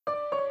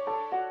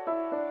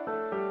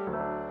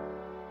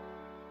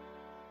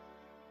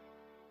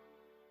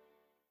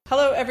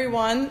Hello,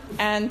 everyone,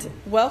 and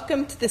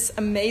welcome to this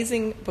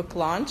amazing book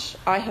launch.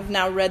 I have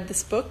now read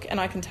this book, and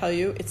I can tell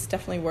you it's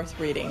definitely worth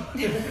reading.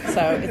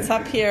 So it's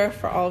up here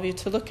for all of you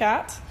to look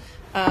at.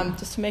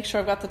 Just to make sure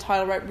I've got the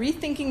title right,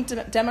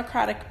 Rethinking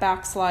Democratic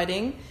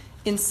Backsliding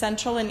in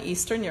Central and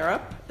Eastern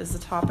Europe is the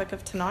topic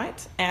of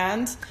tonight.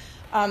 And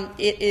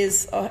it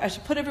is, I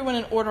should put everyone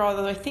in order,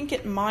 although I think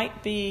it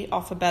might be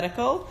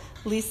alphabetical.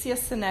 Licia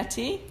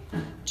Cianetti,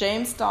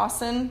 James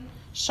Dawson,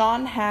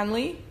 Seán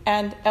Hanley,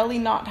 and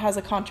Eleanor Knott has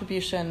a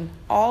contribution.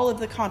 All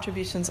of the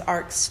contributions are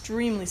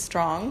extremely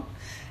strong,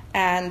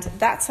 and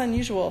that's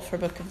unusual for a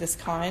book of this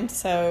kind.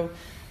 So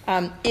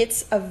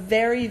it's a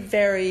very,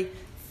 very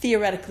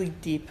theoretically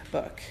deep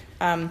book.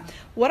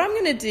 What I'm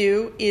going to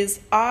do is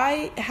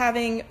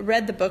having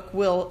read the book,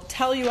 will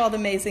tell you all the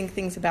amazing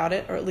things about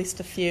it, or at least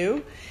a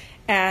few,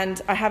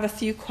 and I have a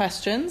few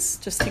questions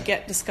just to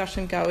get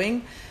discussion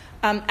going.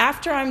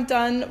 After I'm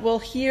done, we'll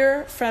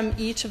hear from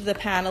each of the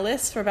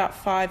panelists for about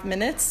 5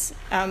 minutes,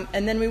 and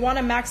then we want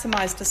to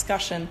maximize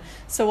discussion,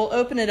 so we'll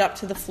open it up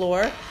to the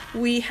floor.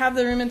 We have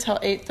the room until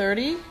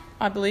 8:30,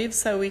 I believe,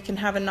 so we can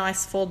have a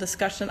nice full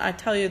discussion. I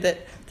tell you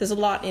that there's a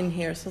lot in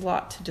here, so there's a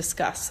lot to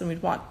discuss, and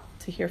we'd want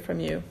to hear from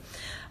you.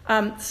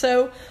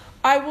 So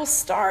I will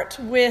start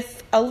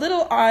with a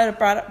little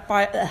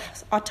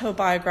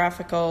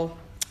autobiographical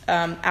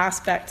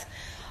aspect.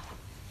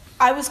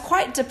 I was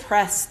quite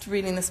depressed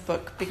reading this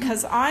book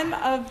because I'm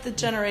of the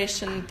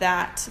generation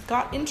that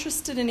got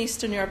interested in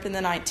Eastern Europe in the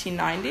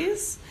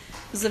 1990s.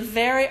 It was a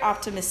very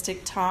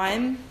optimistic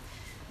time.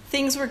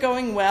 Things were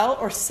going well,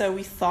 or so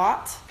we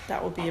thought.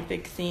 That will be a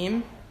big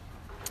theme.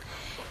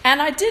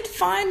 And I did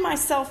find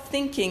myself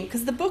thinking,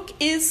 because the book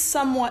is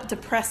somewhat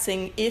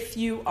depressing if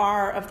you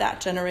are of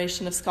that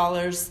generation of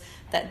scholars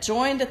that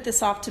joined at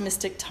this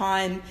optimistic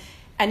time,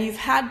 and you've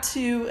had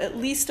to, at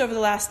least over the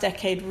last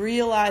decade,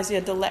 realize you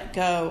had to let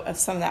go of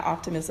some of that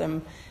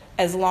optimism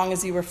as long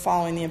as you were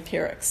following the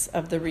empirics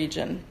of the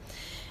region.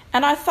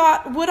 And I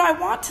thought, would I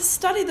want to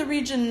study the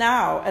region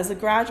now as a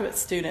graduate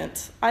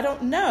student? I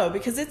don't know,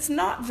 because it's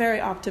not very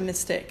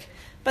optimistic.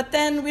 But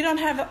then we don't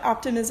have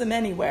optimism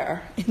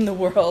anywhere in the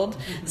world,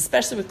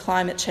 especially with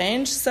climate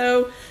change.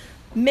 So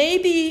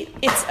maybe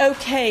it's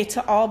okay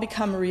to all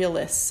become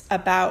realists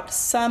about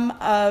some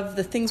of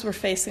the things we're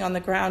facing on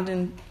the ground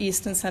in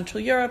East and Central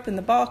Europe, in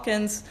the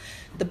Balkans,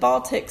 the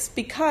Baltics,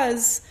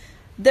 because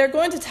they're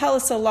going to tell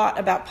us a lot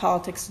about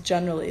politics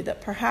generally,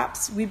 that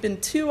perhaps we've been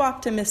too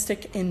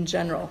optimistic in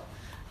general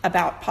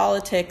about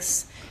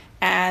politics,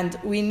 and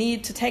we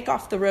need to take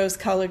off the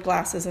rose-colored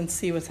glasses and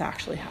see what's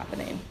actually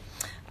happening.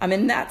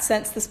 In that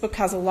sense, this book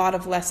has a lot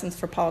of lessons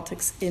for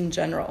politics in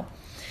general.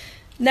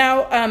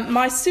 Now,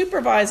 my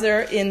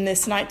supervisor in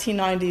this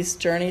 1990s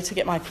journey to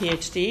get my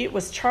PhD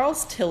was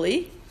Charles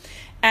Tilly,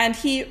 and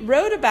he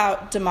wrote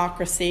about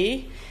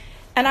democracy,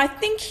 and I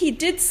think he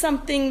did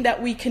something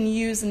that we can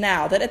use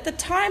now, that at the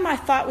time I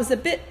thought was a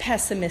bit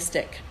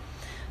pessimistic.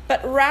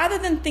 But rather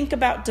than think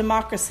about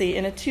democracy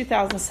in a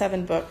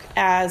 2007 book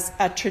as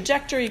a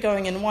trajectory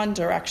going in one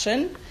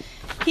direction,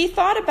 he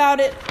thought about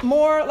it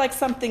more like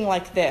something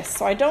like this.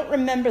 So I don't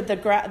remember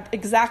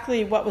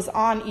exactly what was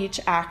on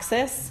each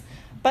axis,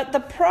 but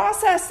the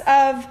process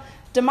of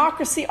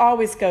democracy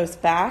always goes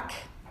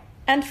back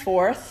and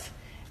forth,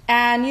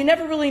 and you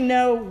never really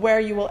know where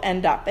you will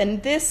end up.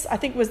 And this, I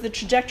think, was the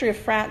trajectory of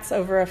France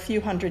over a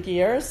few hundred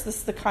years. This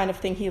is the kind of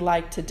thing he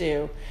liked to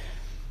do.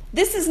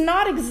 This is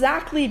not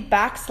exactly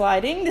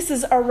backsliding. This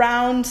is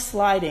around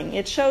sliding.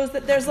 It shows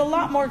that there's a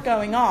lot more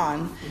going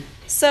on.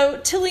 So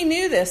Tilly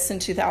knew this in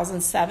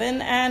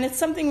 2007, and it's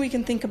something we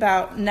can think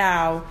about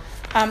now.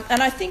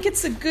 And I think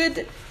it's a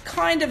good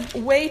kind of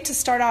way to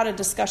start out a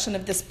discussion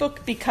of this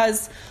book,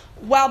 because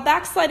while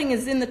backsliding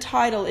is in the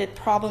title, it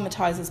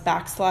problematizes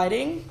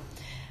backsliding,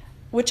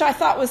 which I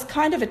thought was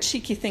kind of a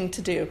cheeky thing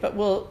to do, but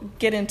we'll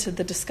get into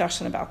the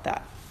discussion about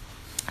that.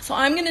 So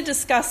I'm going to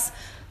discuss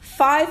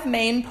 5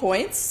 main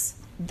points,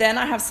 then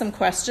I have some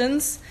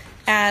questions,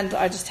 and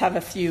I just have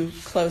a few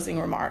closing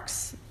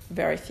remarks,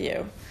 very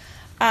few.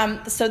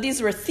 So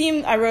these were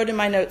I wrote in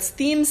my notes,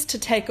 themes to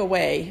take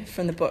away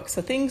from the book.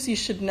 So things you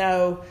should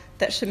know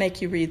that should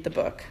make you read the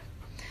book.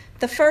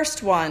 The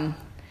first one,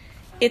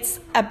 it's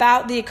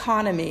about the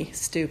economy,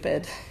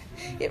 stupid.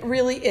 It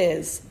really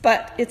is.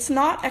 But it's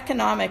not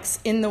economics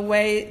in the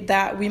way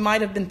that we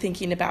might have been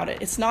thinking about it.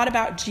 It's not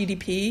about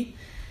GDP.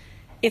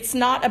 It's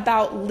not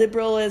about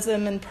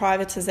liberalism and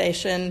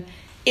privatization.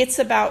 It's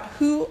about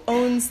who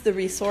owns the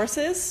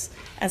resources.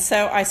 And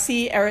so I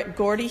see Eric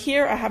Gordy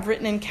here. I have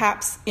written in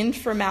caps,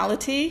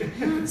 informality.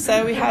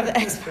 So we have the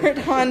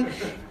expert on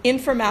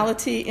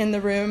informality in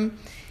the room.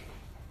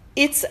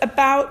 It's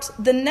about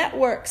the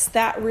networks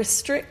that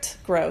restrict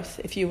growth,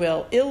 if you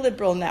will,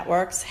 illiberal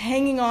networks,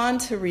 hanging on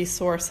to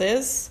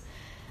resources,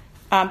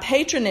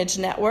 patronage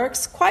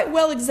networks, quite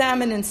well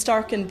examined in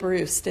Stark and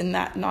Bruce in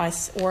that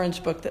nice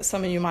orange book that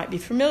some of you might be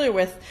familiar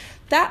with.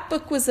 That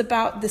book was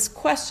about this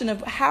question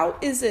of how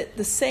is it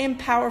the same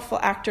powerful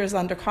actors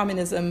under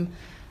communism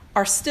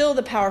are still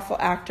the powerful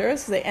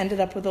actors. They ended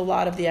up with a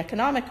lot of the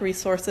economic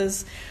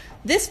resources.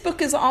 this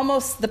book is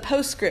almost the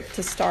postscript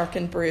to Stark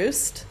and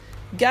Bruce.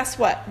 Guess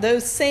what?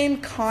 Those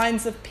same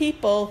kinds of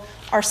people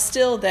are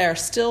still there,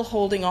 still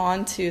holding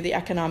on to the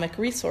economic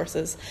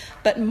resources.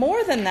 But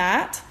more than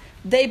that,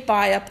 they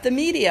buy up the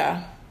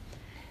media.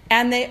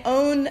 And they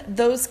own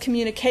those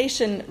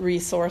communication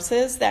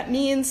resources. That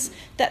means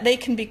that they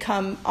can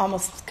become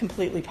almost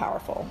completely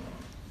powerful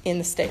in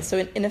the state.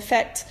 So in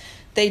effect,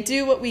 they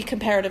do what we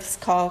comparatives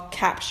call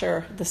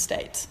capture the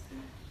state.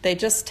 They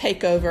just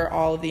take over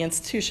all of the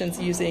institutions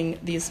using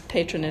these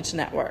patronage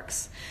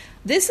networks.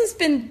 This has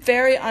been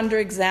very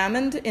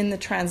under-examined in the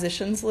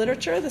transitions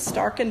literature. The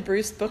Stark and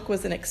Bruce book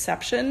was an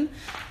exception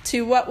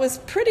to what was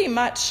pretty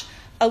much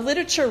a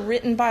literature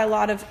written by a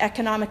lot of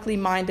economically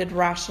minded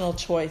rational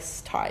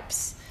choice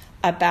types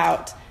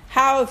about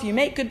how if you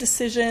make good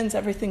decisions,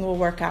 everything will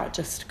work out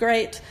just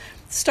great.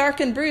 Stark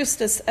and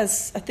Bruce,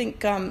 as I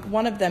think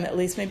one of them at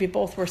least, maybe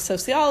both were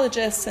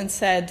sociologists, and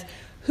said,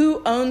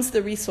 who owns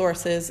the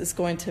resources is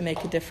going to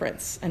make a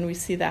difference. And we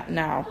see that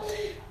now.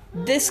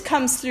 This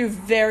comes through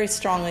very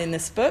strongly in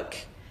this book,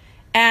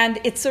 and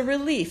it's a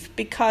relief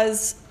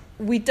because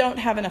we don't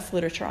have enough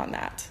literature on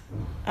that.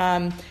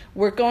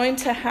 We're going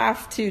to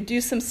have to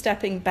do some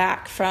stepping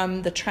back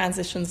from the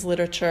transitions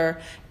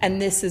literature,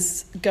 and this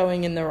is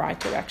going in the right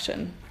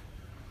direction.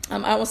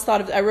 I almost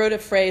thought I wrote a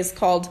phrase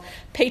called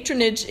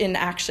patronage in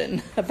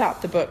action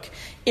about the book.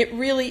 It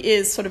really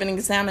is sort of an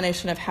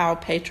examination of how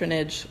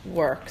patronage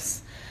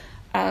works.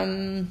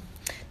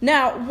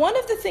 Now, one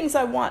of the things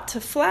I want to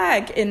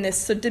flag in this,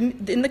 so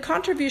in the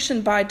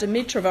contribution by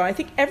Dimitrova, I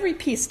think every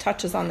piece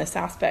touches on this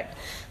aspect,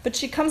 but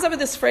she comes up with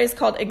this phrase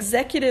called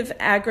executive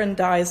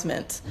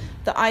aggrandizement,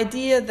 the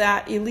idea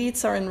that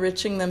elites are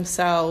enriching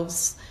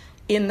themselves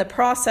in the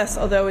process,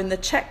 although in the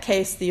Czech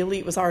case, the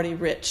elite was already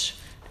rich,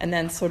 and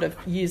then sort of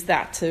used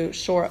that to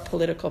shore up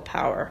political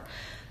power.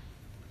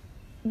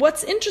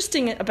 What's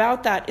interesting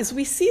about that is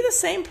we see the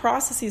same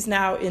processes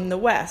now in the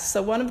West.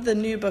 So one of the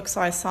new books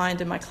I assigned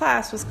in my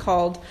class was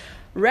called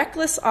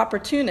Reckless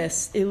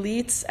Opportunists,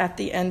 Elites at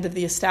the End of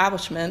the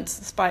Establishment.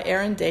 It's by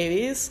Aaron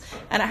Davies,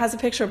 and it has a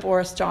picture of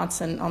Boris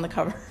Johnson on the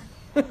cover.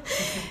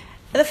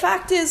 The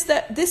fact is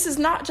that this is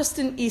not just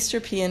an East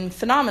European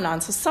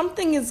phenomenon. So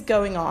something is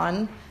going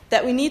on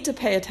that we need to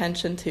pay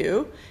attention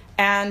to,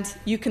 and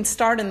you can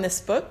start in this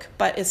book,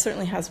 but it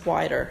certainly has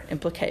wider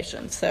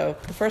implications. So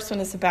the first one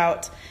is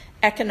about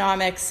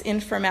economics,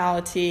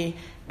 informality,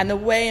 and the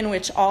way in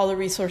which all the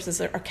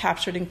resources are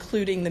captured,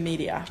 including the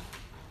media.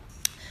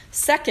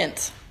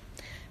 Second,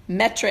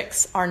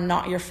 metrics are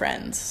not your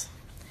friends.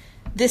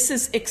 This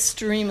is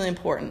extremely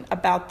important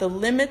about the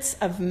limits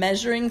of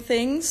measuring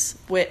things,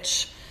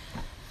 which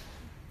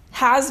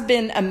has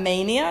been a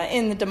mania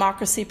in the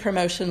democracy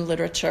promotion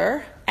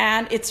literature,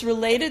 and it's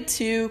related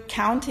to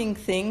counting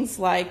things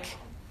like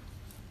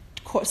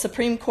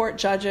Supreme Court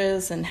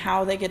judges and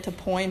how they get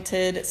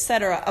appointed,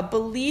 etc. A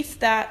belief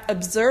that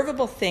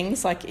observable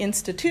things like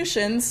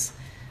institutions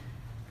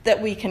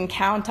that we can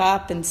count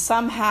up and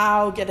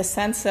somehow get a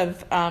sense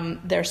of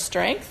their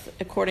strength,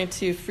 according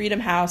to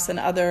Freedom House and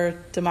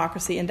other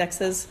democracy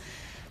indexes,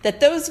 that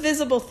those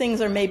visible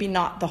things are maybe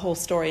not the whole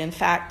story. In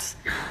fact,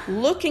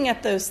 looking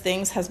at those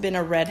things has been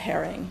a red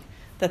herring,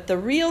 that the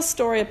real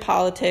story of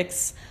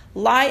politics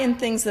lie in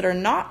things that are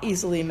not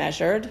easily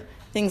measured,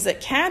 things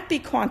that can't be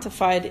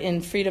quantified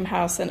in Freedom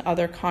House and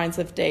other kinds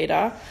of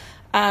data.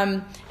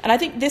 And I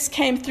think this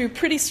came through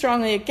pretty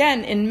strongly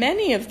again in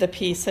many of the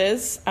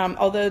pieces,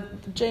 although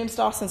James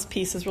Dawson's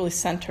piece is really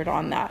centered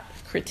on that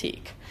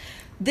critique.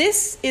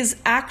 This is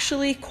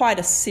actually quite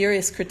a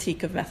serious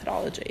critique of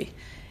methodology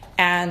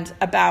and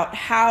about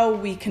how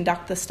we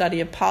conduct the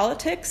study of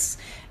politics.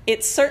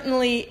 It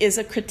certainly is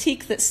a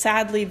critique that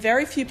sadly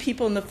very few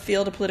people in the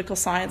field of political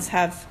science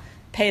have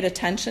paid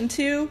attention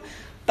to.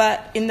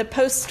 But in the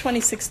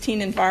post-2016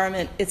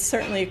 environment, it's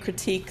certainly a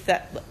critique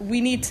that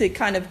we need to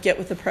kind of get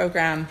with the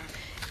program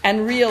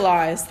and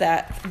realize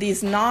that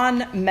these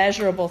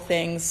non-measurable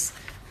things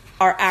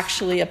are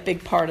actually a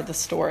big part of the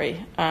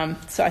story.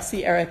 So I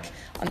see Eric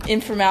on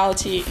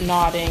informality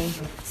nodding.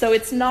 So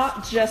it's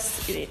not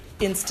just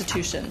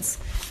institutions.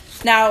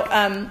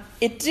 Now,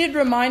 it did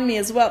remind me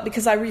as well,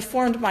 because I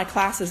reformed my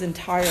classes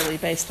entirely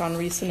based on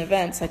recent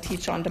events. I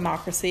teach on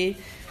democracy.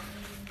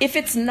 If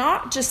it's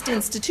not just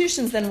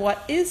institutions, then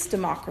what is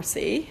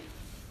democracy?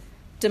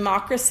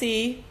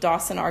 Democracy,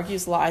 Dawson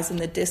argues, lies in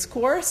the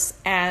discourse,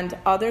 and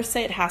others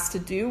say it has to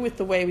do with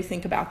the way we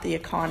think about the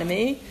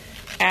economy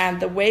and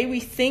the way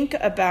we think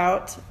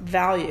about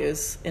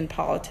values in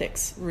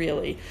politics,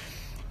 really.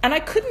 And I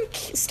couldn't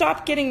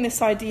stop getting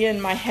this idea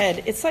in my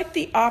head. It's like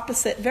the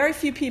opposite. Very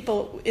few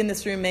people in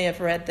this room may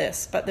have read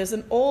this, but there's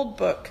an old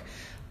book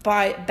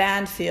by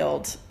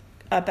Banfield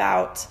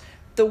about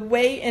the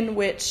way in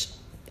which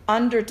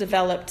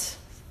underdeveloped,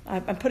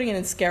 I'm putting it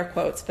in scare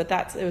quotes, but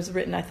it was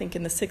written, I think,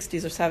 in the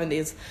 60s or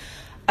 70s,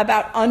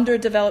 about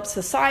underdeveloped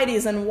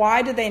societies and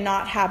why do they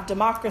not have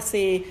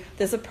democracy.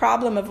 There's a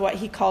problem of what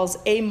he calls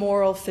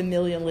amoral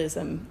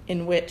familialism,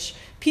 in which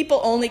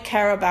people only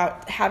care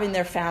about having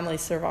their family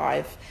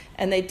survive,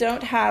 and they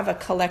don't have a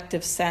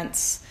collective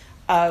sense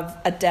of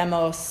a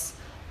demos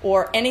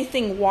or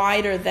anything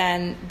wider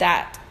than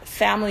that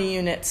family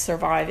unit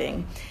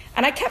surviving.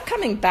 And I kept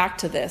coming back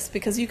to this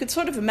because you could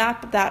sort of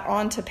map that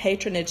onto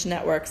patronage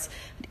networks.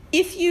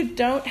 If you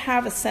don't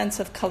have a sense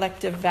of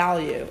collective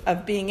value,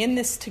 of being in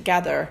this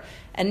together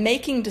and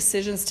making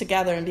decisions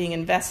together and being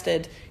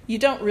invested, you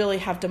don't really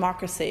have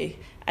democracy.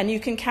 And you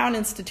can count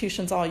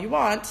institutions all you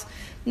want.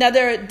 Now,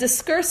 there are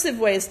discursive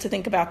ways to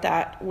think about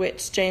that,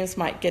 which James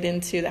might get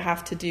into, that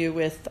have to do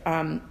with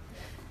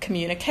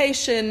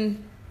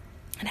communication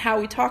and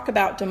how we talk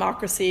about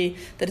democracy,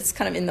 that it's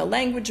kind of in the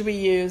language we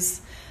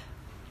use.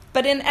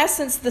 But in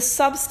essence, the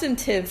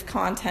substantive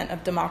content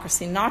of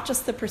democracy, not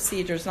just the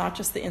procedures, not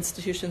just the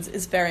institutions,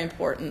 is very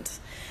important.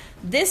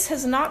 This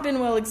has not been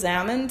well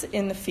examined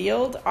in the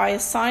field. I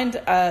assigned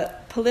a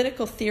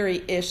political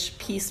theory-ish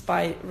piece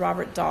by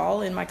Robert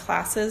Dahl in my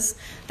classes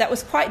that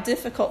was quite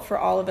difficult for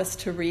all of us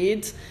to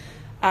read.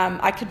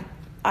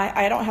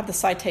 I don't have the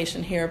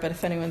citation here, but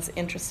if anyone's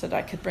interested,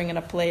 I could bring it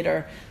up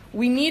later.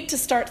 We need to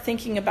start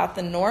thinking about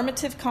the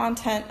normative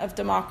content of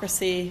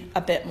democracy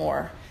a bit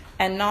more,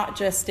 and not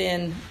just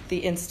in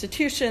the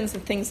institutions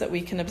and things that we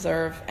can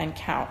observe and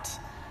count.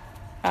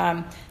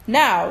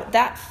 Now,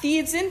 that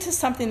feeds into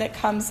something that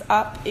comes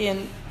up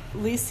in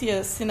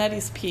Licia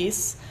Cianetti's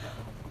piece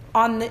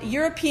on the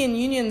European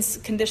Union's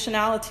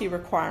conditionality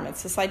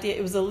requirements. This idea,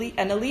 it was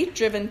an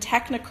elite-driven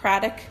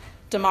technocratic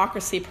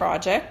democracy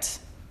project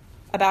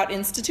about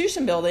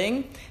institution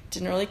building.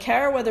 Didn't really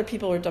care whether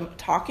people were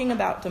talking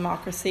about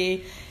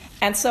democracy.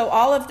 And so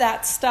all of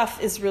that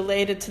stuff is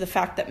related to the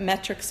fact that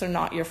metrics are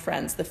not your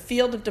friends. The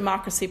field of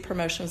democracy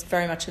promotion is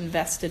very much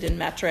invested in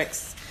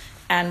metrics,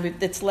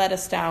 and it's led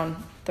us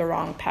down the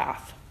wrong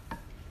path.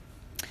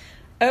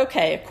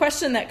 Okay, a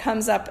question that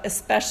comes up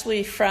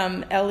especially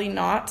from Eleanor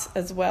Knott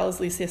as well as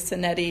Licia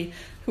Cianetti,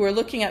 who are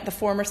looking at the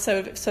former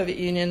Soviet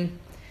Union.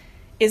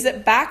 Is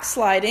it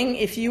backsliding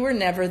if you were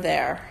never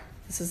there?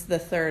 This is the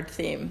third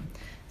theme.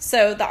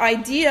 So the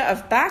idea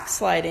of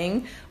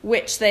backsliding,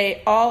 which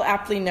they all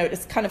aptly note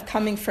is kind of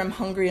coming from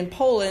Hungary and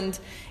Poland,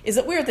 is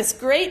that we're this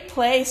great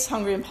place,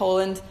 Hungary and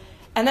Poland,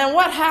 and then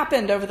what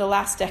happened over the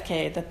last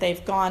decade that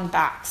they've gone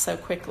back so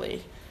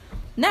quickly?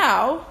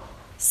 Now,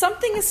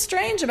 something is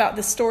strange about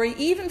this story,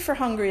 even for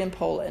Hungary and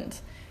Poland.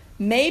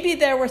 Maybe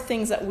there were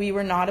things that we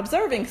were not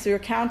observing because we were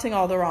counting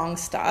all the wrong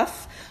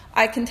stuff.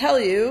 I can tell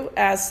you,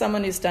 as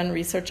someone who's done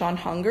research on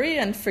Hungary,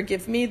 and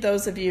forgive me,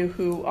 those of you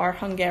who are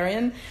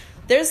Hungarian,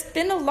 there's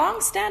been a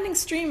long-standing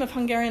stream of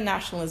Hungarian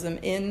nationalism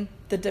in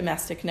the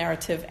domestic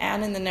narrative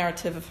and in the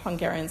narrative of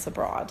Hungarians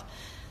abroad.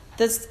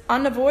 That's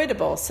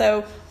unavoidable.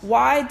 So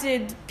why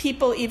did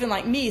people, even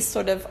like me,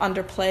 sort of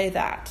underplay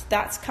that?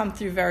 That's come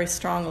through very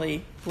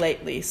strongly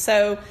lately.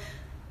 So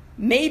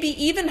maybe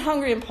even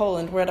Hungary and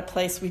Poland were at a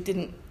place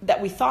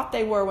that we thought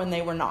they were when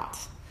they were not.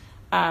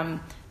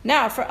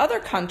 Now, for other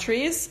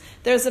countries,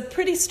 there's a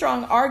pretty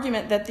strong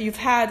argument that you've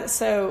had,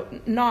 so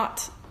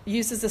Knott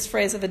uses this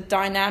phrase of a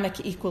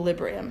dynamic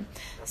equilibrium.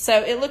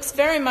 So it looks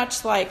very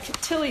much like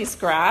Tilley's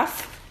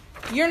graph.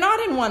 You're not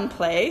in one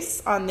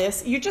place on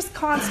this. You're just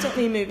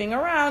constantly moving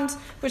around,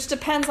 which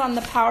depends on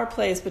the power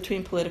plays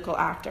between political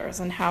actors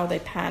and how they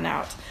pan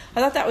out.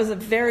 I thought that was a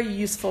very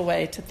useful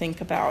way to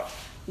think about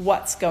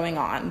what's going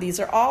on. These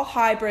are all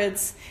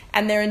hybrids,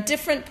 and they're in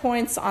different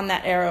points on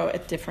that arrow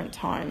at different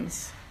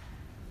times.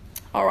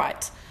 All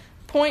right,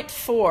 point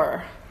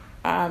 4.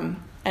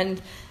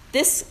 And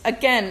this,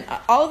 again,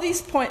 all of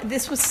these points,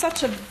 this was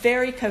such a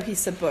very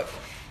cohesive book.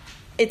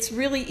 It's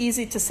really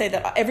easy to say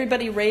that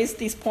everybody raised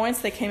these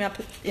points. They came up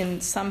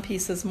in some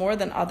pieces more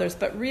than others,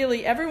 but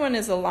really everyone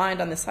is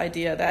aligned on this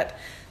idea that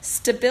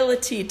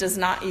stability does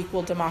not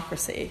equal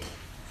democracy.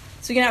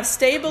 So you can have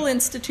stable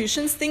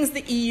institutions, things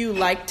the EU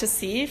like to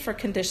see for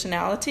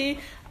conditionality.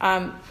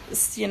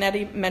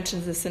 Cianetti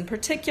mentions this in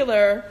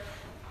particular,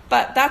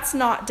 but that's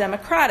not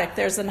democratic.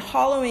 There's a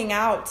hollowing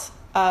out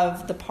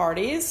of the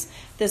parties.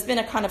 There's been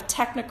a kind of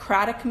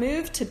technocratic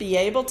move to be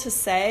able to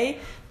say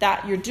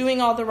that you're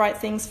doing all the right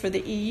things for the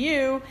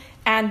EU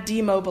and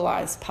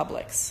demobilize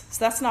publics.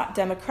 So that's not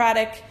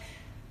democratic.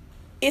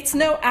 It's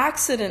no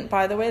accident,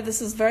 by the way,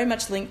 this is very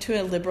much linked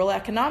to a liberal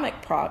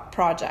economic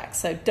project.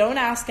 So don't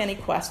ask any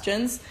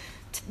questions.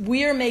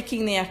 We're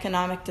making the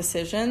economic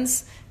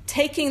decisions,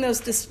 taking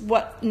those,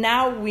 what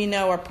now we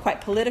know are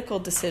quite political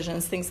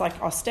decisions, things like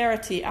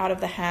austerity, out of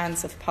the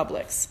hands of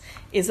publics,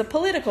 is a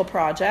political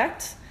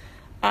project.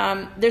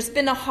 There's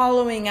been a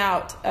hollowing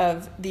out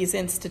of these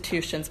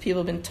institutions.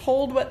 People have been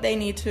told what they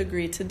need to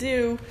agree to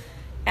do,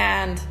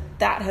 and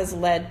that has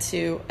led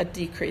to a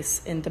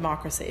decrease in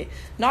democracy.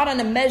 Not on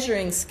a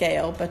measuring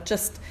scale, but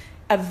just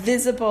a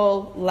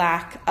visible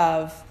lack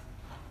of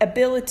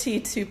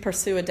ability to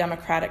pursue a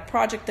democratic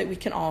project that we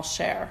can all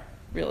share,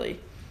 really.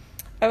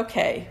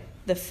 Okay,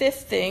 the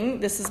fifth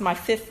thing, this is my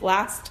fifth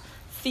last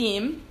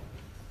theme.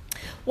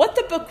 What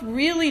the book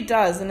really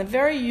does in a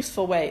very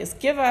useful way is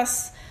give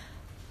us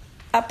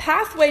a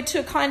pathway to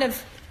a kind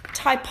of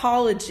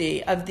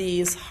typology of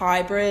these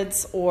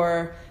hybrids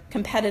or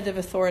competitive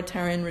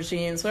authoritarian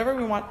regimes, whatever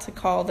we want to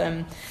call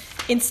them,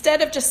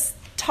 instead of just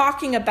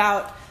talking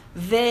about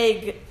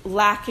vague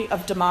lacking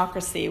of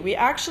democracy. We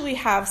actually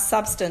have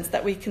substance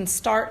that we can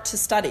start to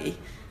study,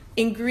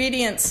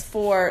 ingredients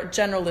for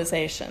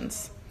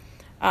generalizations.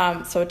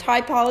 So a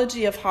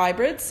typology of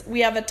hybrids.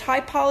 We have a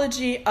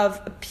typology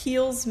of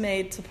appeals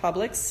made to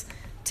publics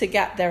to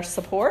get their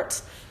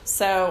support.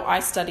 So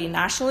I study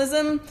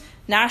nationalism.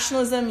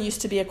 Nationalism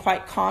used to be a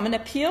quite common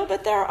appeal,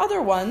 but there are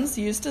other ones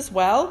used as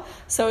well.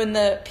 So in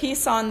the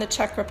piece on the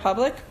Czech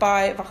Republic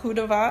by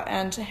Vachudova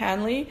and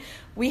Hanley,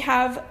 we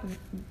have,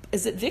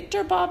 is it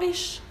Viktor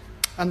Babiš?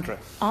 Andrei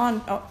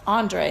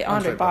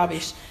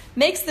Babiš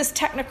makes this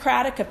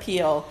technocratic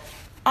appeal.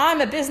 I'm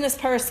a business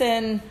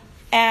person,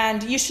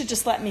 and you should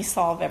just let me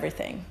solve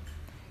everything.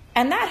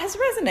 And that has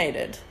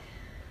resonated.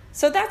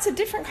 So that's a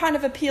different kind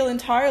of appeal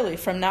entirely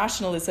from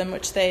nationalism,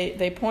 which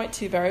they point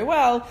to very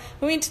well.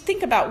 We need to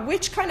think about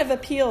which kind of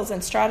appeals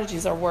and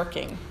strategies are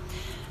working.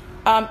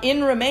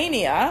 In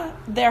Romania,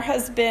 there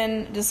has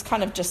been, this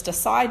kind of just a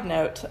side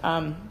note,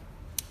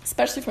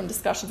 especially from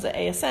discussions at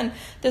ASN,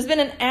 there's been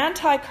an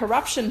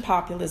anti-corruption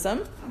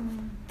populism.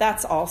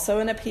 That's also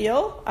an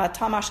appeal.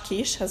 Tamás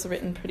Kis has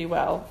written pretty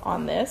well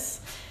on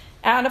this.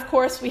 And of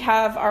course, we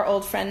have our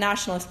old friend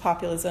nationalist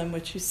populism,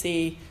 which you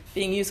see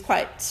being used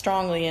quite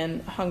strongly in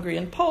Hungary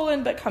and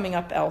Poland, but coming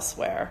up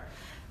elsewhere.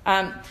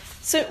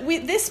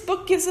 This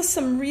book gives us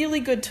some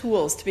really good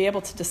tools to be able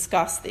to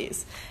discuss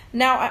these.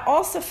 Now, I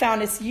also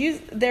found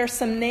there are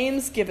some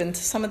names given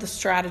to some of the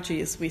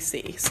strategies we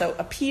see. So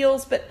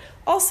appeals, but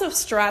also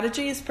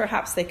strategies.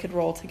 Perhaps they could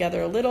roll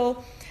together a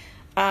little.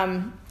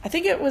 I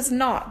think it was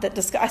Knott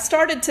that I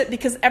started to,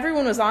 because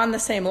everyone was on the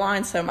same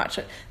line so much.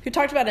 We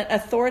talked about an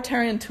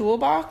authoritarian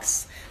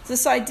toolbox.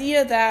 This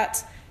idea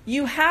that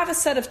you have a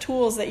set of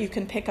tools that you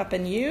can pick up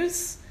and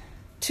use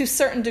to a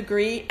certain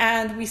degree,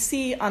 and we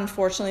see,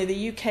 unfortunately,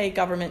 the UK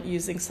government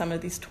using some of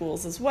these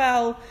tools as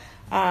well,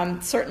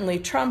 certainly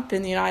Trump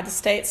in the United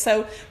States.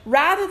 So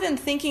rather than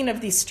thinking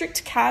of these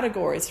strict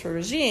categories for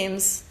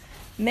regimes,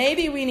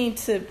 maybe we need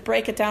to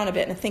break it down a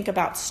bit and think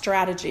about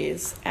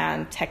strategies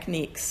and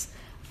techniques.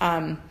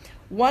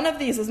 One of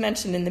these was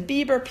mentioned in the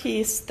Bieber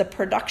piece, the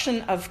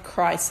production of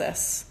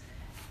crisis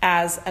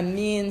as a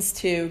means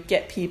to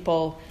get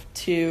people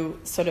to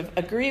sort of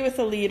agree with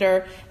the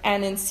leader.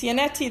 And in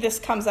Cianetti, this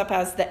comes up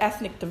as the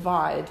ethnic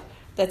divide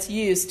that's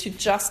used to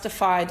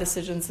justify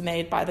decisions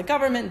made by the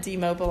government,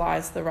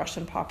 demobilize the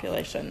Russian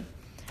population,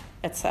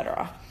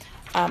 etc.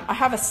 I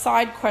have a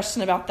side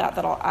question about that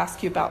I'll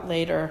ask you about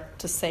later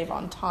to save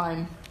on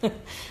time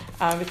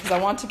because I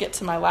want to get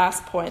to my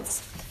last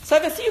points. So I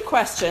have a few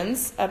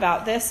questions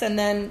about this and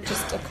then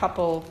just a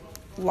couple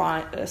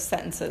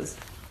sentences.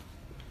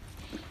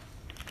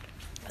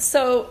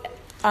 So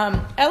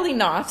Eleanor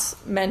Knott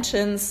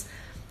mentions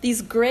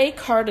these gray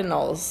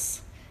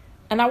cardinals,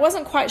 and I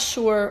wasn't quite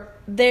sure.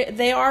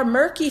 They are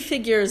murky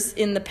figures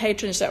in the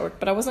patronage network,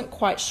 but I wasn't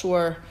quite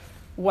sure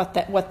what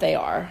they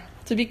are.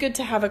 So it'd be good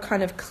to have a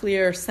kind of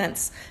clear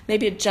sense,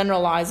 maybe a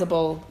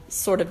generalizable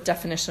sort of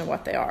definition of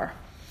what they are.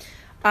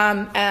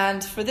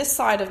 And for this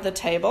side of the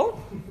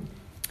table,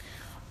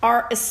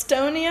 are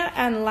Estonia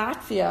and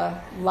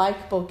Latvia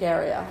like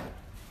Bulgaria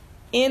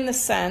in the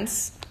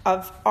sense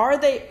of, are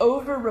they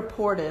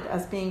over-reported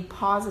as being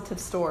positive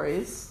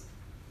stories?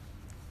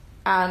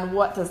 And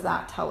what does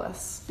that tell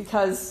us?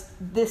 Because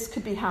this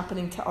could be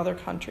happening to other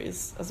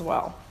countries as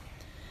well.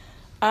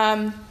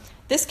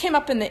 This came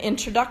up in the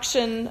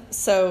introduction,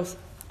 so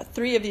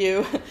three of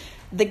you,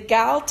 the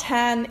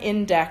Galtan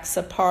Index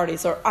of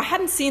parties, or I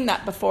hadn't seen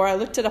that before. I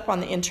looked it up on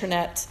the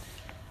internet.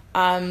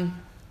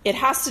 It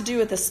has to do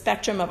with the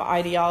spectrum of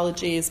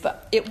ideologies,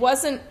 but it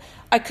wasn't,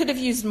 I could have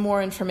used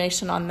more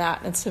information on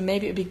that, and so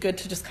maybe it would be good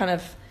to just kind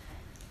of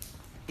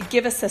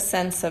give us a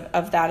sense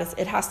of that.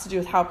 It has to do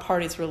with how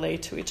parties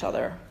relate to each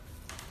other.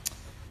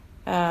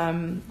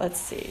 Let's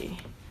see.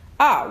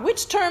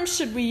 Which terms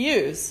should we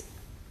use?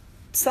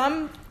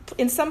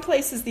 In some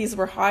places these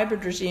were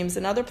hybrid regimes,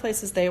 in other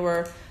places they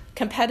were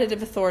competitive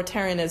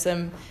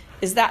authoritarianism.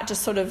 Is that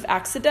just sort of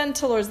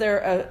accidental, or is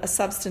there a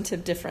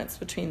substantive difference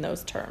between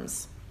those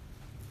terms?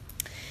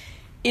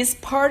 Is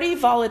party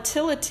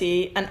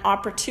volatility an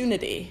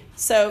opportunity?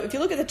 So if you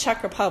look at the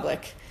Czech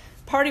Republic,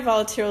 party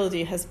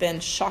volatility has been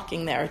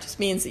shocking there. It just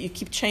means that you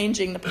keep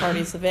changing the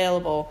parties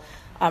available.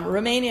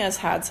 Romania has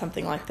had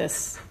something like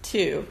this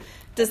too.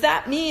 Does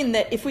that mean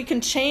that if we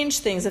can change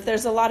things, if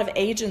there's a lot of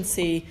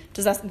agency,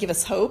 does that give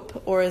us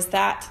hope? Or is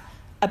that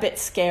a bit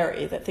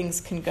scary that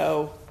things can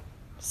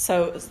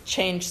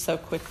change so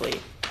quickly?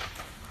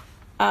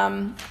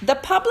 The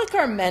public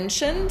are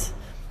mentioned.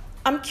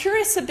 I'm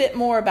curious a bit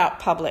more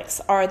about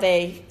publics. Are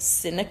they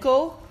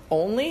cynical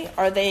only?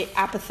 Are they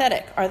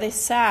apathetic? Are they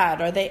sad?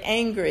 Are they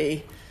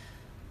angry?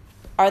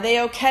 Are they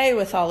okay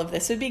with all of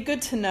this? It would be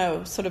good to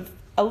know sort of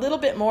a little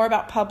bit more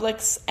about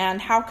publics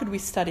and how could we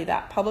study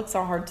that? Publics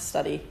are hard to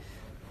study.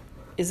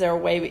 Is there a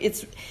way?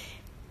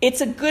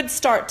 It's a good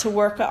start to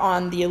work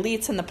on the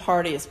elites and the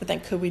parties, but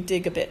then could we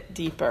dig a bit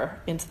deeper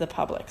into the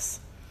publics?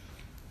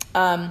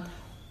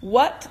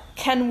 What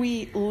can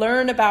we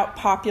learn about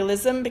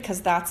populism?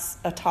 Because that's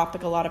a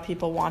topic a lot of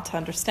people want to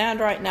understand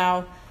right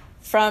now.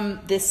 from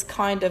this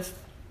kind of,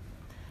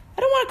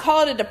 I don't want to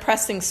call it a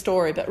depressing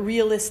story, but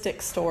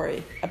realistic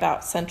story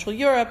about Central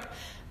Europe.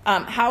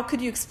 How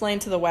could you explain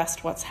to the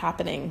West what's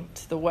happening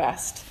to the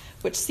West,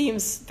 which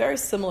seems very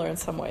similar in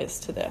some ways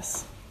to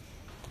this?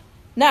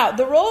 Now,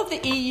 the role of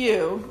the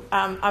EU,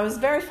 I was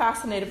very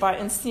fascinated by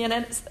in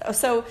CNN.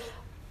 So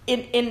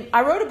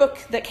I wrote a book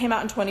that came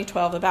out in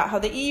 2012 about how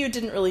the EU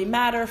didn't really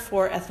matter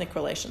for ethnic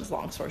relations,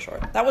 long story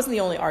short. That wasn't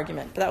the only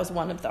argument, but that was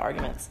one of the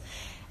arguments.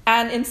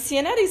 And in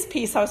Cianetti's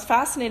piece, I was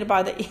fascinated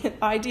by the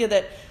idea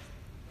that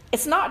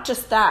it's not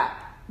just that.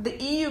 The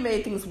EU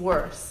made things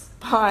worse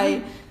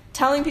by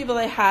telling people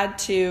they had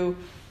to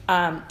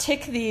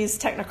tick these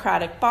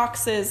technocratic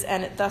boxes,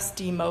 and it thus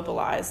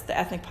demobilized the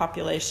ethnic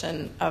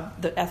population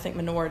of the ethnic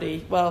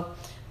minority. Well,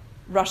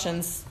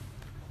 Russians,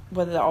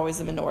 whether they're always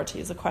a minority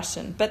is a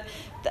question. But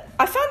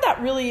I found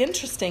that really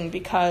interesting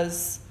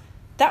because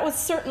that would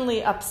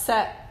certainly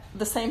upset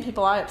the same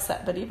people I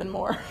upset, but even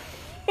more.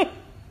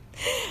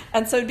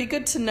 And so it'd be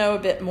good to know a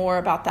bit more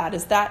about that.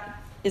 Is that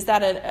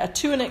a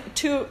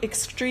too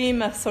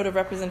extreme a sort of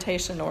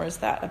representation, or is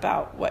that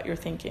about what you're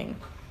thinking?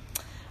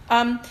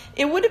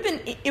 It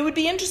would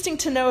be interesting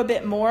to know a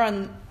bit more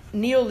on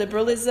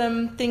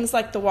neoliberalism, things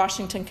like the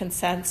Washington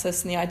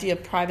Consensus and the idea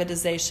of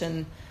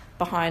privatization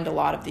behind a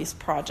lot of these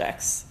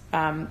projects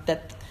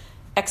that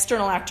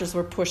external actors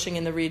were pushing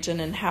in the region,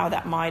 and how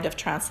that might have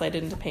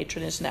translated into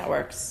patronage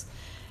networks.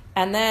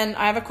 And then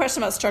I have a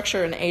question about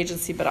structure and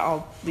agency, but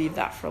I'll leave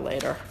that for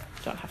later.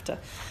 Don't have to.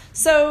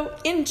 So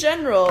in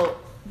general,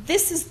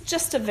 this is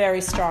just a very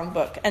strong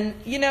book. And,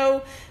 you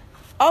know,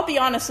 I'll be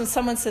honest, when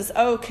someone says,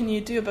 oh, can you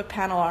do a book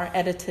panel on an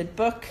edited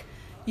book?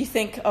 You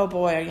think, oh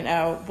boy, you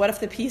know, what if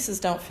the pieces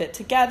don't fit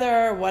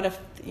together? What if,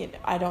 you know,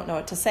 I don't know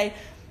what to say?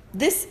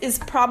 This is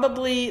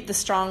probably the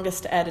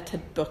strongest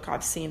edited book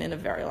I've seen in a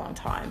very long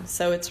time.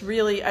 So I'd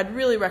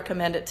really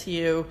recommend it to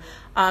you.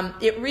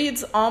 It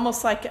reads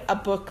almost like a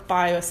book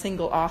by a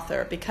single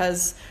author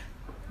because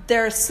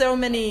there are so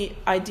many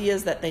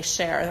ideas that they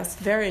share. That's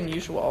very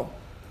unusual.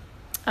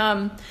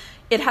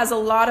 It has a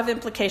lot of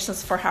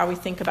implications for how we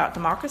think about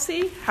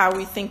democracy, how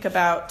we think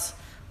about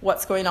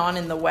what's going on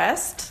in the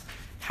West,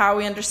 how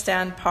we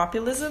understand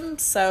populism.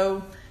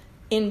 So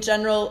in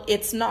general,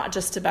 it's not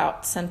just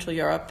about Central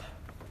Europe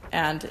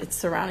and its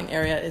surrounding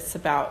area. It's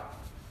about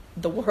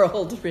the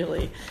world,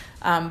 really,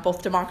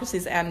 both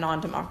democracies and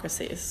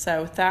non-democracies.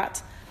 So with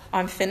that,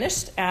 I'm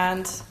finished,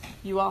 and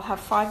you all have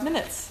 5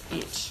 minutes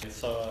each.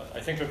 So I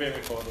think we're being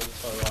recorded.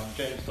 So I'm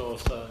James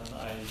Dawson.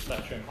 I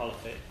lecture in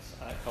politics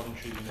at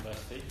Coventry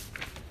University.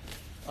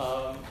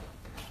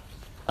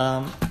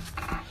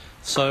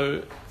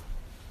 So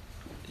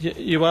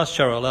you asked,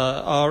 Sherrill,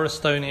 are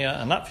Estonia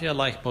and Latvia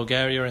like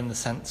Bulgaria in the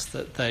sense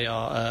that they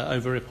are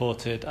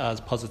overreported as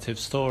positive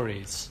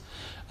stories?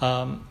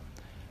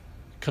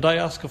 Could I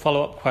ask a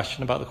follow-up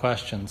question about the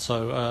question?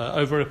 So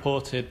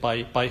overreported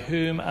by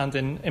whom, and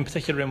in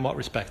particular in what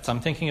respects? I'm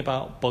thinking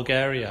about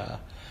Bulgaria.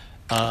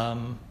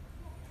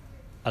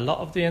 A lot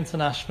of the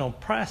international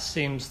press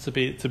seems to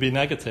be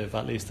negative,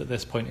 at least at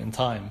this point in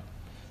time.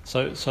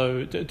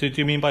 So do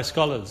you mean by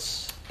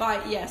scholars?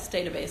 Yes,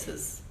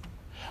 databases.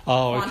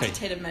 Oh, okay.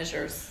 Quantitative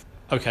measures.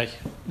 Okay,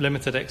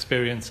 limited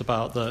experience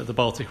about the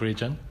Baltic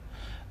region.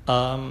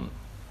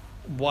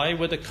 Why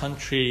would a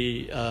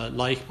country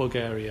like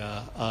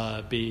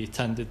Bulgaria be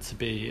tended to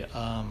be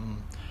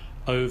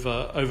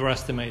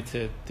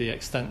overestimated the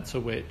extent to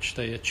which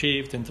they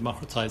achieved in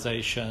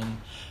democratisation,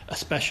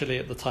 especially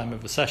at the time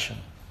of recession?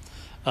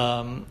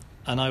 And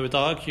I would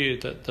argue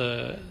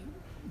that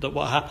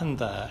what happened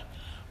there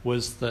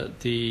was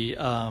that the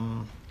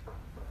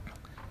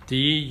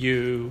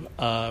EU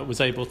was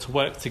able to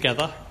work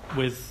together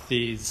with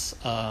these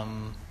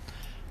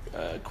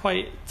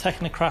quite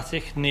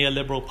technocratic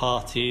neoliberal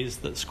parties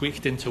that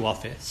squeaked into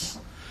office.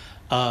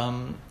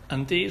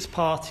 And these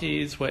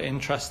parties were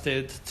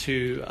interested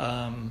to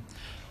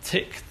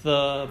tick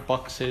the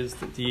boxes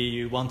that the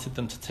EU wanted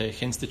them to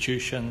tick: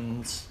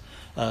 institutions,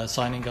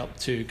 signing up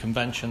to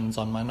conventions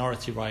on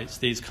minority rights,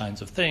 these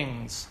kinds of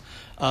things.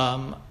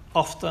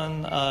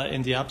 Often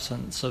in the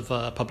absence of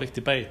public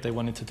debate. They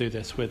wanted to do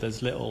this with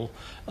as little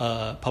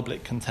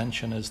public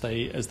contention as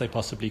they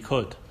possibly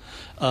could.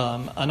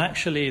 And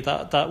actually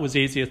that was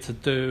easier to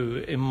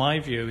do, in my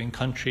view, in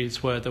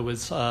countries where there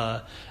was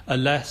a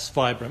less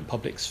vibrant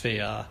public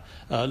sphere,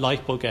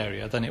 like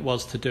Bulgaria, than it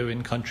was to do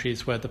in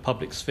countries where the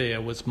public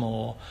sphere was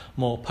more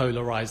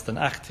polarized and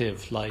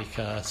active, like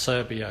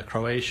Serbia,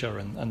 Croatia,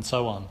 and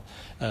so on,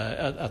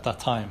 at that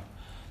time.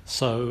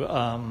 So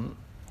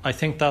I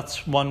think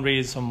that's one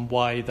reason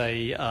why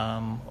they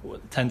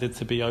tended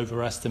to be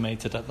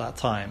overestimated at that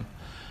time.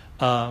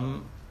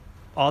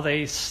 Are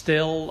they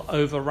still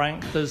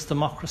overranked as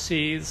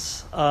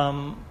democracies?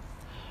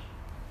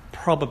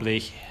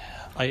 Probably,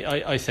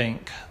 I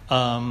think.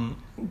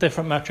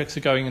 Different metrics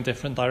are going in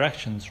different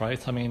directions,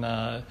 right? I mean,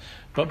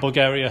 but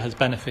Bulgaria has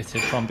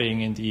benefited from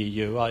being in the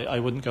EU. I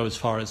wouldn't go as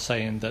far as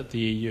saying that the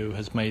EU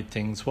has made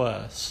things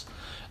worse.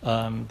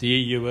 The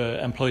EU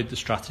employed the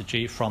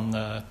strategy from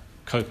the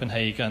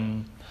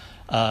Copenhagen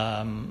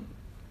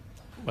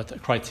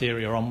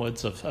criteria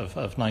onwards of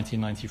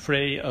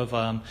 1993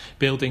 of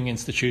building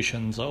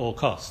institutions at all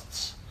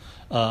costs,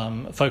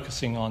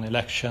 focusing on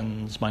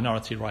elections,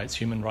 minority rights,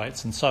 human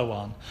rights, and so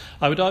on.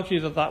 I would argue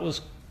that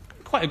was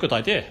quite a good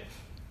idea.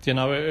 You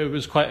know, it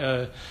was quite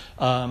a...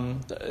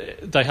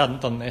 they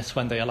hadn't done this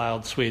when they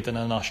allowed Sweden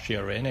and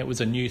Austria in. It was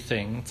a new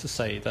thing to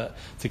say that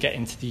to get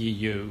into the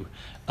EU,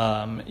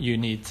 you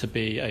need to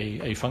be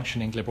a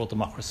functioning liberal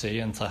democracy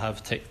and to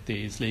have ticked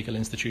these legal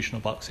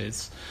institutional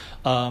boxes.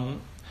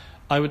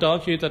 I would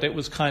argue that it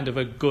was kind of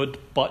a good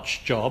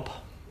botched job,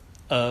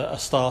 a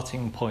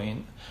starting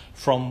point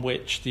from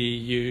which the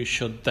EU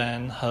should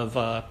then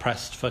have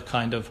pressed for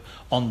kind of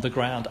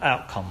on-the-ground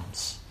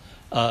outcomes.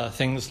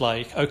 Things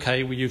like,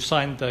 okay, well, you've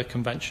signed the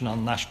Convention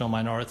on National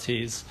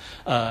Minorities,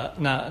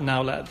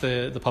 now let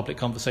the public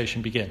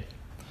conversation begin.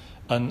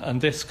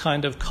 And this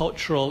kind of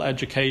cultural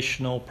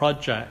educational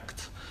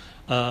project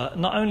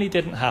not only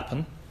didn't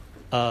happen,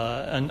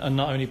 and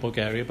not only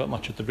Bulgaria, but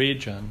much of the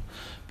region,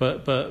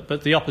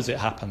 but the opposite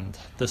happened.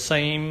 The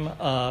same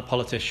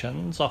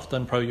politicians,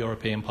 often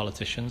pro-European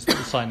politicians that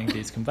were signing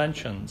these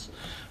conventions,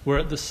 were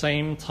at the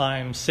same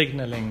time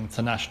signalling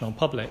to national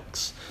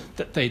publics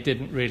that they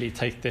didn't really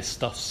take this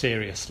stuff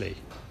seriously,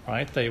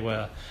 right? They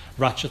were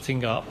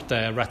ratcheting up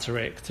their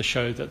rhetoric to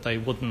show that they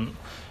wouldn't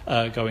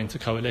go into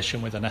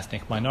coalition with an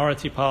ethnic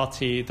minority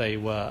party. They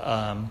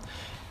were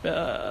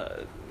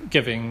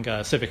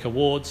giving civic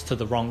awards to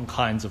the wrong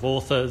kinds of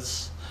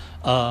authors.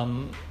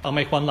 I'll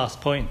make one last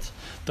point,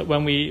 that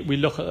when we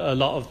look at a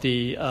lot of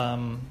the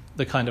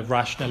kind of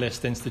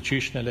rationalist,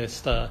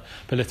 institutionalist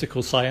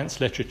political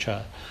science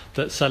literature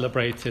that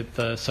celebrated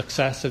the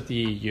success of the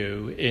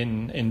EU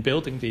in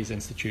building these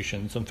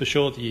institutions, and for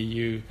sure the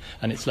EU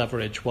and its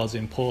leverage was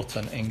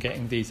important in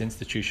getting these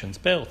institutions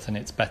built, and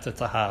it's better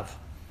to have,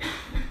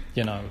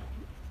 you know,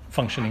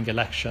 functioning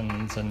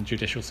elections and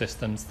judicial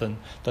systems than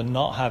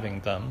not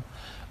having them.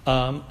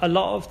 A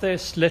lot of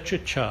this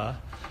literature,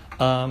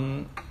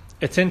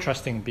 it's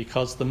interesting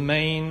because the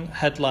main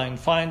headline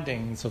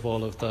findings of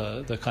all of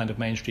the kind of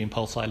mainstream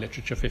pol-sci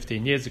literature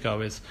 15 years ago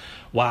is,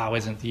 wow,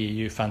 isn't the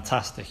EU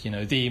fantastic? You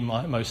know, the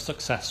most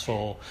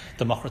successful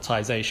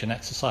democratization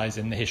exercise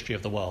in the history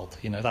of the world.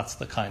 You know, that's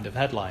the kind of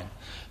headline.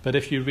 But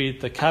if you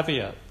read the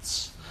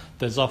caveats,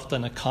 there's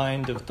often a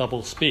kind of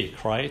double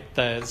speak, right?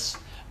 There's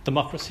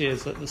democracy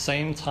is at the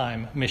same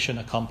time mission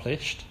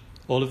accomplished.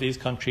 All of these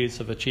countries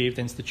have achieved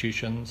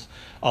institutions,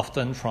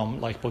 often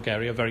from, like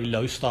Bulgaria, very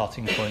low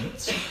starting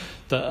points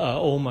that are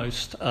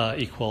almost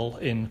equal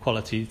in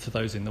quality to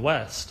those in the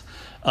West.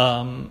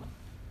 And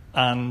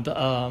at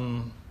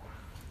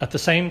the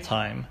same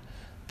time,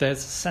 there's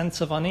a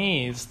sense of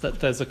unease that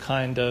there's a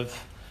kind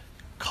of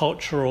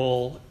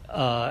cultural,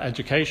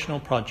 educational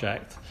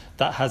project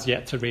that has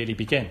yet to really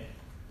begin.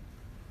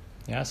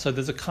 Yeah, so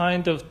there's a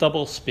kind of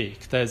double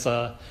speak. There's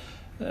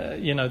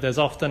there's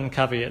often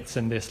caveats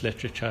in this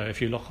literature.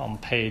 If you look on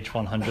page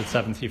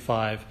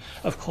 175,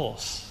 of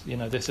course, you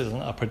know, this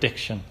isn't a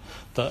prediction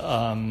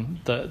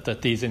that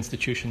these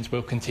institutions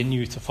will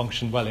continue to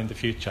function well in the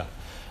future,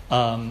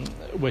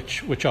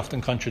 which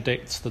often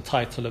contradicts the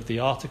title of the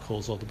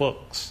articles or the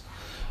books.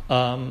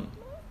 And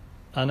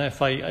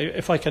if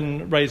I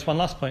can raise one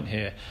last point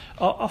here,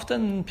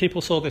 often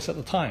people saw this at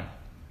the time.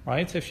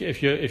 Right?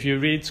 If you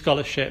read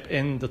scholarship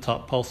in the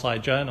top pol-sci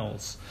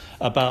journals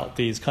about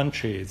these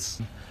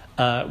countries,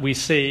 we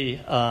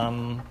see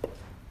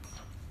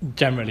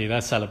generally they're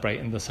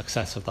celebrating the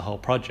success of the whole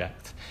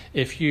project.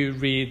 If you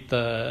read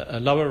the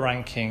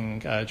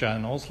lower-ranking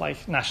journals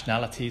like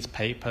Nationalities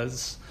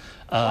papers,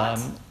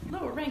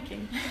 lower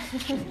ranking,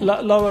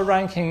 lower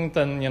ranking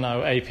than, you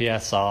know,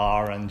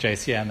 APSR and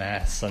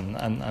JCMS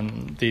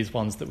and these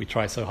ones that we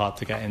try so hard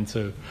to get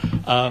into.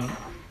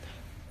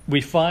 We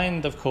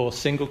find, of course,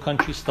 single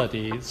country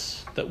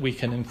studies that we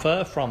can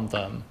infer from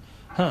them,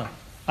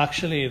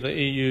 actually the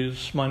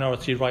EU's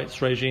minority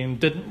rights regime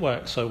didn't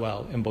work so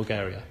well in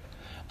Bulgaria.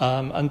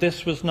 And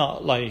this was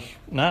not like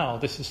now,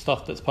 this is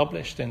stuff that's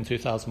published in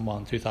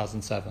 2001,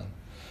 2007.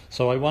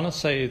 So I want to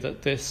say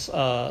that this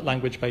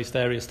language-based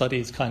area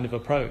studies kind of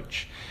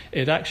approach,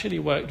 it actually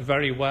worked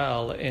very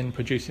well in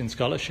producing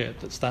scholarship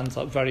that stands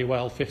up very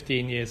well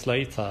 15 years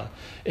later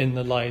in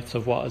the light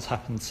of what has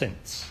happened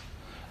since.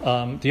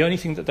 The only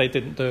thing that they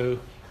didn't do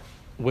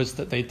was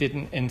that they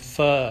didn't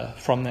infer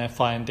from their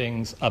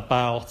findings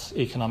about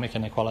economic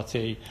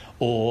inequality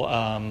or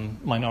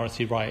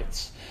minority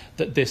rights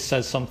that this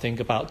says something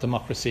about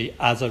democracy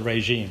as a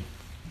regime.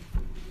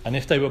 And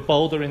if they were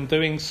bolder in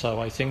doing so,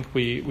 I think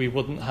we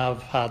wouldn't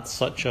have had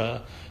such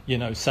a, you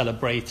know,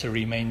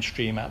 celebratory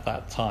mainstream at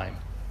that time.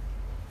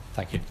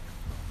 Thank you.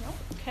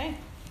 Okay.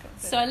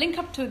 So I link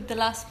up to the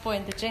last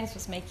point that James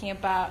was making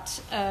about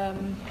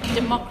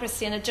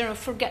democracy and a general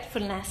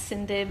forgetfulness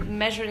in the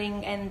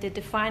measuring and the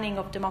defining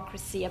of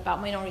democracy about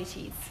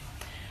minorities.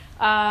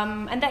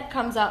 And that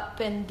comes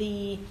up in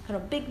the kind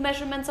of big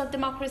measurements of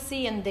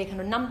democracy and the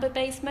kind of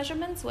number-based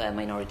measurements where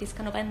minorities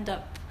kind of end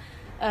up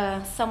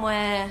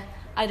somewhere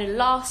either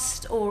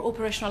lost or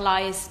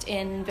operationalized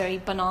in very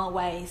banal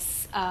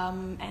ways,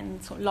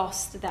 and sort of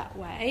lost that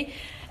way.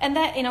 And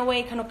that, in a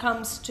way, kind of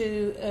comes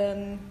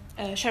to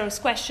Sherrill's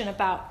question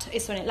about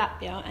Estonia and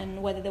Latvia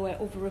and whether they were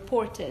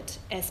overreported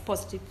as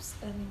positive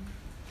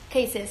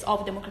cases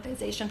of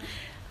democratization.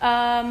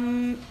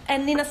 And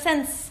in a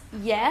sense,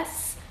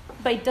 yes,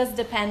 but it does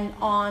depend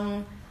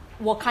on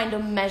what kind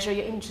of measure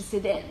you're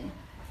interested in.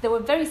 They were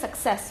very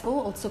successful,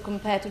 also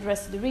compared to the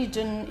rest of the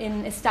region,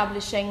 in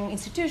establishing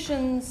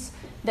institutions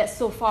that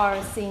so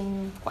far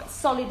seem quite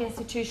solid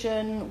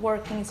institutions,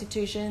 working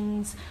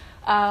institutions.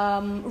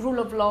 Rule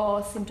of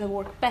law seem to have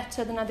worked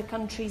better than other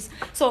countries.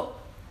 So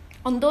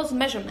on those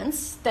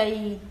measurements,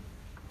 they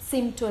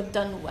seem to have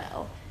done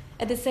well.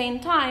 At the same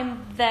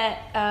time,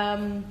 that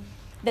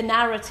the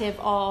narrative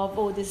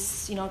of,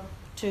 this,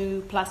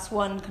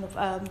 2+1 kind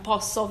of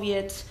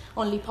post-Soviet,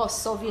 only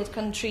post-Soviet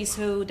countries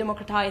who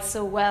democratize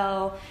so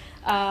well,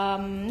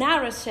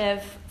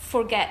 narrative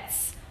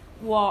forgets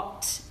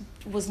what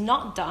was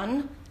not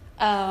done,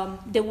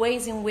 the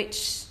ways in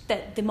which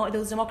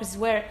those democracies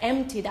were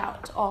emptied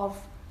out of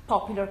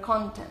popular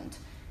content.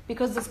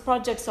 Because those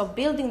projects of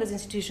building those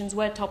institutions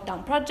were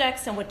top-down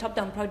projects, and were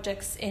top-down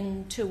projects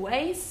in two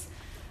ways.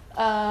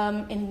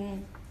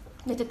 In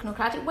the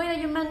technocratic way that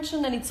you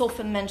mentioned, and it's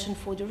often mentioned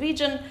for the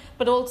region,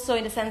 but also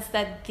in the sense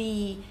that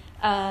the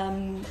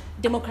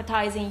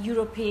democratizing,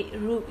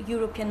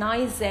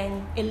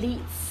 Europeanizing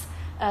elites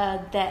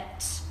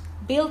that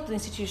built the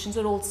institutions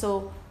were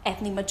also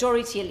ethnic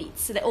majority elites.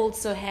 So they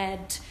also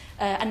had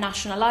a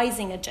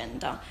nationalizing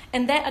agenda.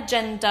 And that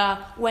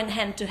agenda went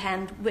hand to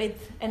hand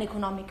with an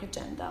economic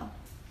agenda.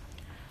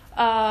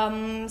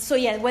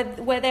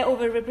 Were they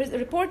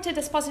over-reported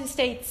as positive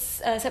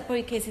states,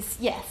 separate cases?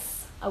 Yes,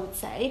 I would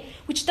say,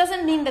 which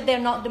doesn't mean that they're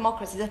not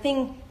democracies. I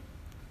think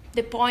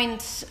the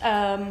point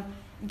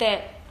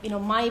that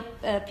my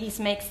piece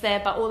makes there,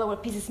 but all our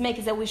pieces make,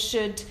 is that we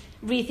should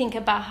rethink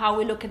about how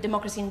we look at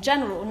democracy in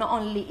general, not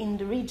only in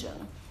the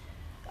region.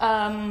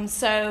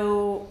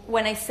 So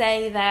when I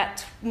say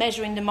that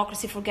measuring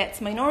democracy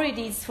forgets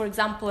minorities, for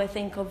example, I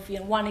think of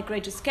one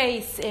egregious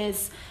case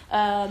is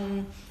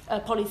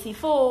Policy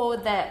 4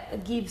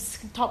 that gives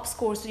top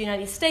scores to the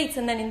United States,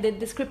 and then in the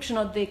description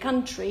of the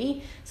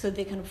country, so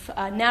the kind of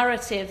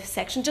narrative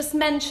section, just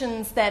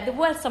mentions that there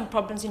were some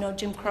problems,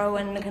 Jim Crow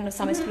and kind of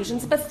some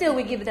exclusions, but still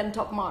we give them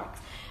top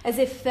marks, as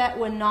if that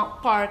were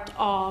not part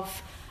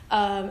of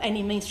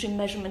any mainstream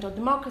measurement of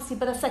democracy,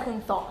 but a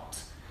second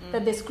thought.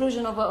 That the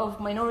exclusion of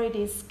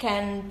minorities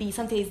can be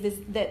something,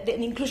 that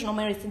the inclusion of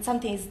minorities in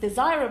something is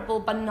desirable,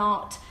 but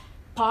not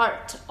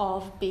part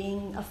of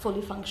being a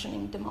fully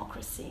functioning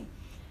democracy.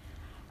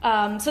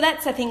 So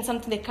that's, I think,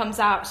 something that comes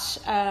out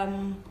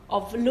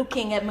of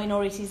looking at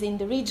minorities in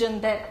the region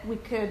that we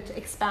could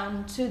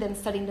expand to them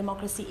studying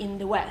democracy in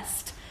the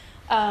West.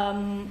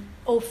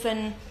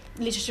 Often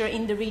literature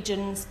in the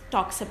region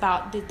talks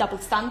about the double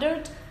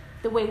standard,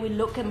 the way we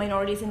look at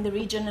minorities in the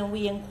region and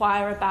we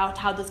inquire about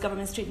how those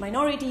governments treat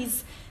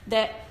minorities,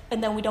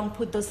 and then we don't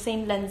put those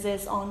same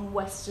lenses on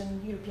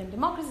Western European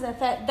democracies.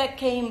 That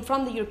came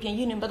from the European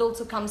Union, but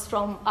also comes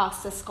from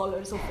us as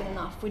scholars often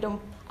enough. We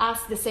don't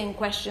ask the same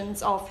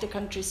questions of the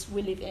countries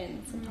we live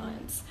in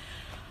sometimes.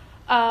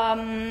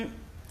 And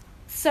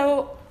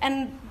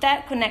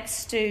that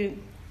connects to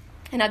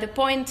another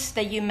point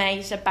that you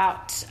made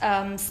about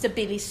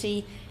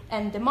stability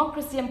and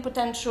democracy and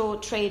potential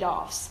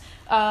trade-offs.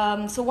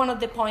 So one of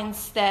the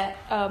points that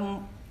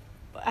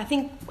I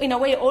think, in a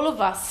way, all of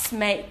us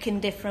make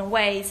in different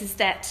ways is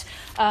that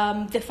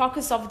the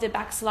focus of the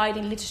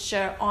backsliding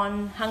literature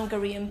on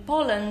Hungary and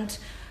Poland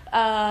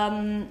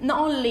not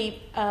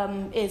only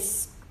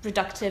is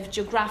reductive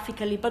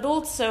geographically, but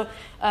also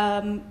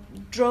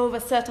drove a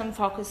certain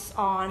focus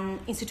on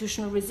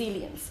institutional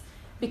resilience.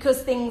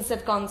 Because things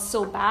have gone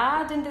so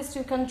bad in these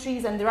two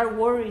countries and there are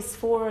worries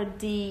for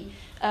the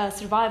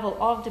survival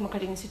of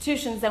democratic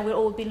institutions, then we'll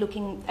all be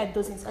looking at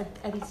those at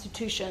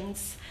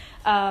institutions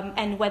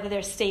and whether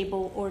they're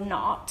stable or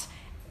not,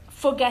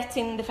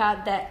 forgetting the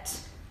fact that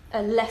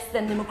less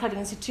than democratic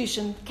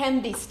institutions can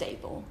be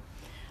stable.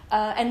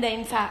 And then,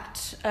 in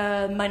fact,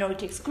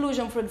 minority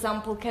exclusion, for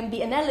example, can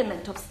be an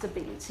element of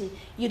stability.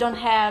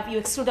 You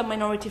exclude a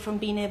minority from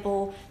being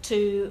able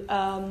to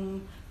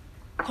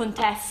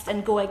contest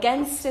and go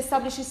against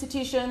established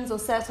institutions or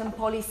certain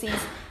policies.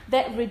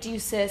 That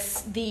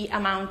reduces the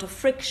amount of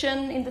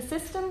friction in the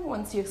system.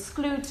 Once you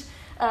exclude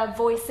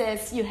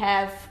voices, you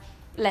have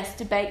less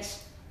debate,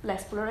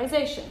 less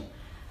polarization.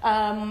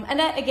 And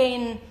that,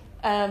 again,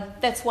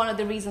 that's one of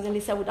the reasons, at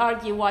least I would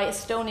argue, why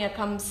Estonia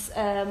comes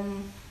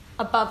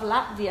above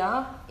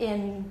Latvia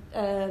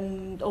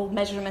in all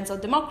measurements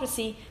of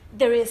democracy.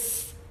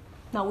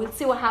 Now, we'll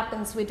see what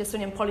happens with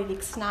Estonian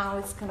politics now.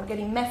 It's kind of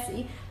getting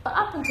messy. But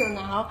up until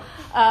now,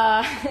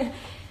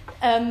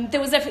 there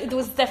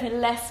was definitely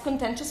less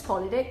contentious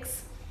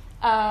politics.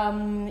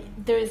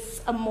 There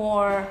is a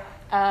more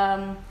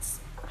kind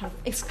of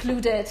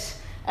excluded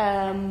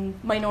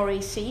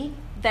minority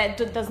that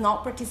does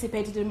not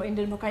participate in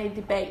the democratic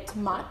debate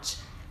much.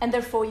 and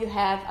therefore you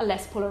have a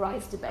less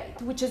polarized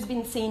debate, which has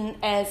been seen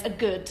as a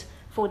good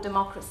for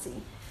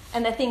democracy.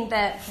 And I think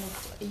that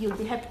you'll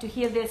be happy to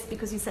hear this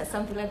because you said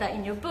something like that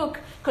in your book.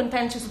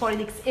 Contentious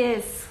politics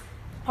is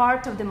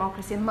part of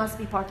democracy and must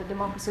be part of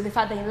democracy. So the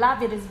fact that in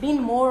Latvia there's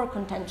been more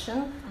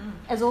contention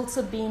has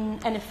also been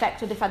an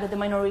effect of the fact that the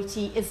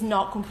minority is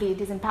not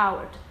completely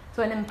disempowered.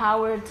 So an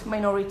empowered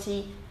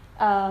minority,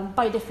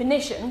 by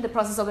definition, the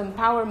process of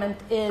empowerment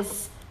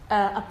is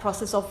a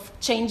process of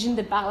changing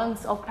the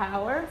balance of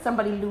power.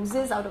 Somebody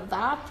loses out of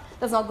that.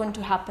 That's not going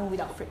to happen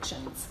without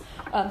frictions.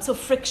 So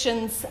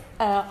frictions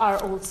are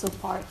also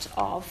part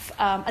of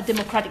a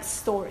democratic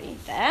story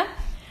there.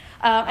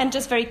 And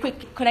just very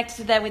quick, connected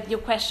to that with your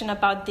question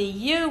about the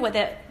EU,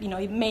 whether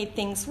it made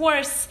things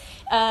worse.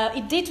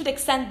 It did to the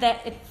extent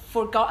that it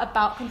forgot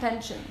about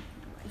contention.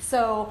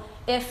 So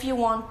if you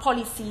want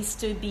policies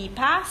to be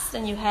passed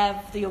and you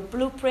have your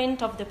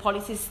blueprint of the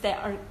policies that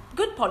are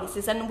good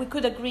policies, and we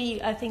could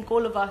agree, I think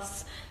all of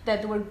us,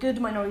 that there were good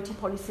minority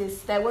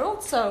policies that were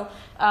also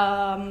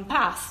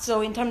passed.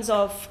 So in terms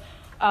of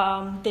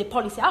the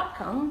policy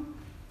outcome,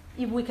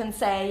 we can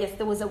say, yes,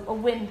 there was a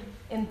win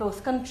in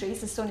both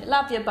countries, Estonia and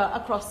Latvia, but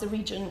across the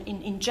region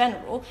in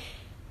general.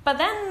 But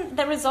then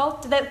the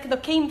result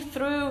that came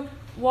through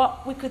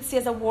what we could see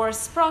as a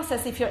worse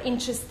process, if you're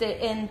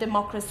interested in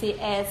democracy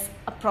as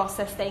a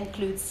process that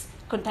includes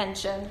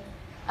contention.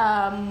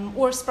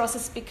 Worse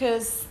process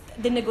because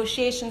the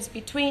negotiations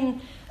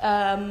between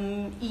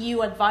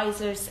EU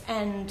advisors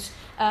and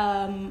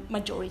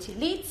majority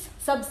elites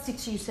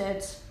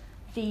substituted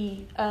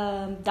the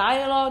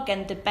dialogue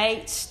and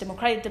debate,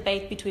 democratic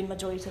debate between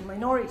majority and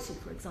minority,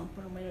 for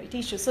example, on minority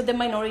issues. So the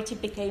minority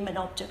became an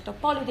object of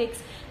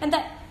politics, and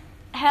that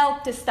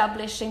helped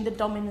establishing the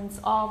dominance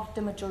of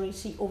the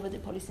majority over the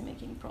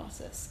policymaking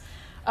process.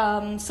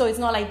 So it's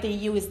not like the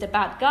EU is the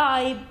bad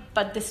guy,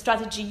 but the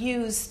strategy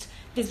used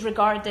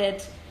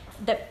disregarded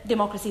that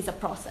democracy is a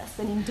process,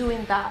 and in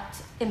doing that,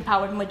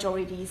 empowered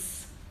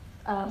majorities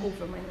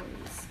over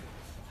minorities.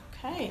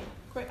 Okay,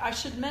 great. I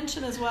should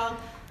mention as well,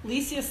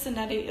 Licia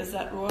Cianetti is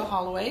at Royal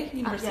Holloway,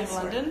 University of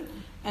London. Right.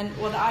 And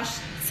what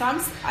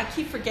I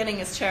keep forgetting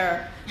his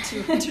chair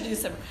to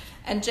introduce him.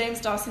 And James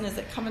Dawson is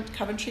at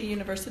Coventry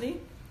University.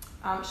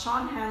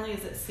 Seán Hanley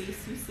is at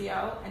SSEES,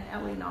 UCL, and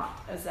Eleanor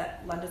Knott is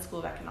at London School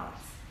of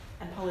Economics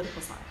and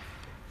Political Science.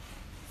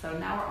 So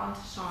now we're on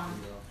to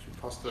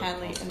Seán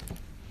Hanley.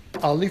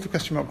 I'll leave the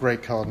question about grey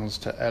cardinals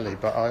to Ellie,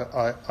 but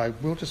I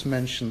will just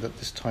mention that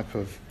this type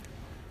of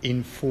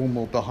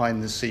informal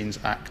behind-the-scenes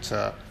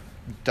actor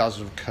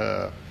does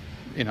occur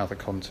in other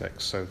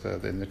contexts. So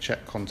in the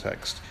Czech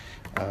context,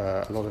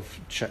 a lot of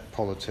Czech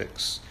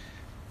politics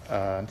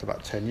until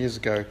about 10 years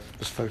ago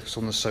was focused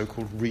on the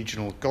so-called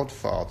regional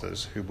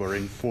godfathers, who were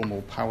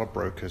informal power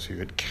brokers who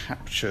had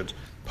captured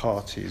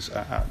parties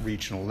at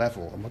regional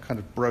level and were kind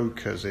of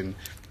brokers in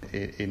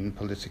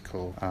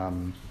political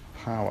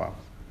power.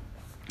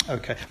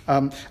 Okay.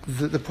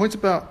 The point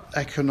about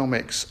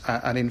economics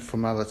and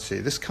informality,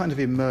 this kind of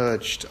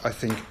emerged, I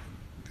think,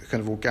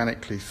 kind of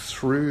organically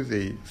through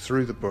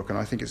the book, and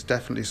I think it's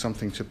definitely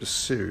something to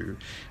pursue.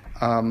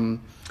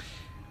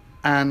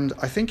 And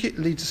I think it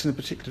leads us in a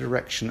particular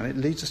direction, and it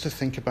leads us to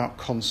think about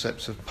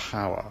concepts of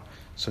power.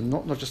 So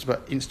not just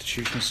about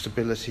institutional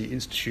stability,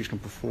 institutional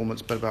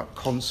performance, but about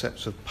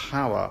concepts of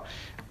power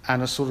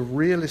and a sort of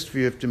realist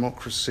view of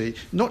democracy,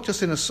 not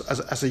just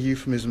as a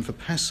euphemism for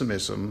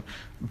pessimism,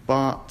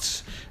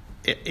 but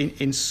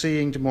in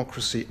seeing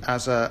democracy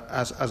as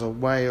a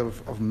way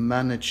of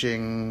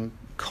managing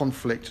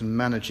conflict and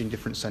managing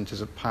different centres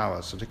of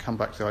power. So to come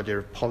back to the idea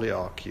of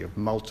polyarchy, of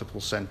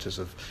multiple centres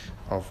of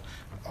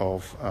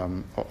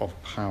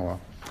power.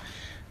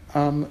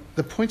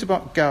 The point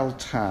about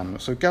Galtan.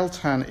 So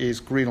Galtan is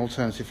Green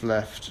Alternative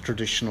Left,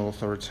 traditional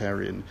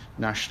authoritarian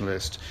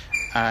nationalist,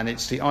 and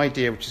it's the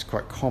idea which is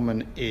quite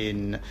common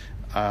in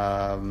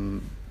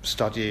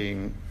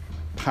studying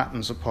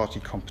patterns of party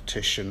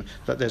competition,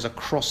 that there's a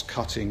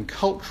cross-cutting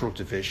cultural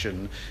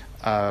division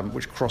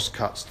which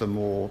cross-cuts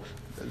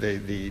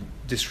the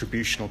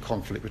distributional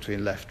conflict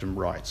between left and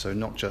right. So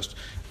not just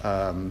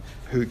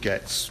who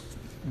gets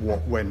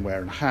what, when,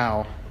 where, and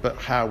how, but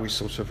how we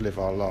sort of live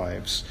our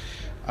lives.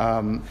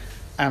 And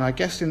I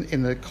guess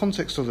in the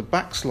context of the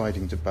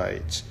backsliding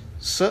debate,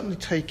 certainly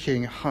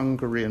taking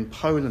Hungary and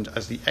Poland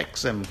as the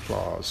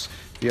exemplars,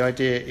 the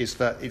idea is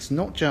that it's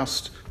not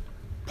just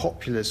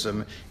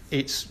populism,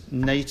 it's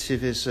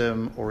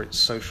nativism or it's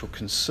social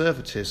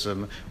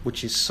conservatism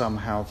which is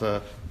somehow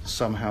the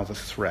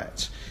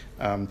threat.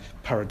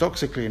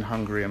 Paradoxically, in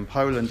Hungary and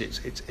Poland,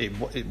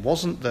 it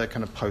wasn't the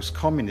kind of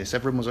post-communist.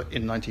 Everyone was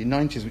in the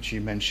 1990s, which you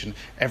mentioned.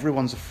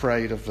 Everyone's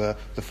afraid of the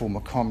former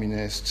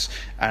communists,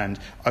 and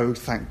oh,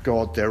 thank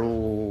God, they're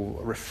all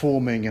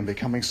reforming and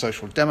becoming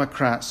social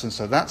democrats, and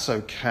so that's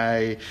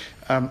okay.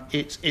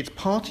 It's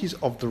parties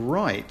of the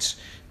right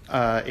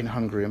in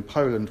Hungary and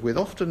Poland with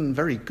often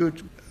very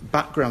good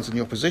backgrounds in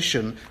the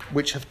opposition,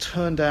 which have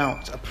turned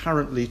out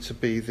apparently to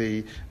be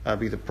the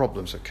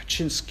problems. So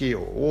Kaczynski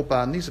or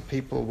Orban, these are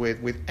people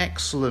with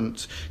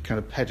excellent kind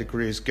of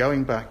pedigrees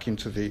going back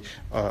into the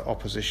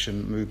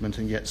opposition movement,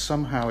 and yet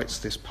somehow it's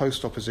this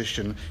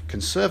post-opposition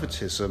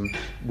conservatism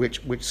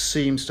which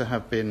seems to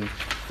have been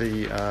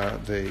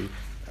the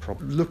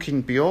problem.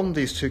 Looking beyond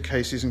these two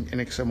cases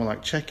in someone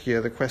like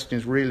Czechia, the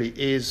question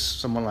is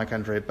someone like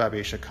Andrej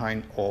Babiš a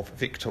kind of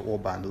Viktor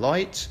Orban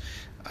light?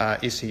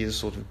 Is he a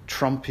sort of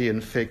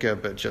Trumpian figure,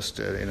 but just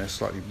in a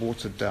slightly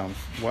watered-down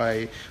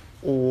way?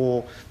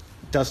 Or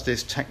does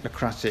this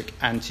technocratic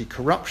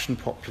anti-corruption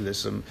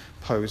populism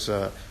pose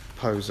a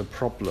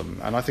problem?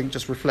 And I think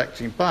just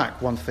reflecting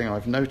back, one thing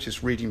I've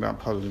noticed reading about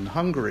Poland and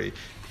Hungary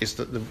is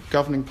that the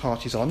governing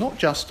parties are not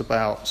just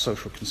about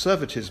social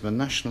conservatism and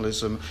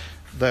nationalism,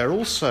 they're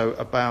also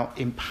about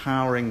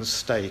empowering the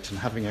state and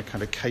having a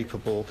kind of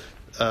capable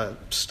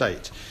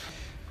state.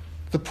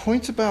 The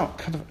point about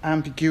kind of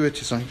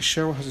ambiguities, I think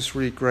Sherrill has this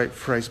really great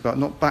phrase about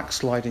not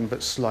backsliding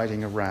but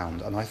sliding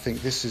around, and I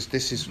think this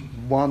is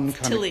one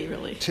kind Tilly, of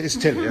really. It's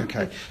Tilly,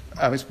 okay.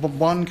 It's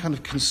one kind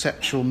of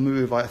conceptual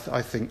move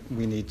I think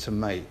we need to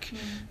make,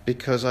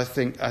 because I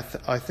think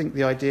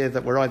the idea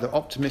that we're either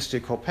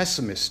optimistic or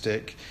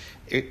pessimistic,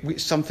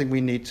 it's something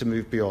we need to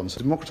move beyond.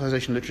 So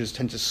democratisation literatures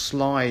tend to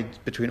slide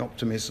between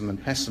optimism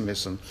and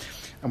pessimism,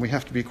 and we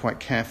have to be quite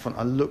careful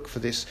and look for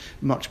this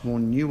much more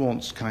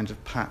nuanced kind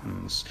of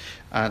patterns.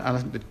 And I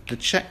think the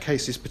Czech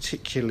case is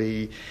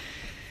particularly...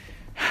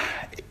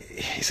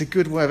 It's a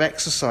good way of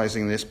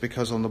exercising this,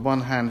 because on the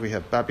one hand we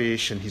have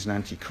Babiš, and he's an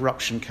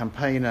anti-corruption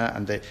campaigner,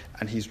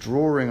 and he's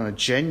drawing on a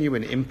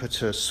genuine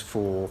impetus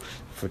for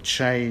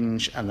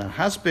change, and there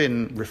has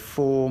been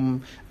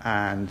reform,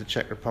 and the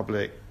Czech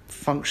Republic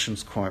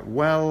functions quite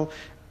well.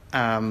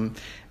 And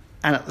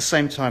at the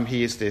same time,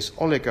 he is this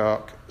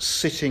oligarch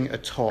sitting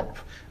atop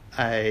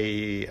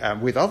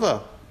with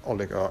other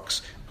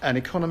oligarchs, an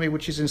economy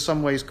which is in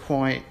some ways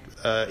quite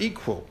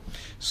equal.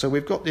 So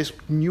we've got this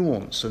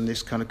nuance and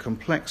this kind of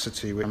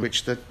complexity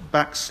which the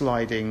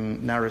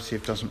backsliding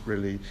narrative doesn't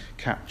really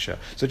capture.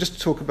 So just to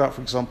talk about,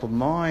 for example,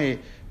 my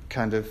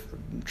kind of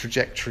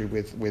trajectory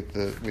with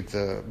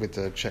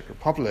the Czech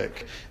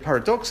Republic.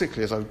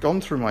 Paradoxically, as I've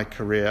gone through my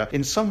career,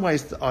 in some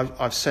ways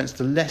I've sensed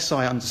the less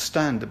I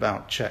understand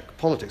about Czech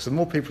politics. The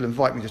more people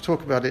invite me to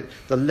talk about it,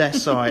 the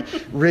less I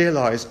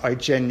realise I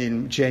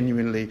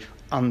genuinely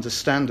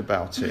understand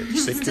about it.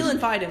 Still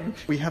invite him.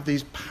 We have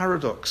these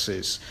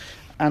paradoxes.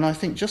 And I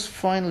think just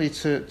finally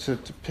to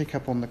pick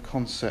up on the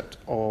concept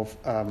of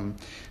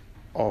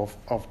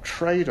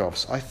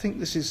trade-offs, I think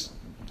this is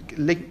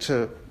linked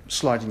to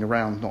sliding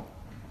around, not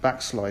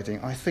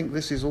backsliding. I think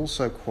this is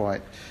also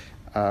quite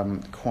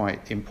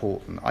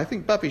important. I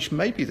think Babiš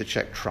may be the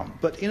Czech Trump,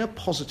 but in a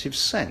positive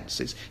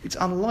sense. It's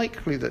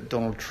unlikely that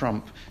Donald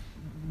Trump,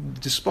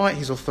 despite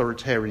his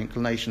authoritarian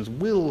inclinations,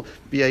 will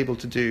be able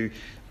to do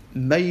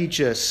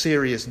major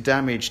serious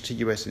damage to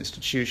US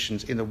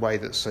institutions in the way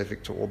that, say,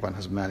 Viktor Orban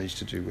has managed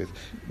to do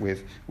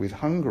with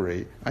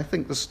Hungary. I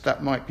think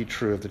that might be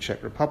true of the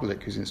Czech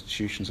Republic, whose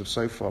institutions have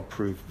so far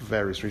proved, for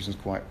various reasons,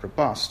 quite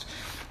robust.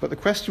 But the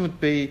question would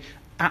be,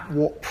 at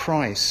what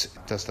price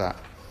does that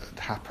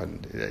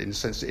happen? In the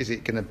sense, is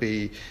it going to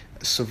be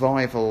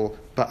survival,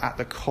 but at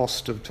the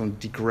cost of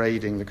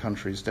degrading the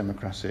country's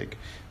democratic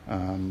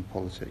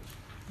polity?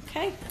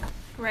 Okay.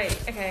 Great.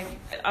 Okay.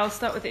 I'll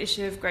start with the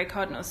issue of grey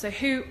cardinals. So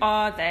who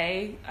are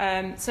they?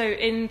 So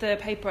in the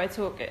paper I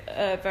talk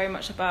very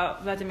much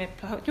about Vladimir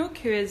Plahotniuc,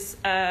 who is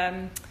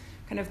kind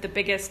of the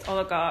biggest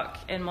oligarch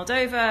in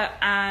Moldova,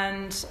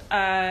 and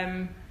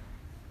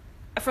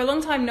for a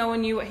long time no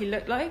one knew what he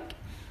looked like.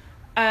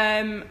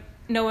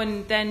 No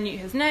one then knew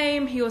his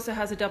name. He also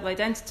has a double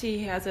identity.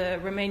 He has a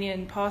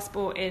Romanian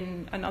passport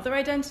in another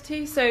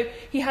identity. So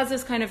he has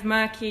this kind of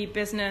murky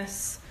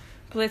business,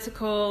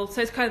 political,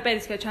 so it's kind of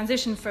basically a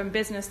transition from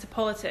business to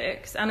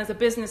politics, and as a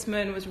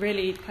businessman was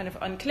really kind of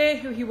unclear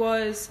who he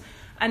was,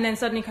 and then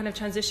suddenly kind of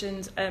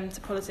transitioned to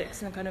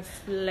politics in the kind of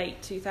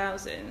late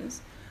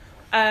 2000s,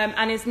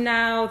 and is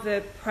now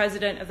the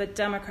president of the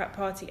Democrat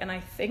Party, and I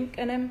think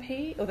an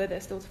MP, although they're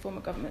still to form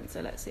a government,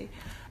 so let's see.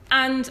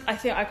 And I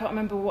think, I can't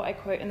remember what I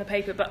quote in the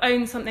paper, but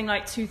owns something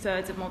like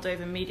 2/3 of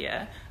Moldovan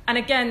media. And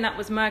again, that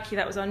was murky,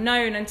 that was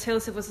unknown.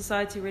 Until civil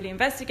society really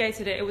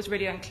investigated it, it was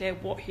really unclear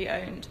what he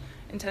owned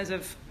in terms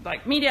of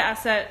like media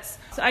assets.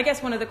 So I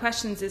guess one of the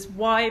questions is,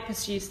 why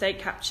pursue state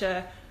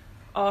capture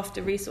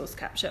after resource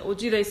capture? Or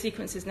do those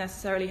sequences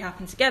necessarily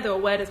happen together? Or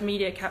where does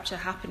media capture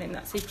happen in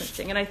that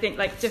sequencing? And I think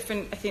I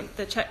think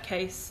the Czech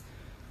case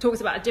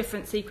talks about a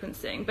different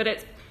sequencing, but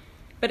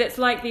it's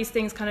like these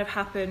things kind of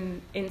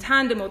happen in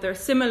tandem, or there are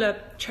similar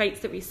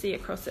traits that we see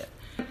across it.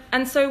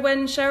 And so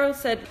when Sherrill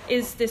said,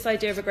 is this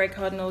idea of a grey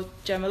cardinal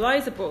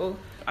generalizable?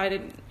 I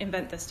didn't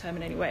invent this term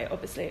in any way,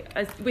 obviously.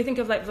 As we think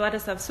of like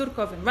Vladislav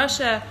Surkov in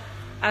Russia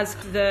as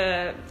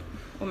the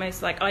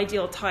almost like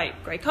ideal type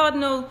grey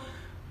cardinal.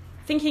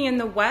 Thinking in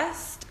the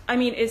West, I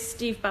mean, is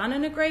Steve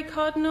Bannon a grey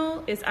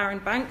cardinal? Is Aaron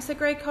Banks a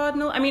grey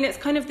cardinal? I mean, it's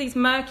kind of these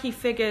murky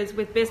figures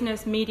with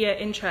business media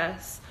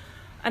interests.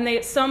 and they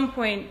at some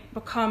point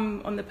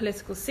become on the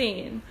political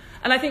scene.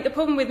 And I think the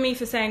problem with me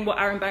for saying what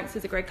Aaron Banks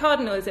is a grey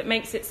cardinal is it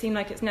makes it seem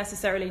like it's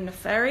necessarily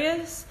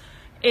nefarious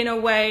in a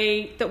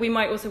way that we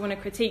might also want to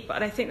critique,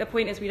 but I think the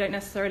point is we don't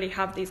necessarily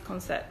have these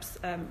concepts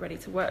ready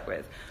to work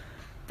with.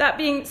 That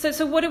being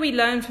so what do we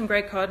learn from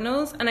grey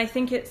cardinals? And I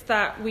think it's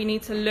that we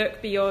need to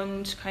look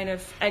beyond kind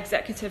of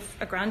executive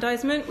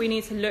aggrandizement. We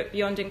need to look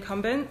beyond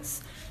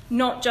incumbents,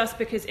 not just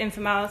because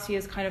informality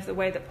is kind of the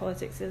way that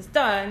politics is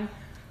done,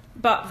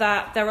 but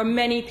that there are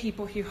many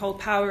people who hold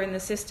power in the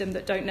system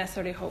that don't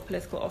necessarily hold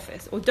political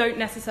office, or don't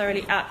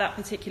necessarily at that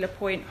particular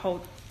point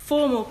hold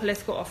formal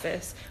political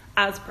office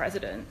as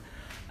president,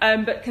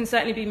 but can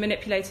certainly be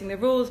manipulating the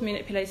rules,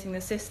 manipulating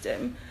the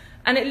system.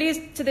 And it leads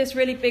to this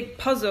really big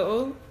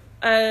puzzle,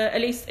 at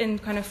least in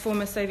kind of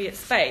former Soviet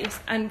space.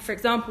 And for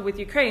example, with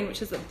Ukraine,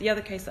 which is the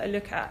other case that I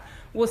look at,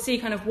 we'll see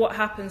kind of what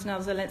happens now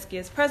Zelensky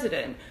is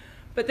president.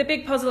 But the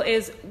big puzzle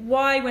is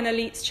why, when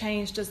elites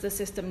change, does the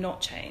system not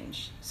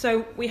change?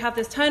 So we have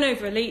this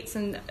turnover elites,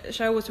 and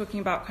Sherrill was talking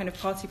about kind of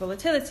party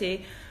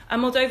volatility,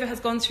 and Moldova has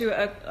gone through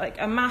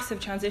a massive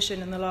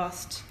transition in the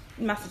last,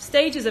 massive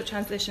stages of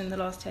transition in the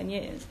last 10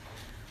 years.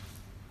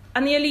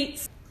 And the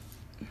elites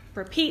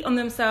repeat on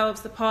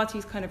themselves, the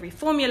parties kind of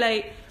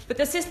reformulate, but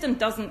the system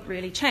doesn't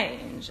really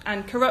change.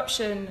 And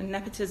corruption and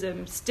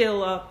nepotism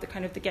still are the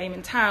kind of the game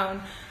in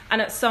town.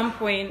 And at some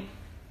point,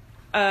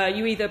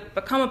 you either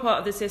become a part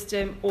of the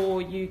system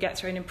or you get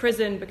thrown in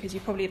prison because you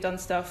probably have done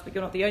stuff, but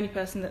you're not the only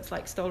person that's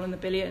like stolen the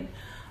billion.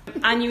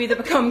 And you either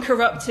become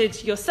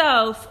corrupted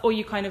yourself or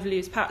you kind of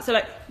lose power. So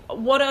like,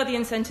 what are the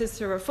incentives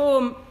to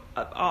reform?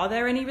 Are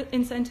there any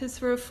incentives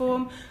for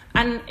reform?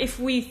 And if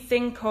we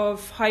think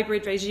of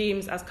hybrid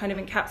regimes as kind of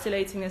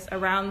encapsulating this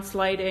around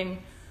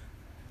sliding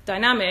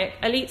dynamic,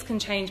 elites can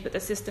change, but the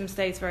system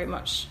stays very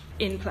much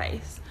in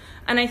place.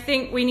 And I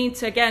think we need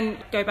to, again,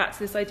 go back to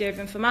this idea of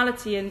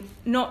informality and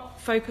not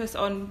focus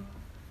on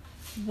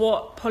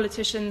what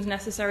politicians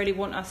necessarily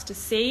want us to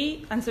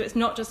see. And so it's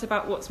not just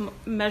about what's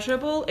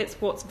measurable, it's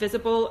what's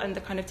visible and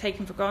the kind of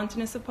taken for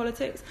grantedness of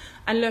politics,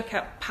 and look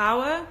at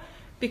power.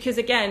 Because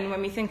again,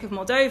 when we think of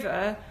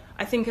Moldova,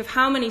 I think of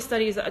how many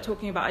studies that are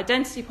talking about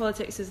identity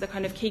politics as the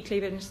kind of key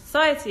cleavage in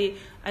society,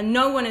 and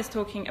no one is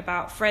talking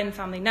about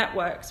friend-family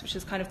networks, which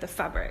is kind of the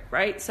fabric,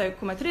 right? So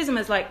communautarism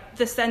is like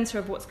the center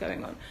of what's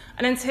going on.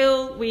 And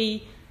until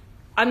we,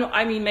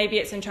 I mean, maybe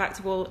it's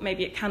intractable,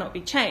 maybe it cannot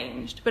be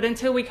changed, but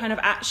until we kind of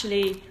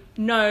actually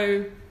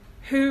know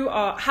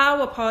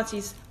how are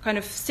parties kind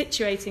of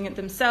situating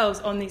themselves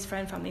on these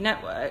friend-family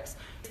networks,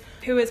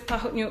 who is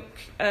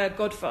Plahotniuc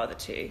godfather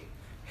to?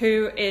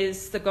 Who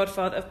is the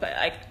godfather of,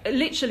 like,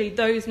 literally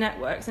those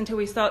networks, until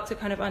we start to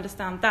kind of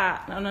understand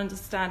that and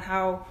understand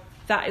how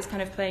that is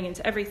kind of playing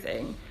into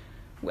everything,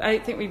 I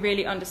don't think we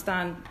really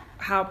understand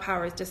how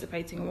power is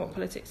dissipating and what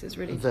politics is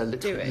really doing.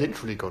 They're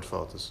literally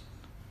godfathers.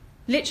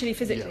 Literally,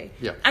 physically.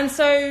 Yeah. And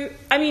so,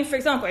 I mean, for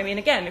example,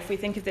 again, if we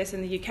think of this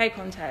in the UK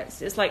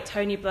context, it's like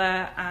Tony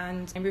Blair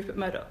and Rupert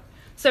Murdoch.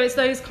 So it's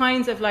those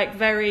kinds of like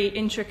very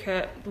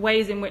intricate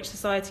ways in which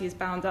society is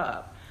bound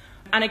up.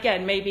 And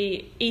again,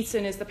 maybe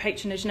Eton is the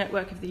patronage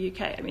network of the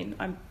UK. I mean,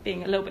 I'm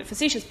being a little bit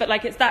facetious, but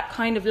like it's that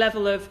kind of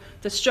level of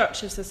the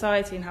structure of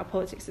society and how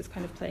politics is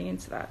kind of playing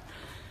into that.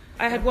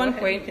 I had one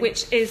point,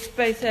 which is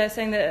both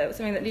saying that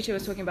something that Licia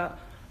was talking about.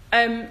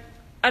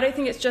 I don't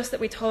think it's just that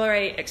we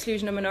tolerate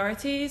exclusion of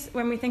minorities.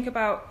 When we think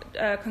about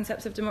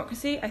concepts of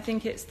democracy, I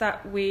think it's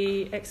that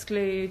we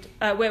exclude,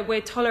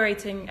 we're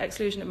tolerating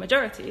exclusion of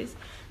majorities.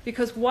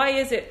 Because why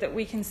is it that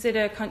we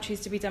consider countries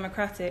to be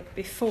democratic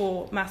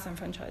before mass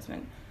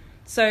enfranchisement?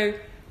 So,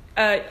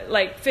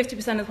 like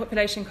 50% of the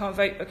population can't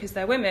vote because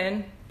they're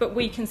women, but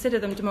we consider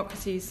them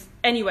democracies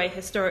anyway,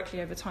 historically,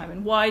 over time.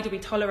 And why do we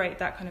tolerate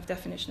that kind of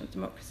definition of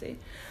democracy?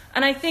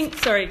 And I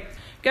think,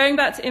 going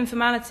back to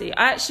informality,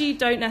 I actually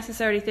don't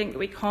necessarily think that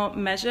we can't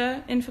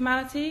measure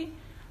informality.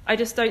 I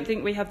just don't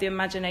think we have the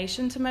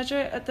imagination to measure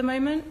it at the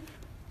moment.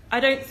 I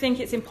don't think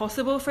it's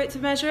impossible for it to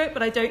measure it,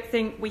 but I don't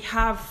think we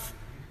have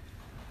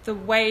the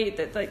way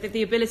that, like,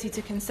 the ability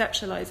to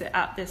conceptualize it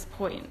at this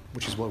point.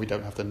 Which is why we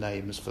don't have the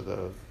names for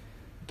the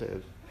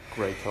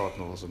grey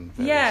cardinals and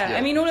various, yeah,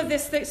 I mean, all of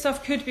this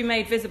stuff could be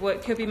made visible,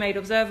 it could be made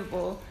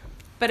observable,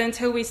 but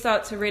until we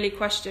start to really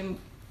question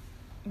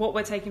what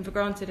we're taking for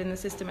granted in the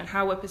system and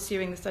how we're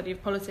pursuing the study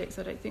of politics,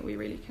 I don't think we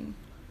really can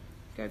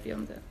go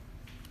beyond it.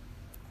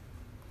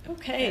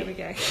 Okay. There we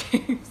go.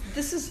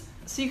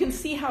 So you can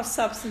see how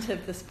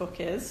substantive this book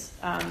is.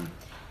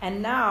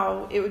 And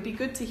now it would be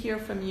good to hear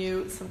from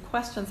you some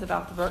questions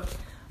about the book.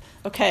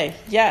 Okay,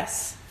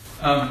 yes.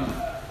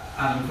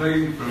 Adam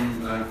Fagan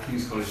from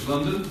King's College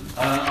London.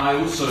 I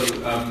also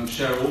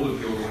share all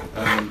of your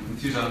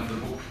enthusiasm for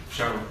the book,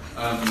 Sherrill,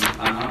 and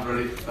I've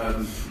read it.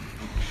 And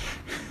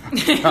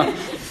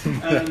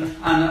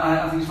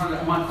I think it's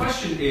fine. My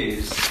question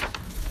is,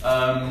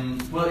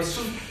 well, it's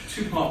sort of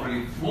two-part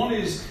really. One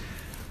is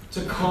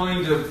to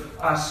kind of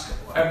ask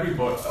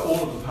everybody,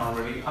 all of the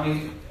panel really, I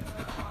mean,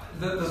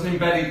 there's an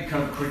embedded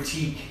kind of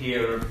critique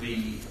here of the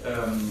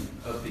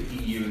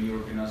EU and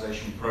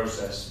Europeanisation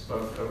process,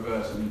 both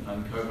overt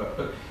and covert.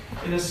 But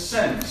in a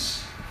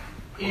sense,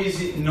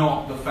 is it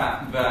not the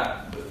fact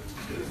that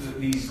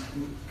these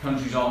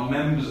countries are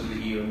members of the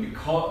EU, and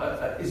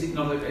because, is it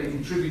not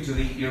a tribute to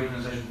the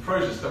Europeanisation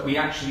process that we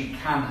actually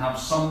can have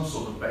some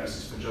sort of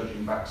basis for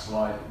judging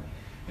backsliding?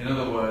 In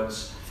other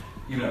words,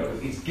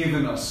 it's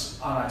given us,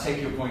 and I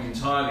take your point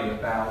entirely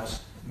about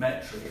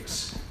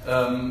metrics,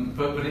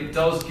 but it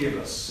does give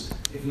us,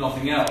 if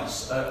nothing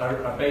else,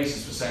 a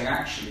basis for saying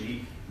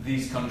actually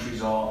these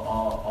countries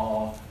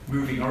are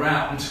moving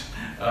around.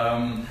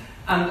 And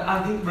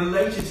I think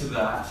related to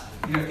that,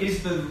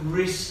 is the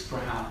risk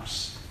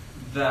perhaps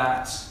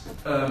that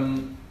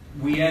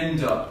we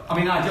end up,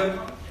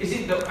 is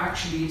it that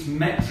actually it's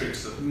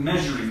metrics, that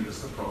measuring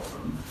that's the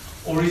problem,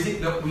 or is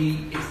it that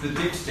it's the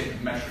dipstick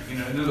of measuring,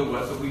 in other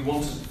words, that we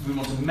want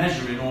to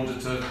measure in order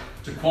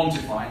to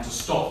quantify and to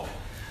stop?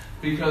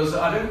 Because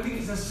I don't think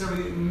it's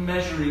necessarily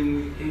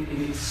measuring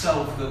in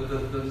itself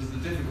that is the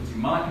difficulty.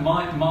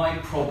 My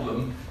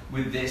problem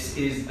with this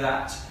is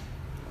that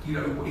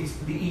it's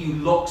the EU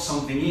locks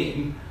something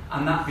in,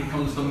 and that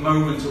becomes the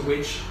moment at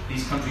which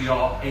these countries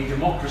are a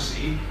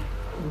democracy,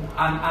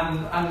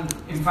 and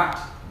in fact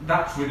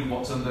that's really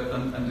what's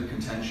under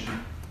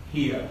contention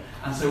here.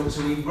 And so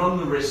we run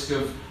the risk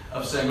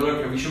of saying, well,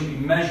 okay, we shouldn't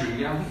be measuring.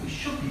 Yeah, I think we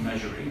should be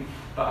measuring,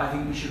 but I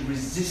think we should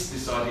resist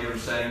this idea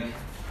of saying,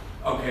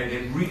 okay,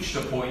 they've reached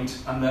a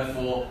point and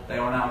therefore they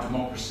are now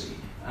democracy.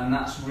 And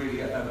that's really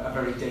a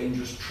very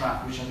dangerous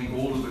trap, which I think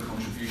all of the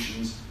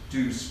contributions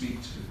do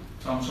speak to.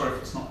 So I'm sorry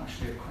if it's not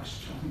actually a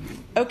question.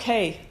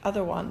 Okay,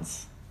 other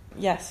ones.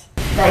 Yes.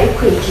 Very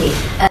quickly.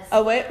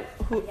 Oh, wait.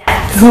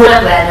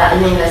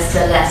 University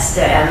of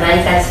Leicester,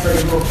 many thanks for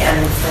the book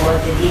and for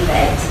the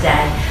debate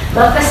today.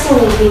 My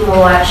question would be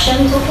more, shall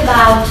we talk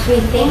about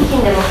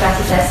rethinking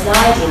democratic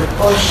backsliding,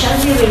 or shall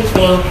we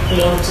rethink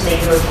linked to the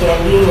European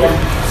Union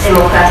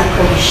democratic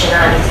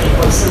conditionality,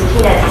 also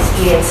looking at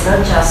experience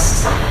not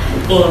just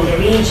in the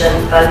region,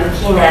 but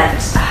looking at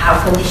how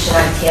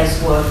conditionality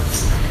has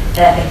worked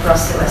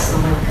across the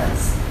Western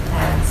Balkans?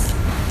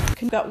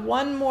 Thanks. We've got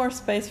one more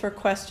space for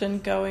question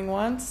going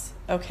once.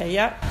 Okay,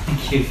 yeah.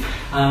 Thank you.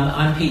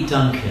 I'm Pete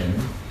Duncan.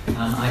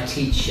 I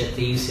teach at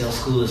the UCL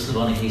School of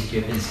Slavonic and East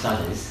European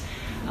Studies.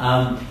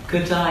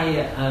 Could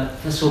I,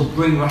 first of all,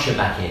 bring Russia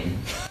back in?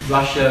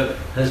 Russia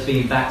has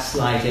been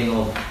backsliding,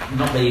 or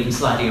not really even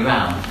sliding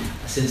around,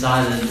 since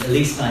either at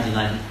least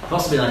 1990,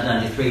 possibly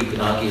 1993, you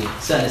could argue,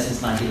 certainly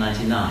since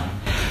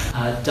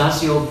 1999.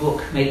 Does your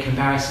book make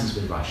comparisons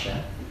with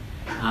Russia?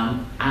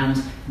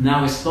 And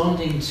now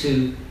responding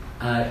to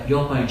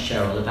your point,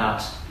 Sherrill,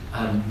 about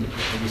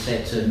you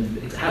said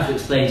how to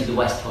explain to the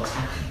West what's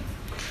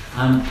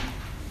happening.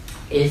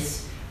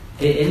 Is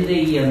in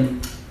the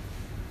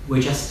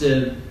we're just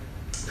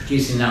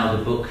producing now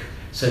the book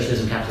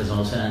Socialism, Capitalism,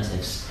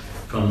 Alternatives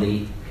from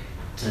the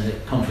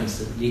conference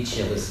that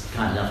Licia was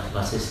kind enough to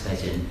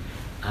participate in,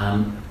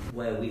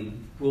 where we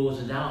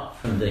broadened out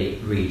from the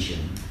region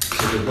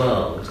to the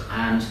world.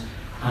 And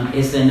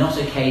is there not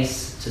a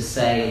case to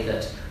say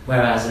that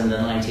whereas in the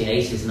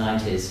 1980s,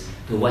 90s,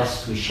 the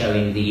West was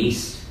showing the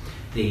East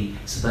the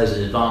supposed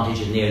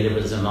advantage of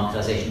neoliberalism,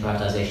 marketisation,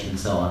 privatisation, and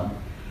so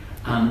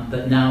on,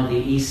 but now the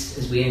East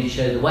is beginning to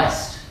show the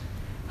West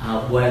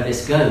where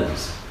this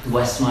goes. The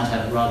West might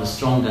have rather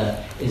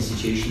stronger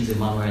institutions in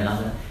one way or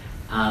another,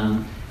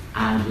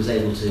 and was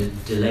able to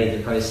delay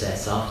the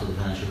process after the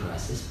financial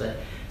crisis, but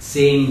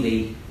seeing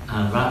the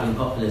right-wing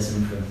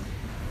populism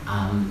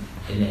from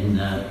in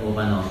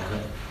Orban or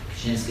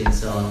Kaczynski and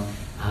so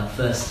on,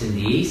 first in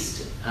the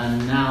East,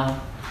 and now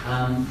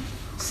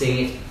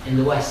seeing it in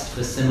the West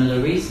for similar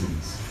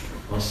reasons.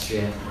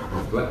 Austria,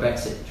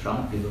 Brexit,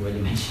 Trump, people already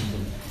mentioned,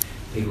 and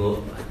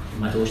people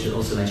might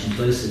also mention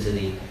closer to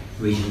the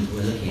region that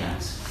we're looking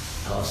at,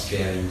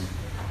 Austria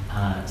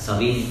and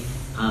Salvini.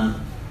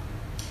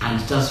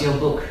 And does your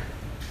book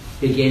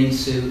begin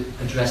to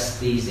address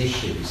these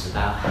issues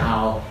about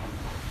how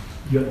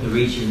the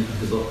region of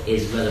the book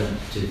is relevant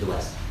to the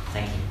West?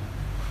 Thank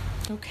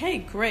you. Okay,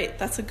 great.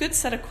 That's a good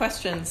set of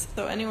questions.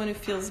 So anyone who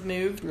feels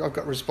moved. I've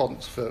got a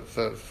response for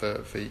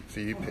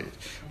you, Pete,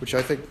 which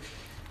I think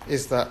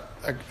is that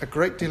a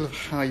great deal of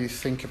how you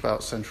think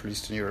about Central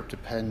Eastern Europe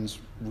depends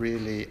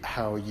really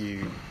how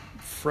you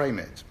frame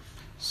it.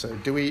 So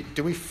do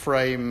we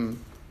frame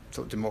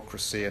sort of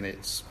democracy and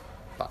its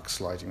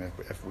backsliding,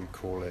 if we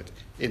call it,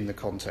 in the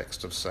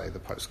context of, say, the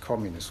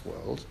post-communist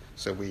world?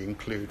 So we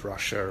include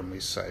Russia and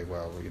we say,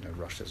 well,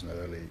 Russia's an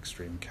early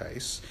extreme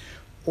case.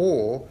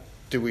 Or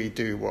do we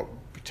do what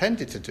we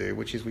tended to do,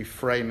 which is we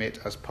frame it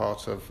as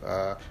part of,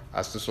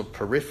 as the sort of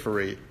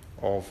periphery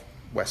of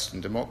Western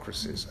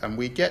democracies? And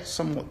we get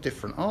somewhat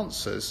different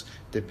answers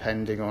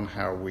depending on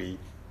how we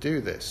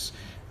do this.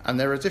 And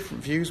there are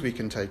different views we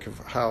can take of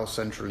how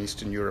Central and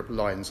Eastern Europe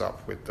lines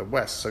up with the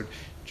West. So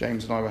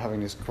James and I were having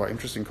this quite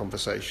interesting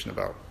conversation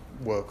about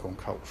work on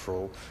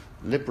cultural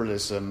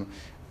liberalism,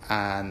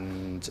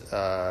 and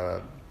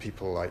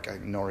people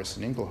like Norris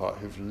and Inglehart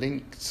who've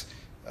linked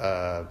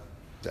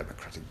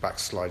democratic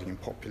backsliding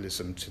and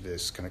populism to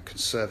this kind of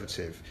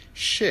conservative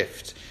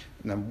shift.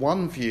 And then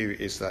one view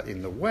is that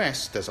in the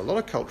West, there's a lot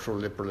of cultural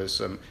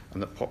liberalism,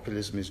 and that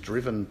populism is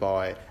driven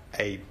by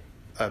a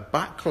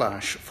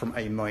backlash from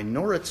a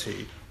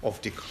minority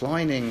of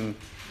declining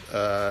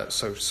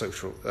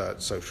social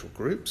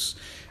groups,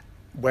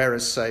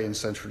 whereas, say, in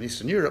Central and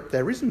Eastern Europe,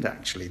 there isn't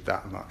actually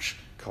that much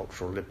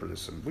cultural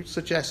liberalism, which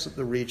suggests that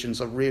the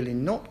regions are really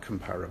not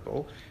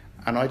comparable.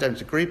 And I don't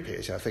agree,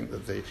 Peter. I think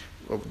that the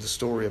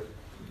story of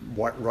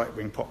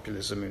right-wing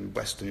populism in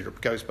Western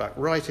Europe goes back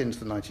right into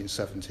the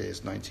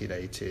 1970s,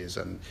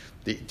 1980s, and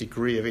the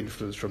degree of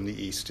influence from the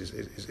East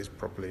is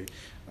probably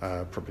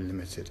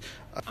limited.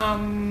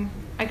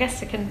 I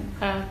guess I can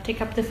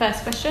take up the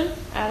first question,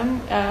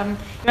 Adam.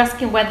 You're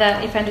asking whether,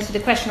 if I understood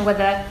the question,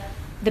 whether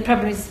the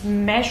problem is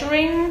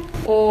measuring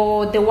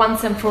or the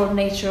once and for all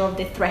nature of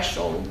the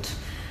threshold.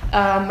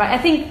 I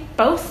think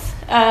both.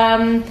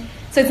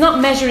 So it's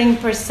not measuring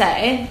per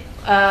se,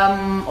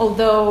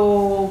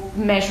 although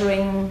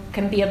measuring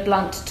can be a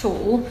blunt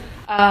tool,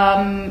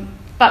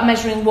 but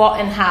measuring what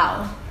and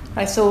how.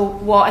 Right? So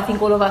what I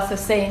think all of us are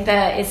saying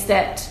there is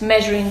that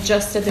measuring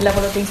just at the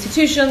level of the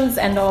institutions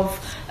and of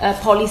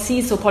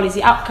policies or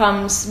policy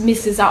outcomes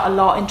misses out a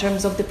lot in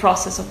terms of the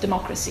process of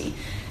democracy.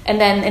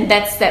 And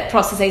that's that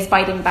process that is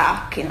biting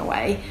back in a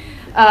way.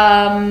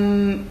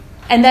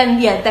 And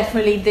then,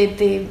 definitely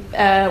the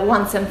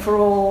once and for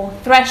all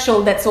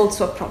threshold, that's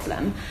also a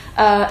problem.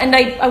 And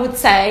I would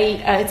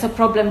say it's a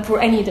problem for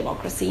any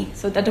democracy.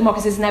 So the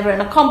democracy is never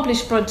an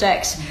accomplished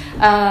project,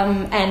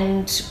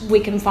 and we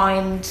can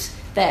find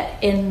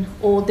that in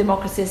all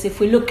democracies,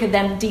 if we look at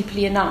them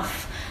deeply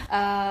enough,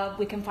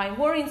 we can find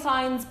worrying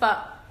signs,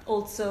 but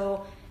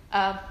also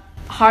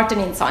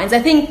heartening signs. I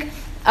think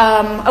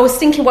I was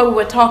thinking while we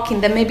were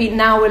talking that maybe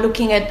now we're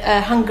looking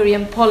at Hungary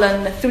and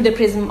Poland through the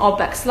prism of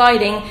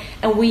backsliding,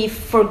 and we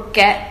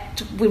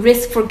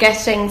risk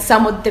forgetting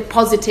some of the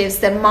positives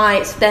that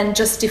might then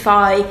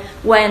justify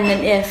when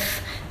and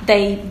if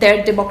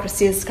their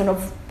democracies kind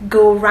of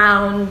go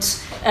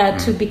around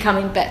to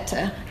becoming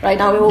better. Right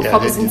now we're all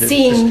focused on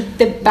seeing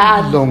the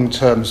bad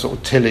long-term sort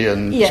of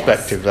Tillian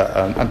perspective that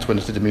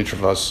Antoinetta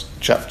Dimitrova's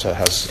chapter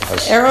has.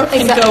 Arrow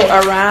can go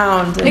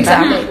around.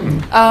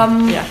 Exactly.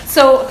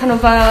 So kind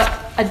of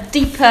a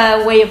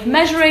deeper way of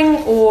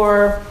measuring,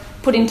 or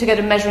putting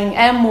together measuring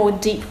a more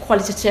deep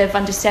qualitative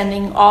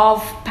understanding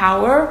of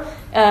power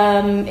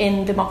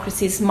in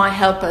democracies might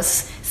help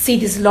us see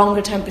this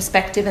longer term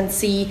perspective and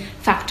see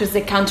factors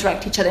that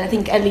counteract each other. And I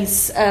think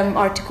Ellie's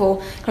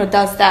article kind of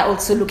does that,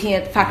 also looking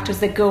at factors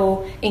that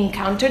go in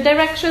counter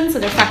directions. So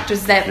there are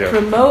factors that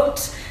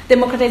promote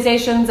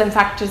democratizations and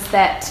factors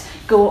that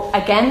go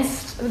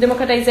against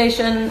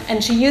democratization.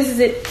 And she uses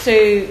it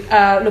to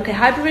look at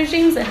hybrid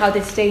regimes and how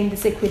they stay in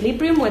this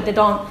equilibrium where they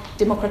don't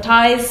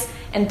democratize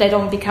and they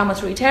don't become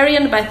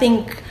authoritarian. But I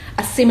think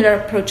a similar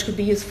approach could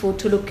be useful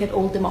to look at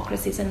all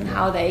democracies and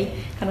how they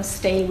kind of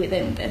stay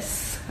within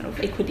this kind of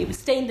equilibrium.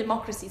 Stay in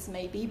democracies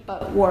maybe,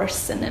 but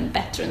worse and then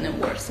better and then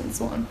worse and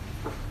so on.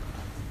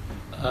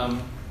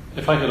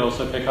 If I could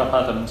also pick up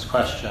Adam's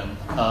question,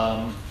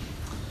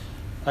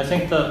 I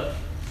think that,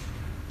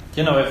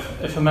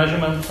 if a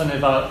measurement and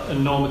a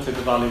normative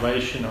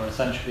evaluation are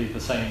essentially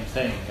the same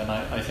thing, and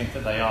I think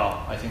that they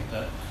are, I think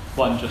that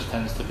one just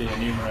tends to be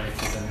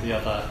enumerated and the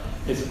other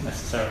isn't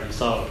necessarily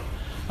so.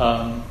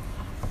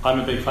 I'm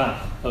a big fan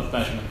of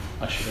measurement,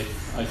 actually.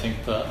 I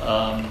think that,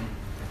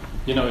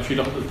 if you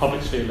look at the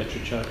public sphere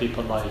literature,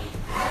 people like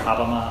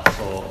Habermas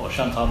or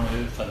Chantal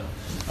Mouffe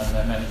and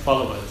their many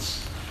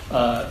followers,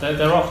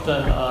 they're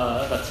often,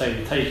 let's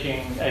say,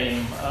 taking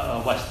aim at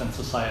a Western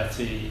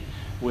society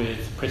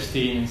with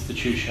pristine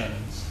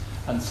institutions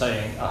and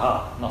saying,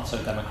 aha, not so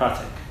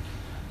democratic.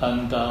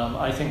 And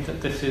I think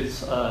that this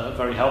is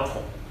very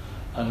helpful.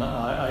 And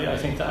I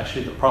think that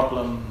actually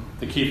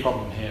the key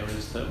problem here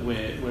is that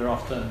we're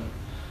often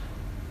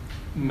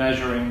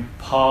measuring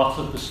part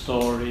of the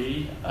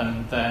story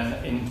and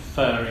then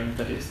inferring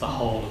that it's the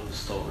whole of the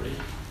story.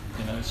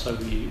 So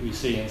we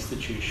see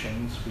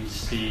institutions, we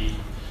see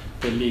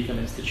the legal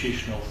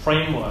institutional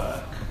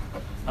framework,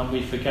 and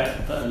we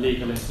forget that a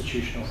legal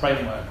institutional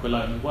framework will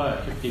only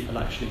work if people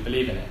actually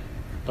believe in it,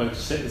 both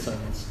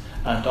citizens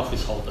and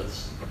office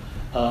holders.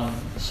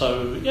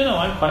 So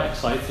I'm quite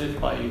excited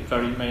by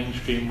very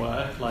mainstream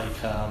work like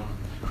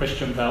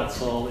Christian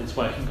Welzel is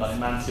working on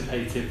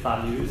emancipative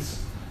values,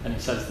 and he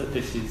says that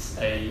this is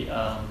a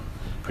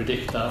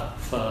predictor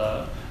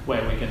for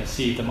where we're going to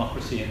see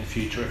democracy in the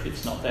future if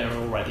it's not there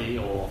already,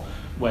 or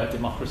where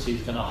democracy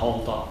is going to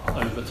hold up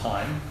over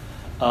time.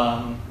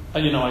 I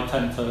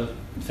tend to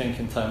think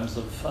in terms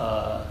of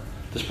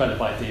the spread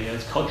of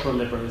ideas. Cultural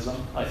liberalism,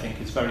 I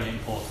think, is very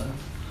important.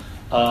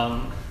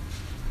 I'm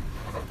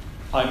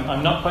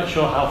not quite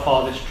sure how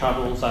far this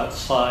travels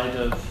outside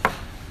of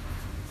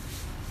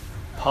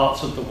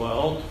parts of the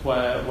world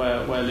where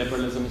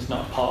liberalism is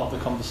not part of the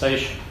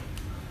conversation.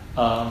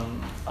 I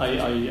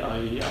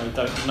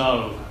don't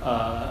know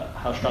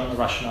how strong the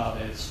rationale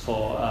is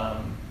for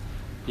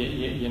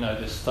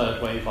this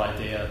third wave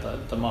idea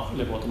that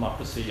liberal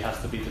democracy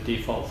has to be the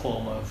default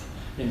form of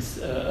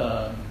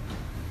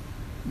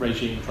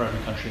regime for every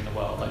country in the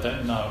world. I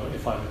don't know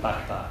if I would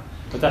back that.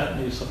 But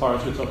definitely, so far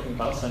as we're talking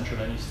about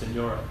Central and Eastern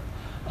Europe,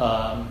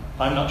 I'm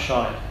not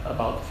shy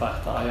about the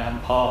fact that I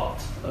am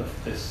part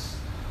of this,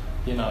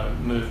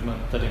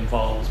 movement that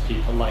involves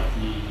people like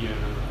the EU,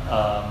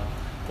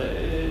 that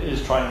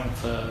is trying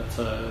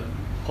to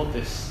put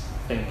this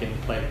thing in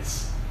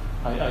place.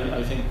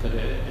 I think that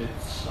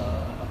it's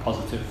a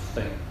positive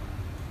thing.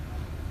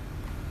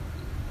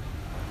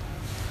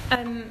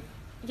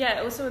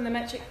 Also on the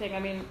metric thing, I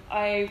mean,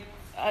 I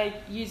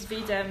use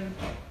VDEM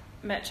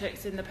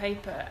metrics in the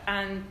paper,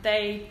 and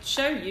they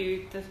show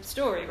you the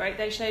story, right?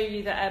 They show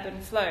you the ebb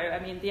and flow. I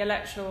mean, the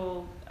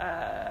electoral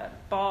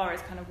bar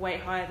is kind of way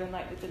higher than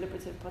like the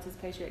deliberative,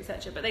 participatory,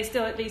 etc. But they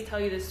still at least tell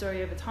you the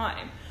story over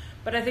time.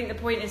 But I think the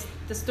point is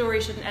the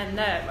story shouldn't end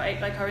there, right?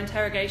 Like our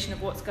interrogation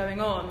of what's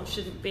going on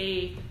shouldn't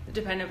be the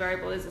dependent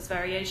variable is this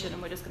variation and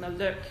we're just going to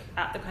look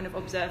at the kind of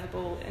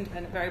observable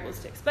independent variables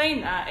to explain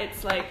that.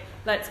 It's like,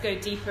 let's go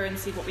deeper and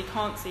see what we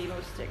can't see in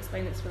order to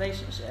explain this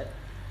relationship.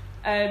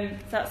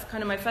 That's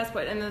kind of my first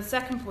point. And then the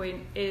second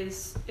point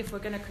is, if we're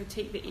going to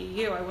critique the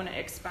EU, I want to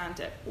expand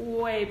it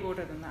way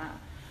broader than that.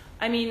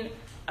 I mean,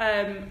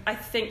 I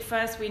think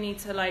first we need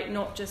to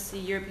not just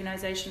see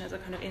Europeanization as a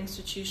kind of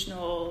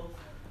institutional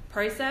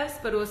process,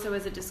 but also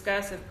as a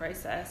discursive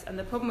process. And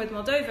the problem with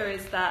Moldova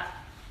is that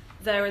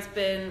there has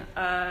been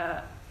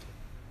a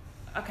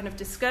kind of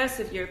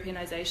discursive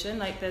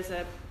Europeanization.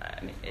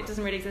 It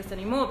doesn't really exist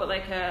anymore, but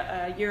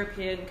a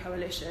European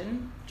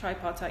coalition,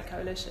 tripartite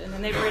coalition,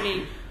 and they've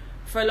really,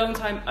 for a long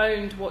time,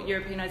 owned what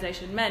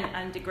Europeanization meant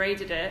and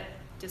degraded it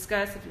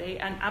discursively,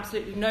 and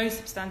absolutely no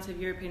substantive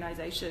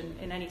Europeanization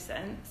in any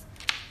sense,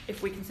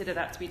 if we consider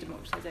that to be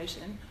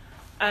democratisation.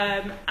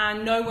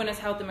 And no one has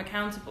held them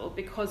accountable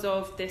because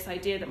of this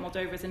idea that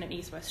Moldova is in an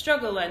east-west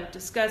struggle and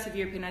discursive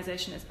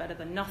Europeanization is better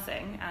than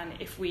nothing. And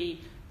if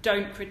we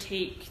don't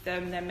critique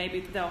them, then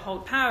maybe they'll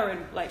hold power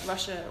and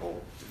Russia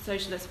or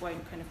socialists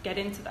won't kind of get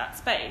into that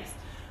space.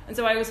 And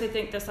so I also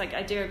think this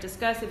idea of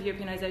discursive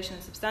Europeanization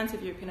and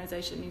substantive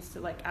Europeanization needs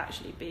to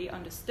actually be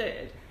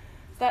understood.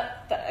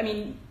 I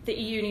mean, the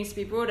EU needs to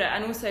be broader,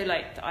 and also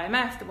the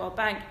IMF, the World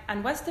Bank,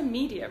 and Western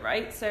media,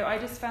 right? So I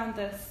just found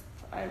this.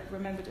 I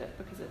remembered it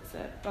because it's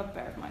a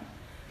bugbear of mine.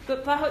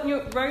 But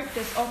Plahotniuc wrote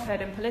this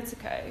op-ed in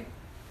Politico,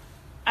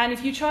 and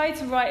if you try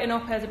to write an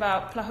op-ed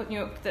about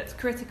Plahotniuc that's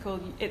critical,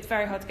 it's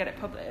very hard to get it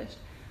published.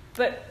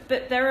 But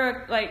there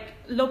are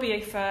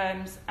lobby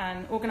firms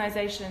and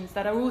organisations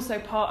that are also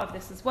part of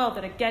this as well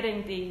that are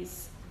getting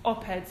these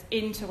op-eds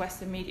into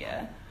Western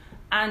media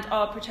and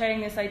are portraying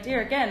this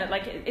idea again.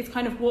 It's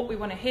kind of what we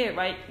want to hear,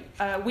 right?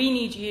 We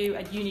need you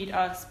and you need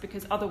us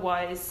because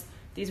otherwise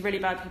these really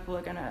bad people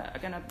are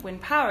gonna win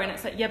power. And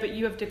it's yeah, but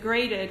you have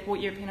degraded what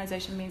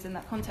Europeanization means in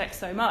that context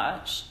so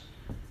much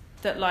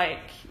that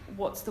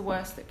what's the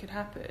worst that could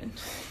happen?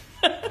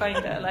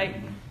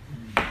 Kinda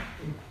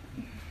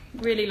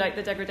really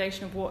the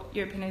degradation of what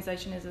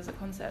Europeanization is as a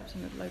concept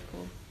in a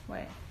local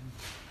way.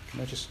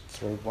 Can I just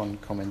throw one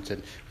comment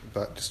in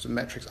about just the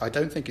metrics? I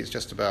don't think it's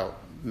just about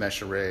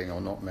measuring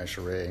or not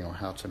measuring or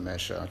how to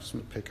measure. I just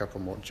want to pick up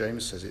on what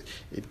James says.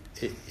 It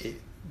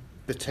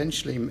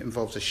potentially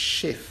involves a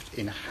shift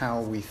in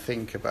how we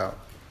think about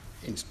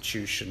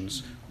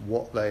institutions,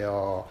 what they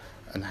are,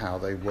 and how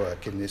they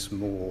work in this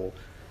more,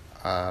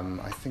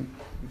 I think,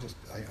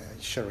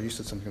 Sherrill, you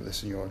said something of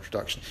this in your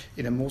introduction,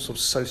 in a more sort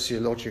of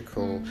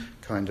sociological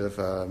kind of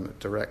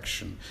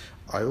direction.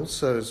 I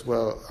also, as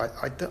well,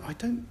 I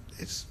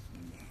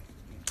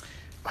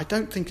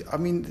don't think, I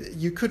mean,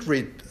 you could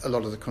read a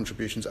lot of the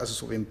contributions as a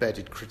sort of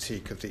embedded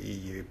critique of the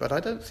EU, but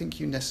I don't think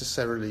you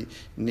necessarily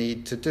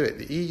need to do it.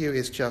 The EU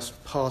is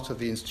just part of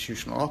the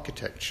institutional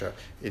architecture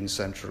in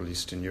Central and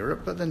Eastern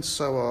Europe, but then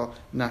so are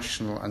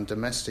national and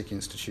domestic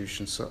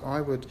institutions. So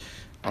I would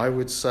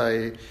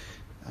say,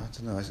 I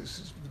don't know,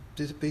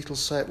 did the Beatles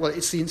say it? Well,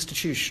 it's the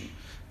institution.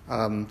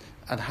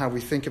 And how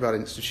we think about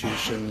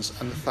institutions,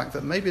 and the fact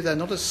that maybe they're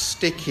not as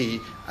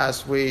sticky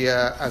as we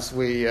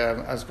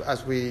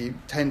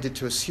tended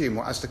to assume,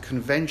 or as the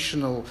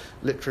conventional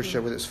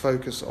literature with its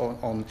focus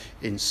on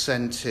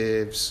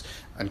incentives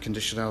and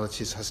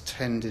conditionalities has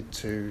tended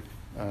to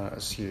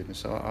assume.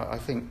 So I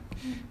think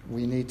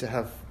we need to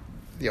have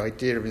the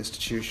idea of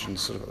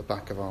institutions sort of at the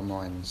back of our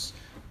minds.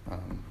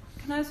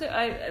 Can I also,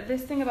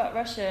 this thing about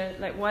Russia,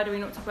 why do we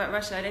not talk about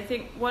Russia? And I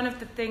think one of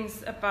the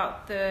things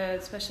about the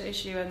special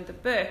issue and the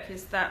book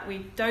is that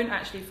we don't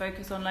actually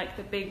focus on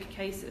the big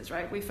cases,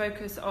 right? We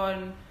focus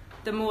on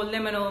the more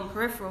liminal and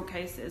peripheral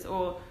cases,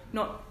 or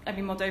not. I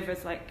mean, Moldova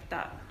is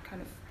that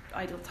kind of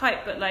ideal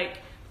type, but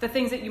the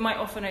things that you might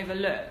often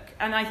overlook.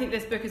 And I think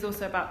this book is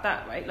also about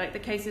that, right? The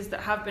cases that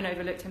have been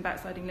overlooked in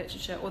backsliding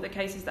literature, or the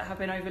cases that have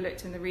been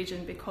overlooked in the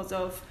region because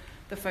of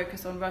the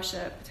focus on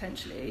Russia,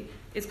 potentially,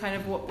 is kind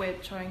of what we're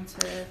trying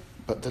to...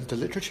 But the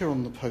literature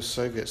on the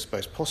post-Soviet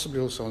space, possibly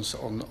also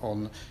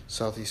on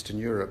southeastern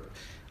Europe,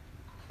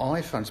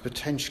 I found is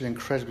potentially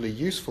incredibly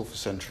useful for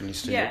Central and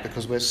Eastern Yeah. Europe,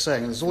 because we're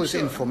saying there's all this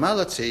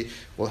informality.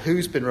 Well,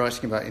 who's been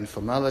writing about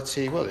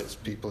informality? Well, it's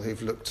people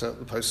who've looked at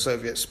the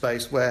post-Soviet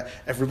space where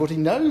everybody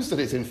knows that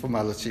it's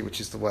informality, which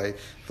is the way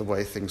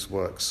things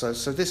work. So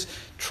this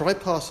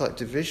tripartite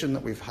division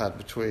that we've had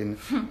between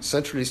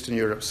Central and Eastern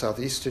Europe,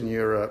 Southeastern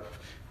Europe,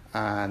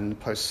 and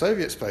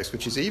post-Soviet space,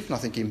 which is even, I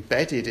think,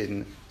 embedded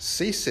in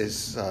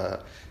SSEES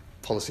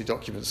policy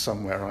documents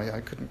somewhere.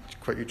 I couldn't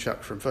quote you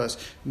chapter and verse.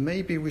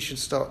 Maybe we should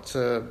start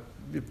to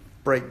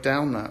break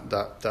down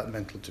that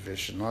mental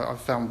division. I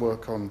found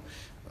work on,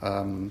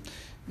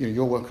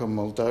 your work on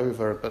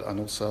Moldova, and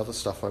also other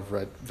stuff I've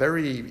read,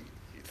 very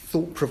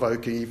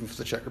thought-provoking even for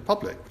the Czech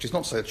Republic, which is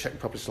not to say the Czech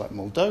Republic is like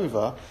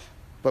Moldova,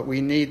 but we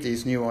need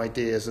these new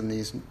ideas and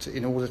these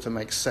in order to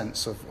make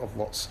sense of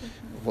what's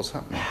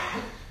happening.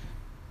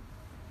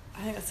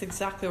 I think that's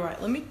exactly right.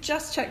 Let me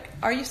just check.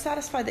 Are you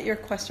satisfied that your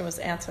question was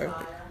answered?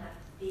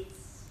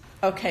 Bits.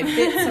 Okay,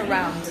 bits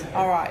around.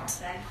 All right.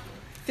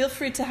 Feel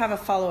free to have a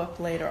follow-up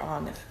later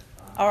on.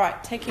 All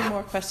right, taking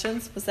more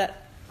questions. Was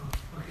that?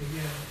 Okay,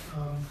 yeah.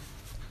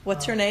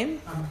 What's your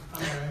name? I'm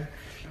Eric.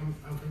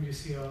 I'm from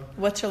UCL.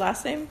 What's your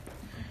last name?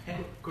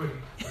 Gordy.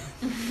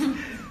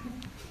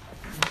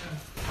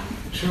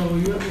 Cheryl, will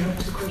you let me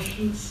have 2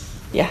 questions?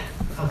 Yeah.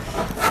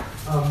 Okay.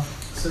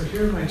 So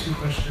here are my 2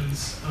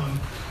 questions.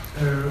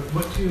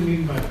 What do you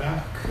mean by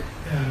back,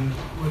 and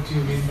what do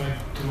you mean by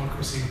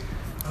democracy?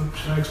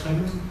 Should I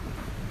explain them?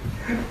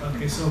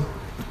 Okay, so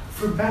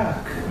for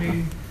back, I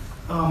mean,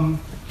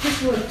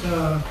 here's what,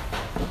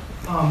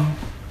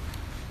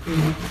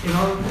 in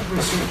our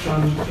research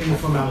on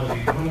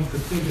informality, one of the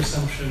big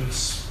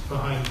assumptions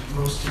behind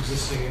most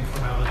existing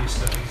informality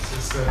studies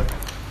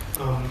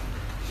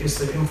is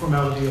that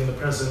informality in the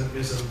present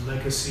is a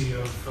legacy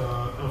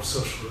of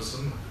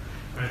socialism.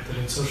 Right, that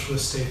in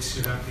socialist states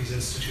you have these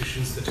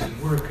institutions that didn't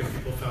work, and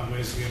people found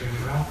ways of getting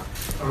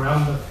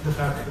around the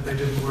fact that they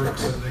didn't work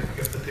so that they could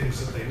get the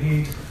things that they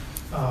need,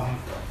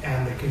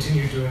 and they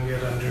continue doing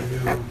it under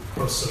new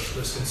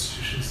post-socialist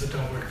institutions that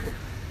don't work.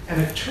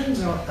 And it turns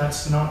out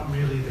that's not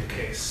really the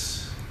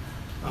case,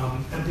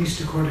 at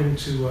least according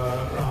to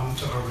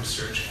our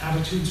research.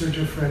 Attitudes are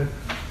different,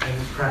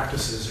 and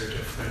practices are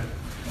different.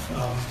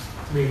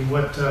 I mean,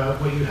 what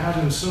you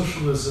had in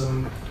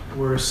socialism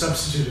were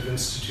substitutive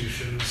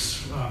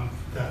institutions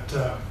that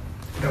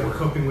were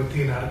coping with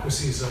the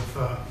inadequacies of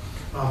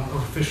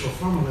official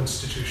formal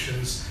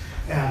institutions,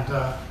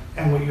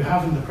 and what you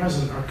have in the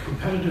present are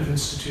competitive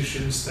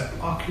institutions that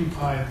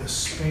occupy the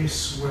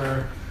space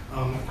where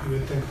you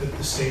would think that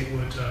the state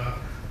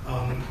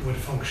would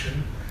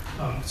function.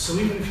 So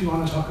even if you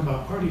want to talk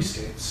about party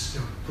states,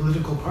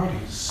 political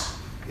parties,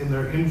 in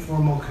their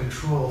informal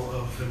control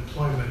of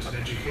employment and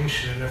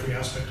education and every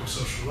aspect of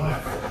social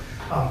life,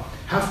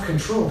 have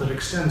control that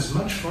extends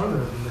much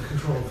farther than the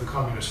control of the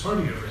Communist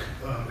Party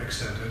ever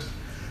extended.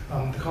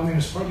 The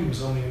Communist Party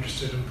was only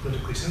interested in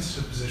politically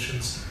sensitive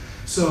positions.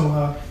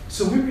 So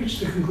we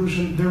reached the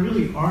conclusion there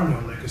really are no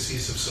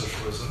legacies of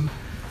socialism,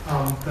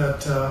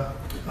 that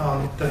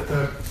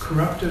the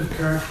corruptive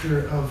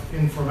character of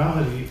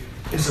informality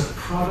is a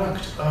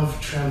product of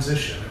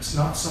transition. It's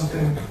not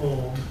something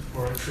old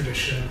or a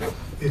tradition.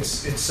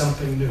 It's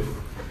something new.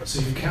 So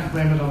you can't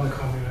blame it on the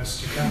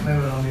communists. You can't blame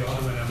it on the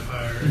Ottoman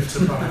Empire. It's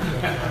a product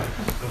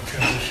of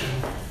transition.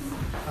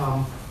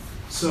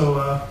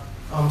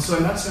 So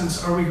in that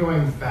sense, are we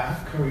going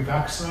back? Are we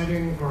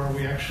backsliding, or are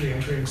we actually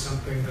entering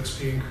something that's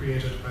being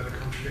created by the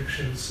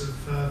contradictions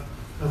of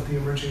the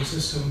emerging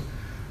system?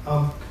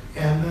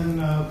 And then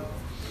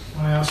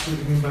when I asked what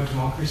you mean by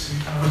democracy,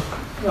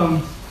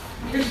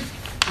 here's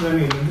what I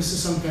mean, and this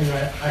is something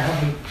I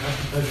haven't had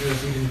the pleasure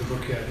of reading the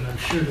book yet, and I'm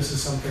sure this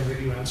is something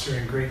that you answer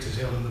in great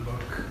detail in the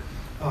book.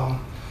 And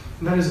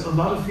that is, a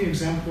lot of the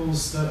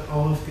examples that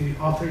all of the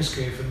authors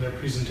gave in their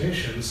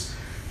presentations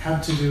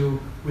had to do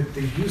with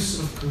the use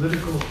of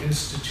political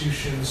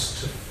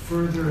institutions to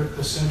further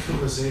the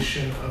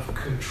centralization of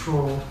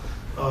control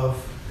of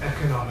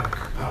economic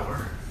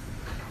power.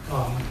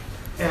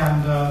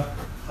 And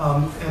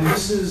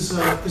this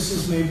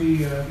is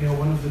maybe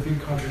one of the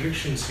big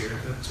contradictions here,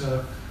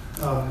 that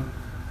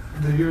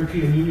the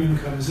European Union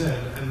comes in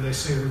and they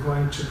say we're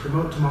going to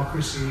promote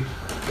democracy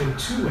in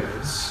 2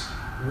 ways.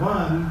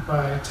 One,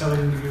 by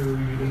telling you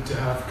need to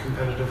have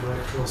competitive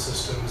electoral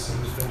systems and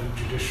independent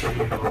judiciary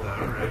and all that,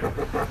 right?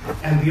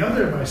 And the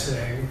other by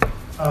saying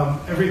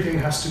everything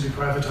has to be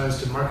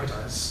privatized and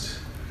marketized.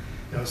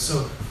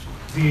 So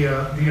the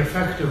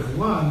effect of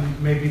one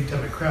may be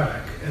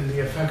democratic, and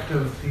the effect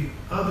of the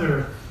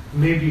other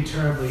may be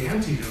terribly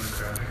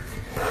anti-democratic.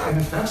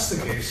 And if that's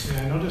the case,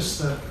 I noticed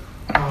that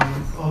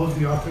all of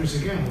the authors,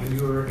 again, when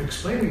you were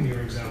explaining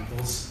your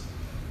examples,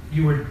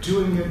 you were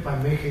doing it by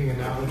making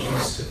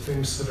analogies to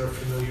things that are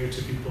familiar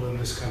to people in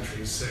this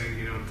country,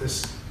 saying,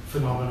 this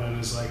phenomenon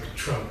is like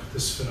Trump,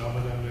 this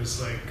phenomenon is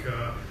like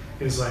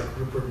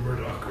Rupert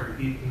Murdoch or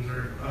Eaton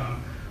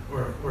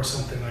or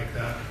something like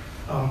that.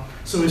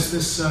 So is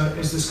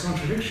this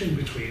contradiction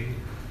between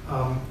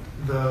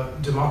the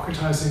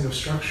democratizing of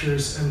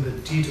structures and the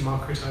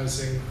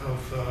de-democratizing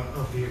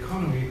of the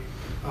economy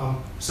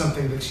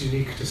something that's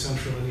unique to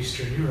Central and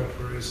Eastern Europe,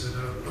 or is it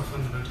a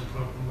fundamental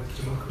problem with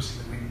democracy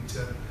that we need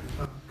to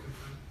confront?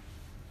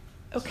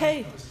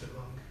 Okay.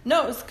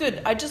 No, it's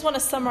good. I just want to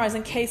summarize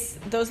in case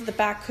those at the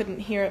back couldn't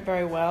hear it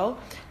very well.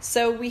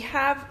 So we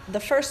have, the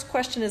first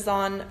question is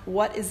on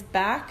what is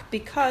back,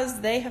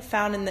 because they have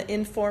found in the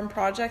Inform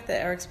project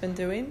that Eric's been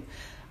doing,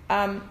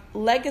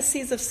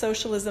 legacies of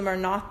socialism are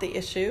not the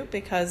issue,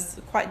 because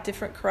quite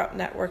different corrupt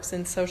networks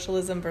in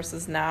socialism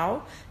versus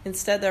now.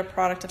 Instead, they're a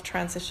product of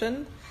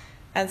transition.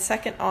 And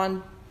second,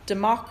 on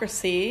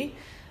democracy,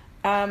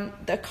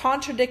 the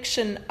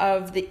contradiction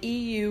of the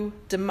EU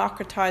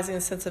democratizing in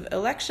the sense of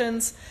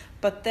elections,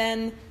 but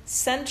then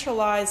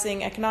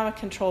centralizing economic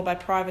control by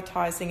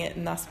privatizing it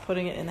and thus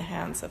putting it in the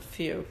hands of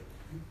few.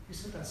 You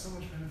said that so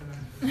much better than I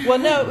did. Well,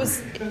 no,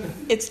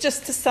 it's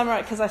just to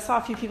summarize, because I saw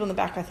a few people in the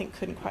back I think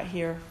couldn't quite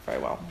hear very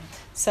well.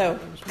 So,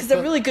 because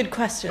they're really good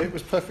questions. It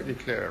was perfectly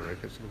clear, Eric.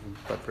 It's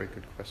very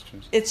good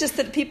questions. It's just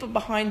that people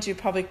behind you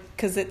probably,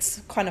 because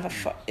it's kind of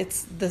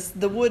it's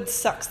the wood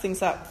sucks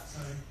things up.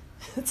 Sorry.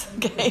 It's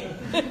okay.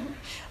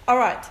 All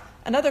right,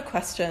 another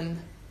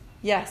question.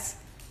 Yes.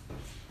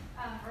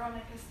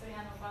 Veronica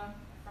Stoyanova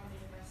from the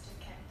University of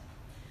Kent.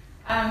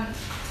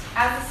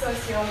 As a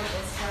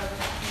sociologist rather than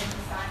a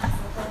political scientist,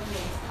 I'll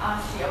probably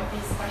ask the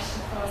obvious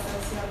question for a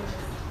sociologist.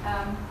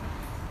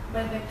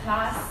 Whether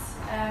class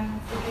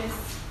figures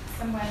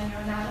somewhere in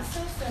your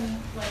analysis, and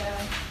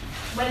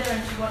whether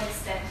and to what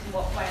extent, in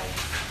what ways,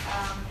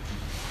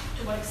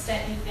 to what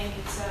extent you think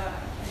it's a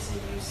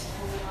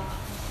useful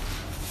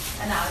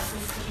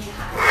analysis to be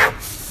had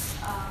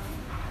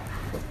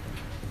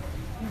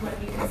when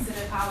we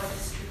consider power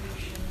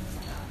distribution,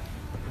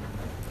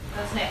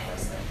 those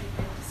networks that we've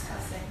been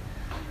discussing,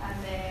 and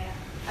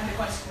the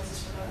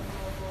consequences for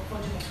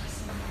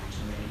democracy and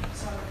really.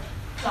 So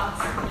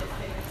class and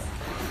figures.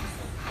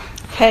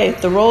 Okay,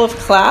 the role of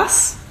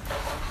class.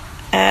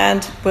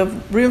 And we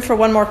have room for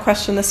one more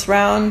question this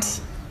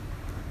round.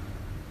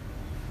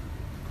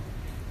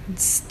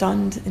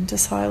 Stunned into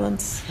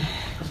silence.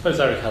 I suppose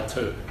Eric had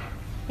two.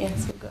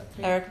 Yes, we've got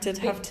three. Eric did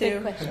have two.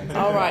 Big questions.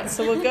 All right,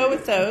 so we'll go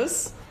with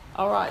those.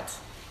 All right.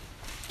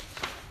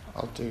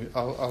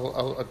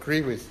 I'll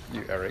agree with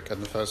you, Eric, on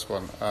the first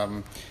one.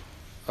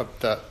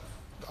 That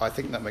I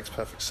think that makes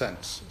perfect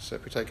sense. So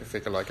if we take a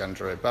figure like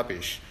Andrej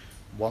Babiš,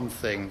 one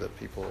thing that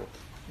people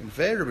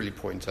invariably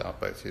point out,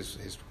 both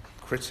his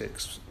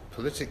critics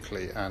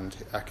politically and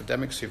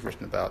academics who've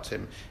written about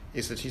him,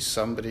 is that he's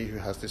somebody who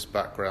has this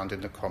background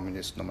in the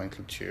communist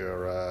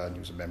nomenclature, and he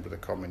was a member of the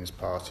Communist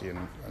Party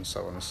and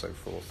so on and so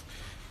forth.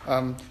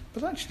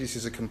 But actually this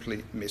is a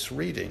complete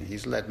misreading.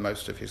 He's led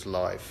most of his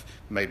life,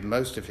 made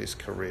most of his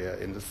career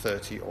in the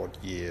 30-odd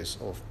years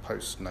of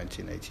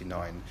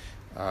post-1989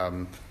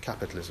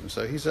 capitalism.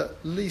 So he's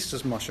at least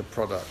as much a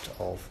product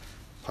of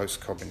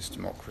post-communist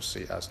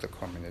democracy as the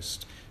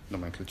communist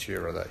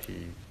nomenclature that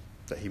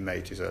he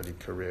made his early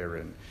career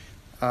in.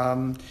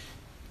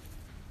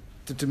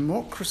 The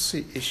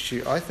democracy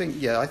issue, I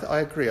think, I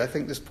agree. I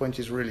think this point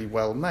is really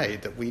well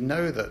made, that we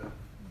know that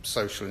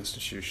social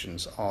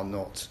institutions are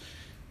not,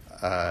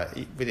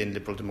 within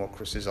liberal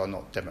democracies, are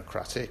not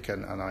democratic,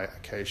 and I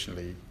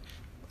occasionally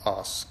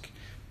ask,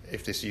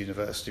 if this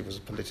university was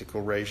a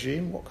political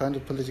regime, what kind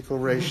of political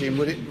regime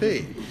would it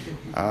be?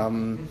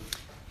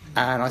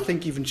 And I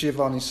think even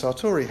Giovanni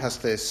Sartori has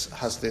this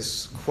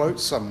quote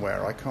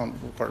somewhere, I can't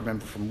quite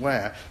remember from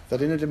where,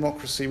 that in a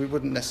democracy we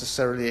wouldn't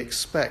necessarily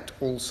expect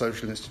all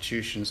social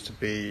institutions to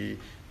be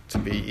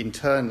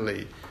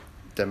internally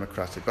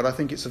democratic. But I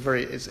think it's a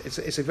very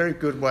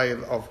good way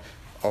of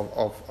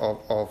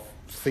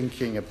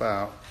thinking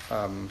about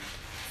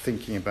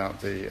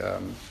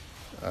the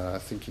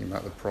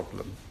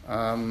problem.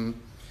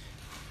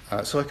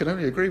 So I can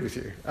only agree with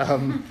you.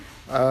 And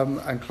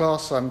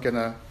class, I'm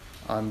gonna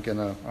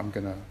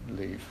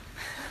leave.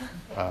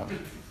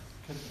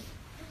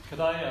 Could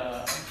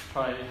I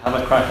try have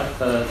a crack at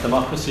the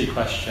democracy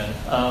question?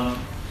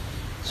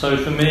 So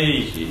for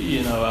me,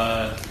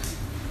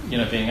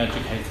 being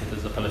educated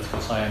as a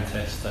political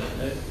scientist at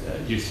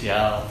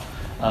UCL,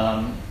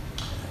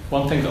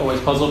 one thing that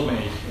always puzzled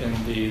me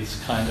in these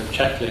kind of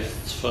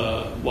checklists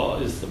for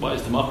what is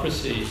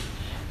democracy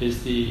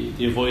is the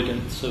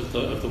avoidance of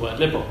the word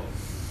liberal,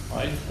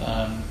 right?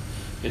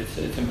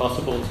 It's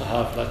impossible to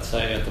have, let's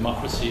say, a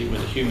democracy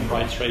with a human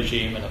rights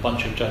regime and a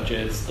bunch of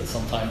judges that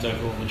sometimes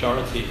overrule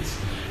majorities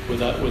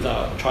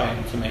without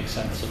trying to make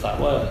sense of that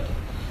word.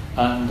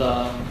 And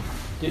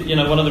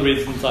one of the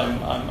reasons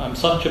I'm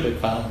such a big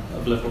fan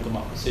of liberal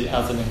democracy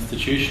as an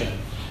institution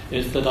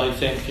is that I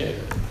think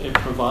it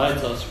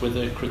provides us with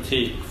a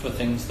critique for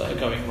things that are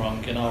going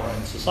wrong in our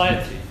own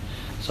society.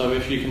 So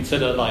if you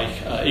consider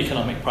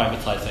economic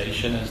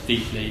privatization as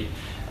deeply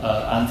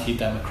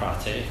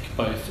anti-democratic,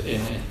 both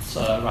in its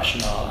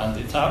rationale and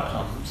its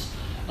outcomes,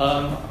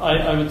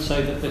 I would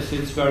say that this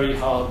is very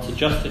hard to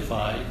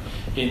justify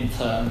in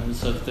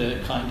terms of the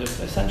kind of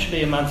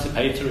essentially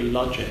emancipatory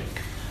logic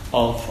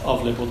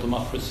of liberal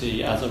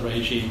democracy as a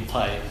regime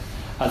type,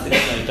 as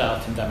it's laid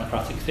out in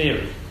democratic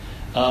theory.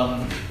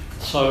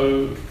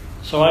 So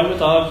I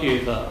would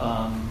argue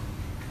that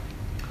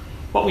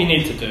what we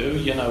need to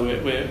do,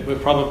 we're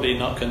probably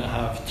not going to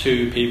have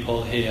two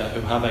people here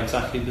who have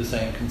exactly the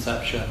same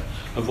conception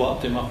of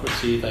what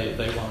democracy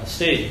they want to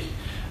see.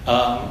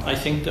 I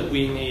think that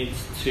we need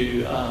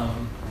to,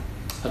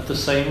 at the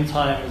same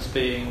time as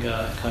being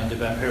kind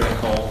of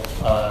empirical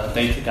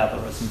data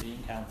gatherers and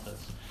being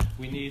counters,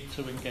 we need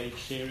to engage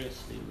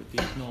seriously with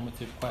these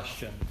normative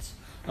questions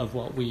of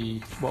what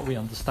we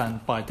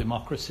understand by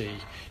democracy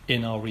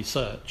in our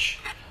research.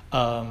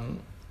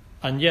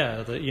 And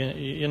yeah,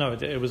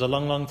 it was a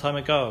long time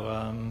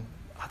ago.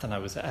 I don't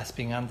know, was it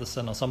Esping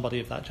Anderson or somebody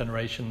of that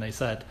generation? They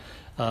said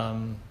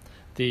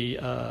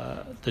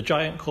the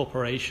giant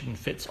corporation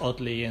fits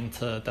oddly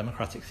into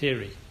democratic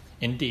theory.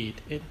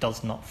 Indeed, it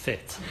does not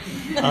fit.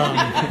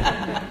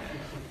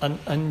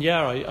 And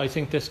yeah, I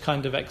think this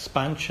kind of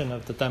expansion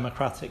of the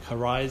democratic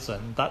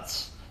horizon,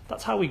 that's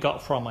how we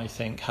got from, I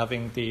think,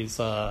 having these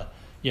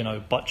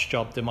botch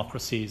job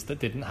democracies that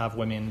didn't have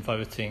women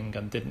voting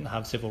and didn't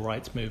have civil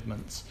rights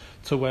movements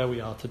to where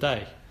we are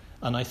today.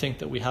 And I think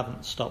that we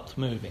haven't stopped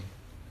moving.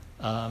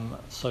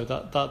 So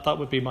that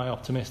would be my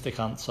optimistic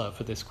answer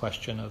for this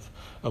question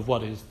of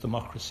what is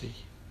democracy.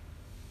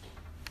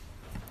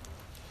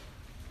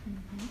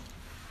 Mm-hmm.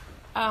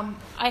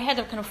 I had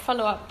a kind of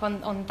follow-up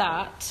on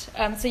that.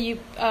 So you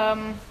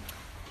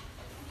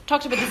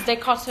talked about this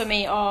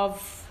dichotomy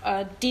of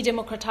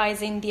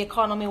de-democratizing the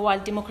economy while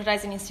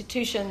democratizing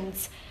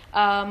institutions.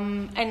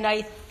 And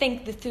I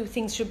think the two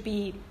things should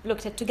be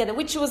looked at together,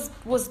 which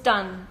was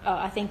done,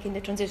 I think, in the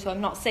transition. So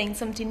I'm not saying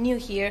something new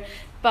here,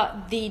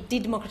 but the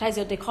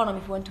de-democratizing of the economy,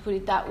 if you want to put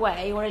it that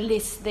way, or at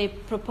least the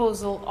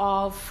proposal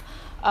of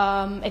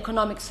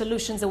economic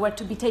solutions that were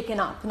to be taken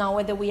up. Now,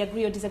 whether we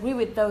agree or disagree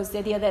with those, the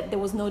idea that there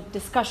was no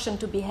discussion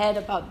to be had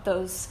about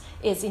those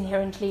is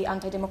inherently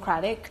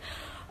anti-democratic.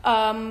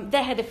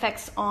 That had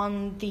effects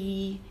on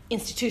the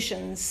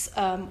institutions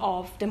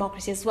of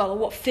democracy as well, or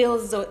what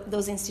fills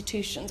those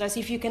institutions. As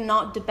if you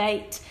cannot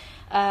debate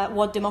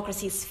what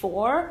democracy is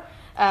for,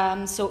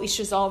 so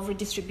issues of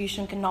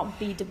redistribution cannot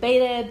be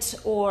debated,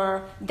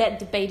 or that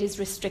debate is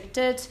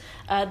restricted.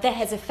 That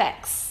has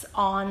effects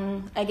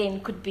on,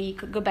 again, could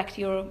go back to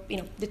your,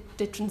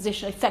 the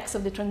transition, effects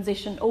of the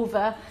transition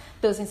over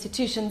those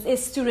institutions,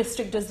 is to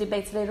restrict those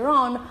debates later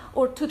on,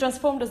 or to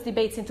transform those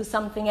debates into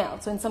something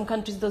else. So in some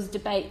countries, those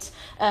debates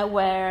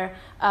were,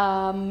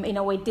 in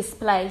a way,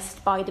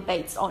 displaced by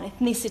debates on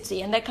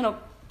ethnicity, and that kind of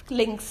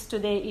links to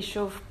the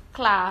issue of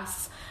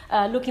class.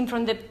 Looking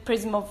from the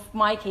prism of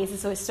my cases,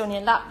 so Estonia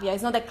and Latvia,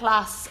 it's not that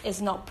class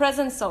is not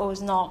present, so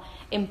it's not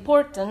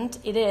important.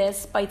 It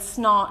is, but it's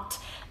not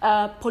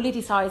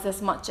politicized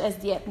as much as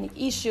the ethnic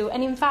issue.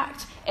 And in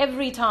fact,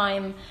 every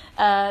time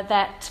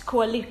that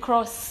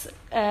cross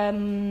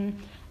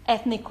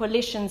ethnic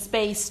coalitions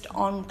based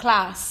on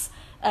class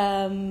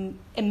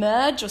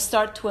emerge or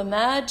start to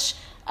emerge,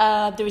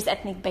 there is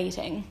ethnic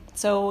baiting.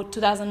 So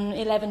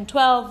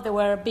 2011-12, there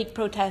were big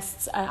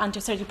protests,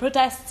 anti-austerity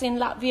protests in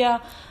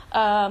Latvia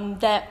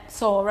that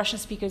saw Russian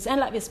speakers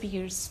and Latvian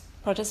speakers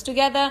protest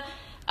together.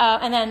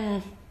 And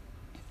then,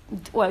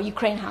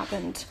 Ukraine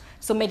happened.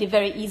 So made it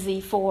very easy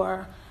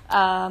for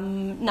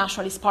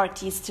nationalist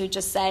parties to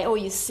just say, oh,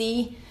 you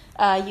see,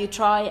 you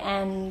try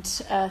and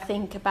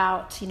think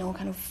about,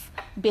 kind of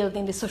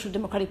building the social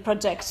democratic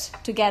project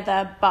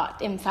together,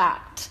 but in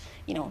fact,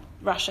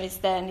 Russia is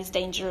there and is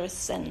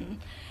dangerous. And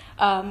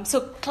so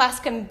class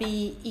can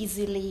be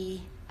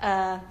easily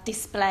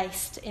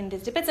displaced in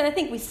these debates. And I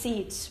think we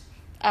see it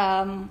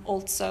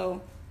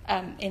also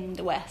in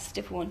the West,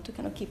 if we want to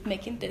kind of keep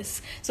making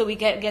this. So we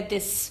get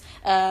this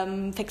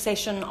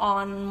fixation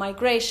on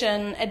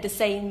migration at the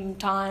same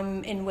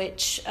time in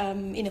which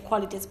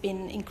inequality has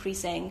been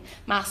increasing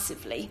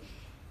massively.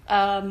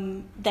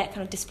 That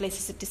kind of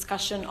displaces a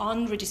discussion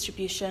on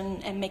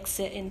redistribution and makes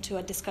it into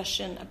a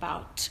discussion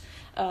about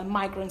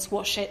migrants,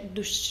 what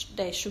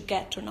they should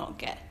get or not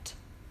get.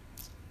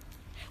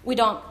 We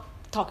don't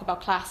talk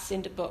about class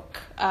in the book.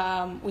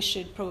 We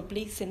should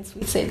probably, since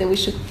we say that we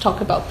should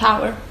talk about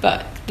power,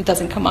 but it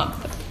doesn't come up,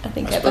 I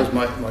think. I suppose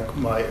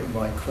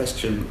my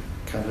question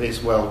kind of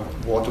is, well,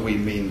 what do we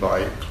mean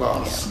by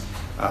class?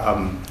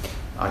 Yeah.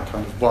 I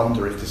kind of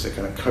wonder if there's a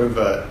kind of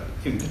covert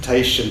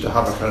invitation to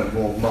have a kind of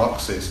more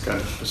Marxist kind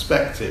of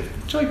perspective,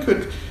 which I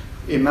could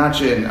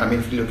imagine. I mean,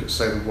 if you look at,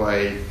 say, the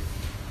way,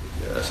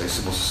 say,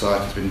 civil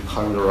society has been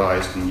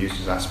polarised and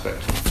used as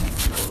aspect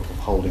of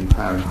holding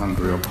power in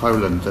Hungary or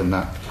Poland, then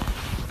that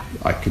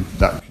could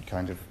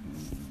kind of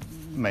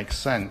make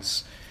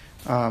sense.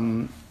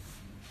 But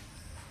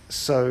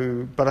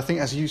I think,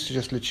 as you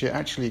suggest, Licia,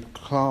 actually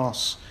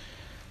class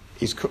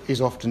is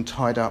often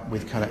tied up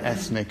with kind of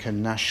ethnic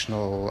and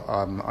national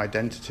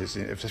identities,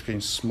 especially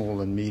in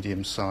small and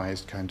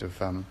medium-sized kind of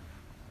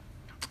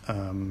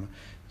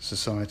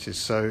societies.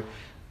 So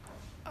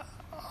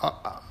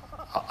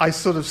I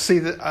sort of see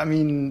that, I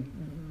mean,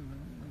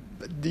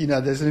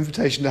 there's an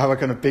invitation to have a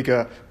kind of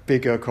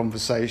bigger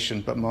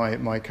conversation, but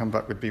my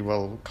comeback would be,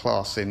 well,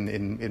 class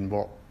in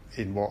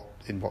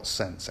what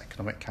sense?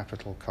 Economic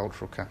capital,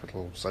 cultural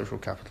capital, social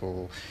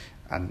capital,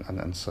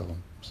 and so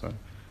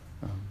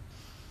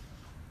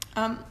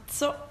on.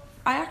 So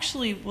I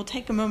actually will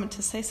take a moment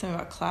to say something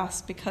about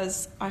class,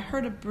 because I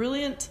heard a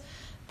brilliant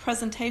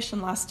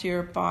presentation last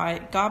year by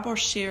Dr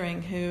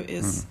Sherrill, who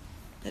is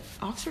at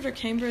Oxford or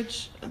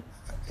Cambridge.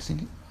 Is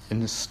he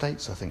in the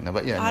States, I think? No,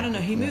 but yeah. I don't know.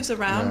 He moves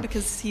around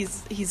because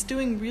he's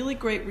doing really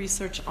great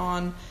research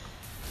on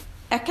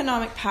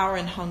economic power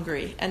in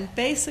Hungary. And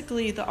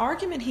basically the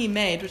argument he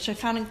made, which I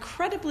found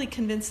incredibly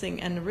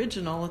convincing and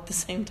original at the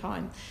same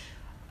time,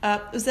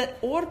 is that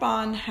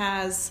Orban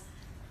has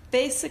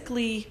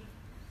basically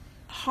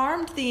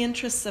harmed the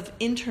interests of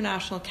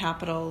international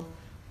capital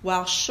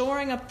while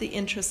shoring up the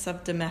interests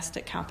of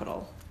domestic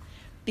capital.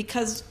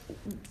 Because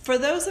for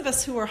those of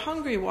us who are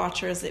Hungary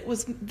watchers, it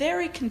was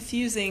very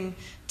confusing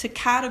to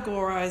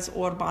categorize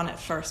Orban at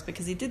first,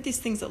 because he did these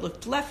things that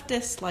looked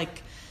leftist,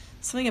 like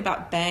something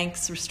about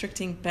banks,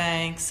 restricting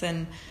banks,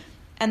 and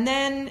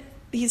then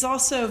he's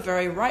also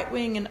very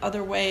right-wing in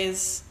other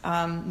ways.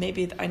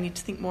 Maybe I need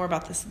to think more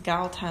about this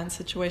Galtan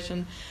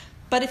situation.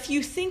 But if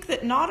you think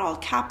that not all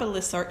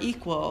capitalists are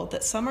equal,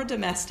 that some are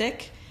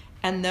domestic,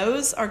 and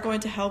those are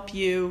going to help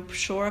you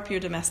shore up your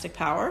domestic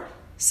power,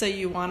 so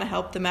you want to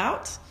help them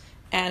out,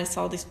 and it's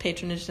all these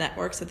patronage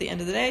networks at the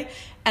end of the day,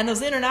 and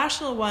those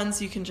international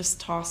ones you can just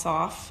toss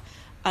off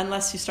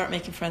unless you start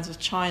making friends with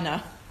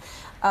China.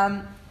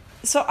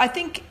 So I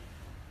think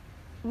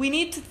we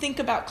need to think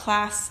about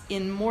class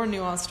in more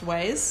nuanced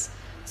ways.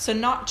 So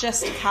not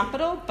just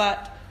capital,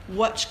 but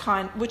which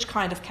kind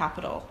of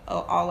capital,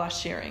 a la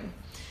sharing.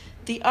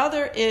 The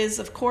other is,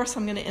 of course,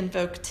 I'm going to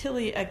invoke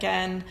Tilly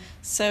again.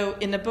 So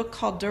in a book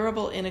called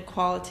Durable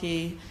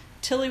Inequality,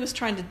 Tilly was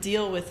trying to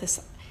deal with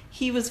this.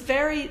 He was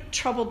very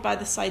troubled by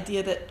this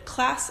idea that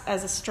class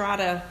as a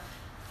strata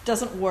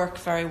doesn't work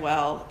very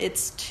well.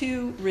 It's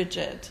too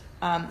rigid.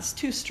 It's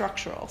too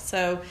structural.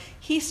 So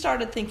he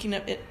started thinking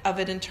of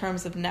it in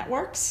terms of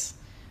networks,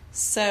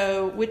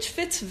 which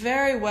fits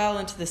very well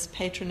into this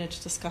patronage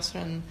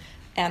discussion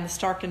and the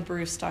Stark and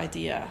Bruce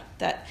idea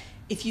that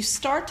if you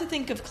start to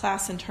think of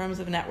class in terms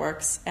of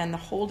networks and the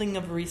holding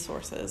of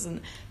resources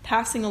and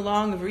passing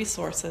along of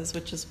resources,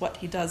 which is what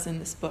he does in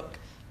this book,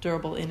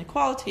 Durable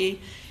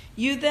Inequality,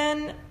 you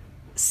then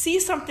see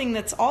something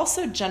that's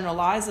also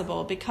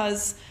generalizable,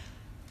 because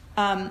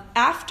in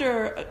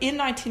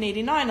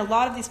 1989, a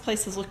lot of these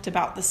places looked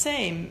about the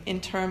same in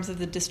terms of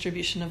the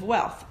distribution of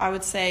wealth. I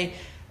would say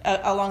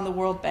along the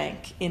World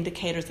Bank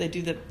indicators,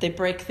 they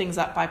break things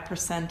up by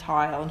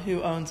percentile and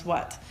who owns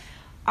what.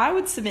 I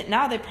would submit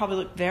now they probably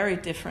look very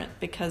different,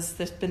 because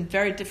there's been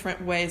very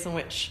different ways in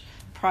which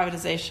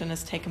privatization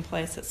has taken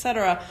place,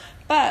 etc.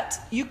 But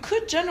you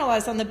could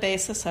generalize on the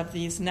basis of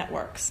these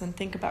networks and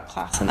think about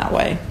class in that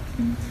way.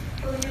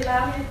 Will you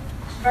allow me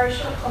a very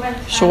short comment?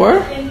 Sure.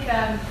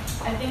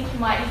 I think you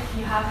might, if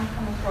you haven't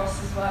come across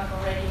his work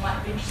already, you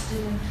might be interested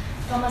in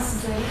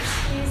Thomas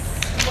Zalewski's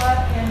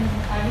work, and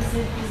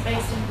he's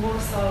based in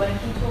Warsaw, and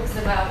he talks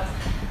about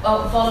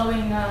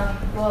following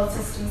world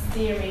systems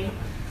theory.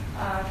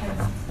 Kind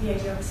of the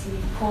idea obviously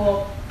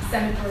core,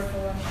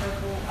 semi-peripheral and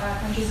peripheral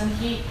countries, and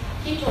he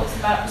talks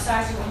about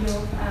precisely what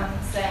you're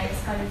saying,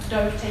 is kind of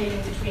dovetailing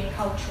between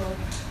cultural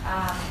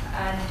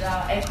and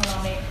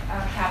economic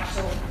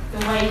capital.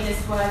 The way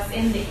this works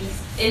in the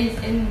East, in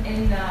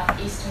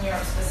Eastern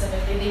Europe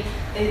specifically,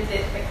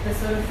 the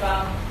sort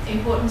of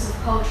importance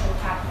of cultural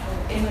capital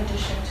in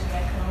addition to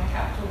economic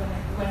capital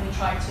when we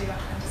try to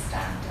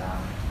understand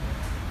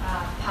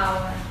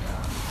power and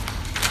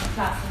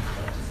class and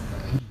politics.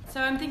 So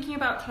I'm thinking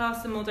about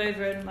class in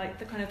Moldova and like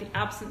the kind of the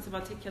absence of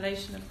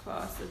articulation of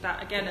class,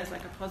 that again is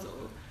like a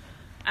puzzle,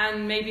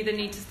 and maybe the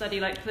need to study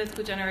like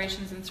political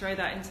generations and throw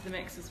that into the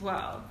mix as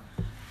well.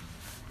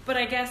 But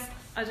I guess,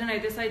 I don't know,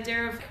 this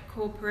idea of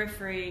core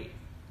periphery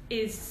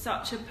is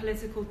such a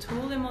political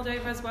tool in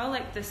Moldova as well,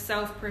 like the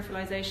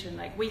self-peripheralization.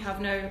 Like we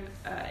have no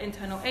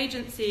internal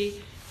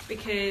agency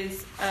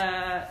because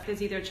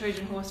there's either a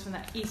Trojan horse from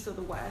the east or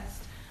the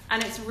west.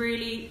 And it's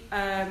really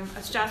a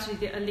strategy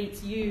that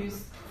elites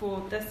use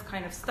for this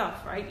kind of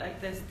stuff, right? Like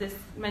there's this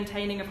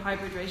maintaining of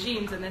hybrid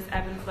regimes and this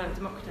ebb and flow of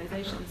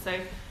democratization. So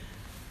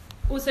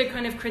also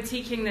kind of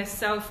critiquing this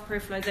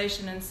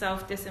self-peripheralization and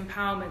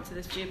self-disempowerment to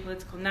this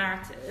geopolitical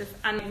narrative,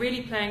 and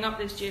really playing up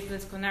this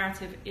geopolitical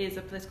narrative is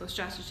a political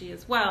strategy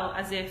as well,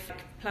 as if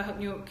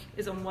Plahotniuc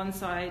is on one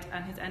side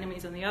and his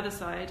enemies on the other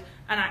side,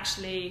 and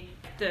actually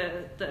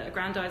the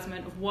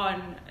aggrandizement of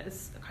one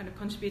is kind of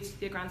contributed to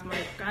the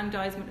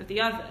aggrandizement of the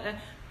other,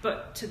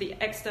 but to the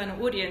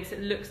external audience,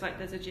 it looks like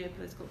there's a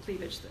geopolitical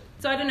cleavage.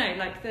 So I don't know,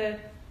 like the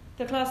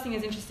class thing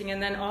is interesting,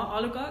 and then are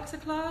oligarchs a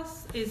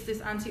class? Is this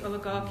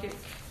anti-oligarchic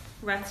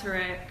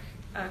rhetoric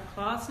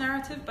class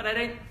narrative? But I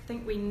don't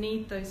think we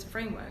need those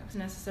frameworks to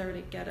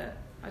necessarily get it.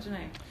 I don't know.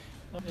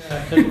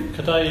 Yeah,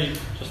 could I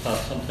just add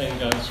something?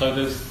 So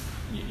there's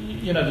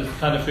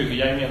kind of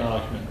Fukuyamian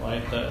argument,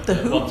 right? The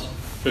who?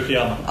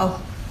 Fukuyama. Oh.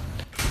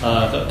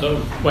 that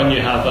when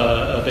you have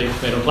a big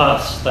middle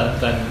class,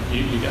 then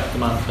you get a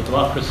demand for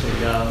democracy.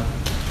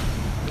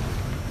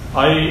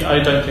 I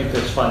don't think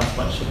this finds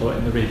much support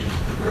in the region,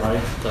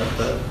 right?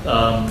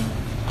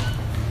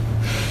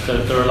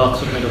 There are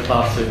lots of middle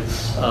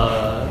classes,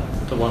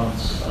 the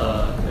ones,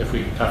 if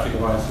we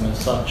categorise them as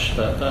such,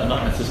 that are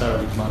not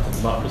necessarily demanding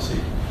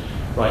democracy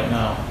right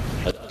now.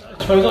 I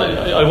suppose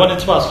I wanted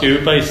to ask you,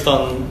 based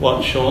on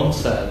what Seán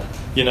said,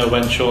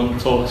 when Seán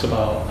talks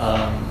about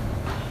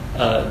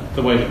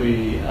the way that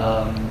we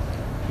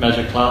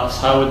measure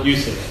class, how would you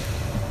see it?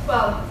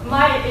 Well,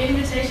 my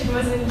invitation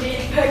was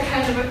indeed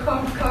kind of a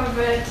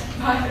covert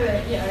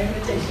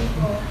invitation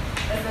for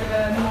a sort of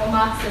a more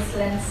Marxist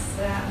lens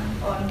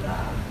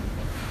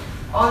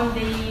on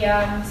the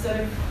sort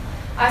of,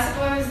 I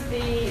suppose,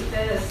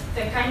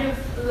 the kind of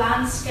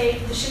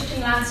landscape, the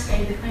shifting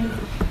landscape, the kind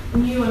of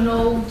new and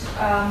old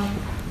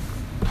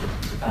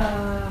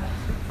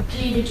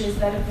cleavages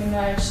that have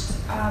emerged,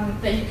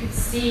 that you could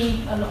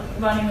see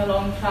running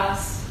along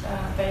class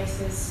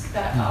bases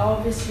that are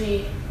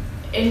obviously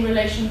in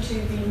relation to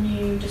the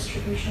new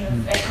distribution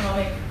of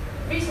economic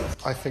resources.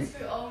 I think,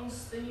 who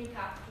owns the new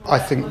capital? I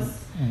think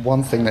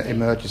one thing that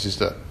emerges is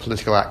that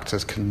political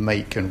actors can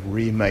make and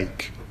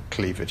remake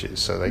cleavages,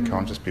 so they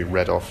can't just be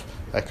read off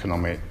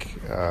economic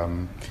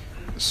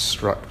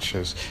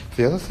structures.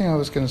 The other thing I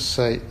was going to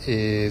say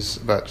is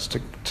about, just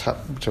to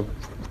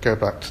go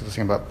back to the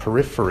thing about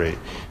periphery,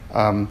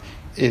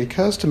 it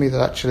occurs to me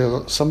that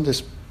actually some of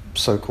this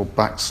so-called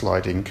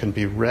backsliding can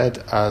be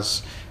read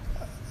as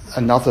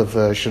another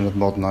version of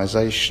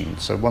modernisation.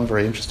 So one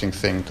very interesting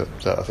thing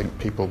that I think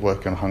people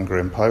working on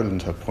Hungary and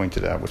Poland have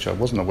pointed out, which I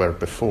wasn't aware of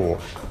before,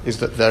 is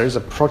that there is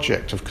a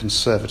project of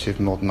conservative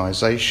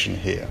modernisation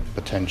here,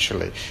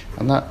 potentially.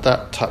 And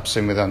that taps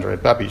in with Andrej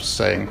Babiš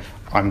saying,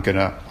 I'm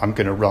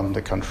gonna run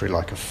the country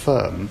like a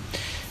firm.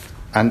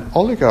 And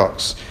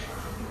oligarchs,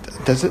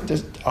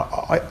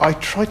 I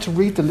tried to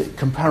read the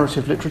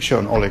comparative literature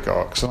on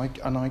oligarchs,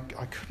 and I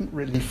couldn't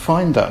really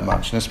find that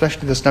much, and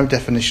especially there's no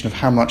definition of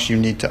how much you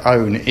need to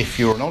own if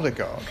you're an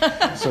oligarch.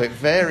 So it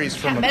varies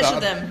from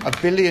about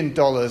 $1 billion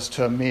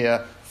to a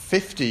mere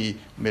 50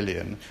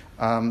 million.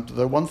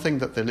 The one thing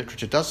that the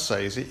literature does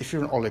say is if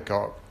you're an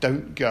oligarch,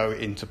 don't go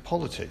into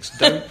politics.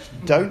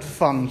 Don't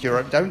front your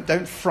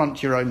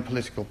own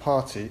political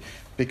party,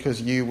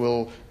 because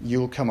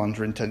you'll come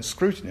under intense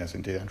scrutiny, as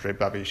indeed Andrej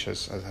Babiš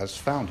has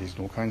found. He's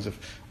in all kinds of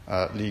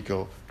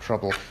legal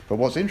trouble. But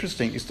what's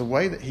interesting is the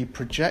way that he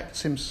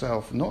projects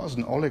himself not as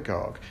an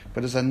oligarch,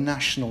 but as a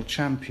national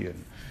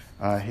champion.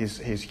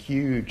 His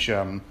huge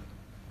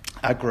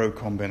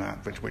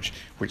agrocombinat,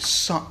 which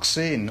sucks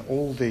in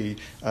all the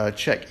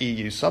Czech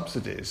EU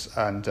subsidies,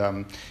 and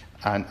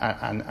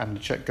the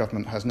Czech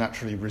government has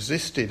naturally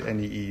resisted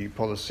any EU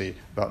policy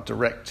about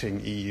directing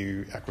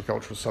EU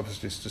agricultural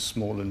subsidies to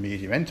small and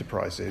medium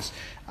enterprises.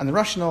 And the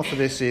rationale for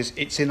this is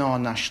it's in our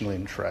national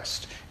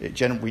interest.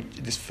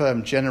 This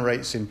firm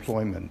generates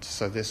employment.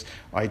 So this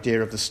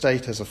idea of the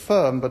state as a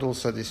firm, but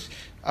also this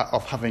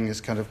of having this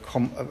kind of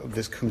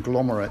this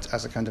conglomerate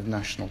as a kind of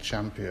national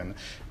champion,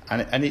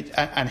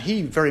 and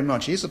he very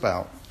much is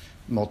about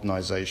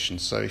modernisation.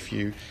 So if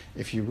you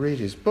read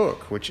his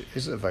book, which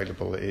is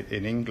available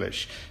in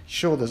English,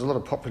 sure, there's a lot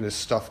of populist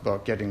stuff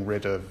about getting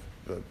rid of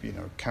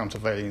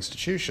countervailing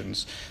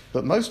institutions,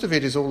 but most of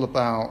it is all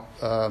about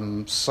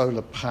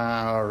solar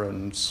power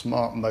and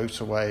smart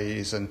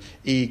motorways and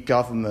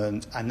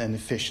e-government and an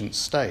efficient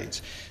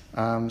state.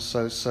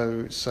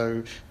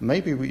 So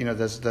maybe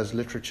there's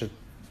literature,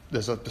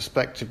 there's a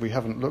perspective we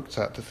haven't looked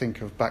at to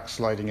think of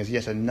backsliding as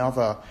yet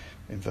another,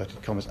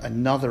 inverted commas,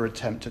 another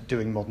attempt at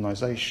doing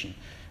modernisation,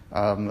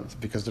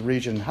 because the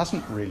region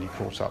hasn't really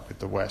caught up with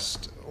the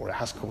West, or it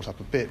has caught up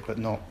a bit, but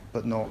not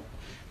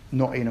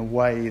in a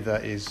way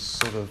that is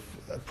sort of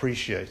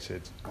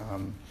appreciated.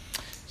 And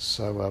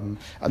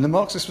the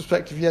Marxist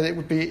perspective, it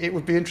would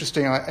be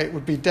interesting. It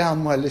would be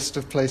down my list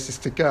of places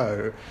to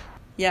go.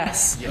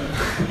 Yes. Yeah.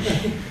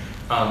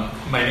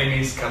 My name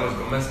is Carlos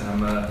Gomez, and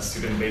I'm a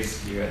student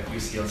based here at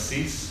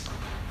UCL-SSEES.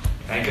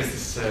 I guess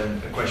this is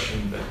a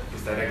question that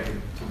is directed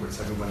towards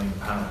everyone in the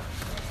panel.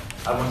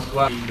 I want to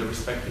ask the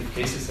respective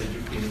cases that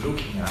you've been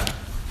looking at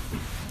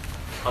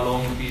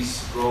along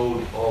this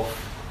road of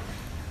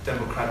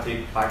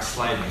democratic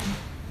backsliding,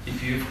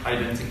 if you've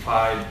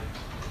identified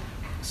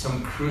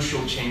some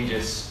crucial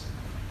changes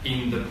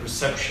in the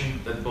perception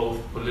that both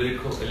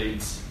political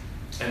elites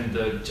and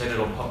the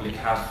general public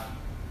have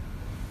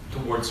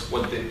towards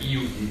what the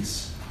EU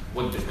is,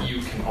 what the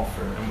EU can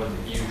offer, and what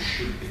the EU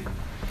should be.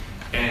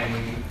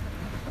 And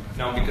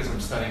now, because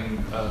I'm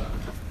studying a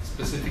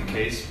specific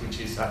case, which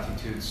is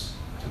attitudes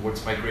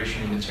towards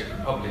migration in the Czech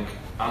Republic,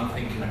 I'm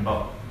thinking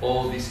about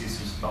all these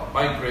issues about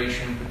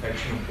migration,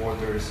 protection of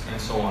borders, and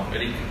so on.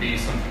 But it could be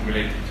something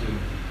related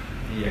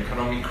to the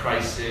economic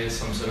crisis,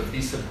 some sort of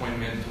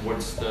disappointment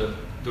towards the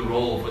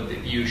role of what the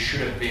EU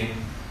should have been,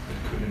 but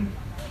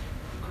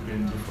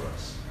couldn't do for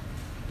us.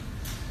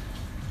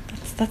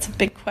 That's a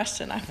big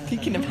question. I'm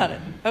thinking about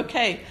it.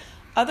 Okay.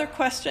 Other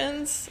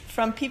questions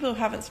from people who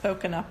haven't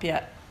spoken up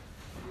yet?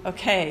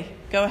 Okay,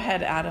 go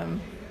ahead, Adam.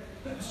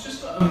 It's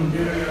just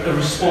a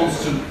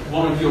response to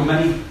one of your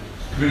many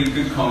really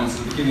good comments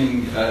at the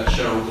beginning,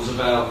 Cheryl, was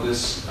about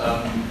this,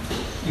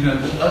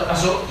 I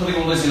sort of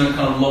putting all this in a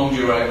kind of long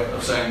durée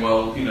of saying,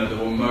 well, there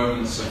were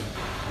moments of,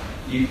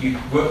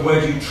 where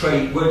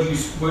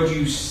do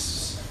you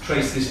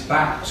trace this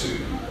back to,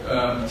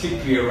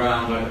 particularly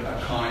around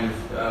a kind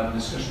of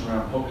discussion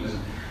around populism.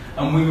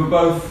 And we were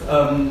both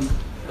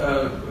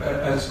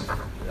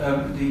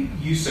at the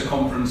USA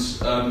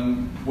conference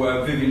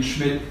where Vivian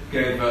Schmidt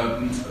gave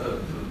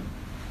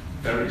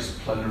various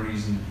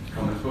plenaries and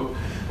comments.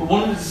 But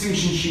one of the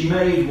distinctions she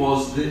made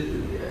was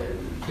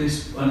that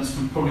this, and it's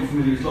probably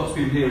familiar with lots of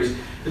people here, is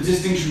the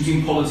distinction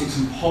between politics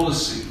and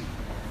policy.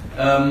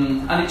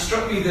 And it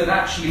struck me that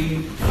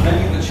actually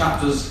many of the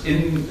chapters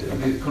in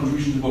the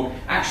contribution to the book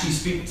actually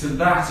speak to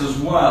that as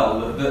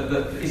well.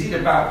 That is it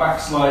about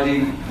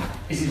backsliding?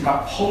 Is it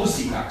about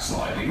policy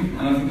backsliding?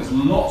 And I think there's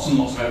lots and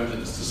lots of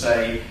evidence to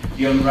say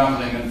the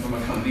unravelling, and from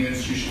a kind of the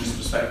institutionalist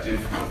perspective,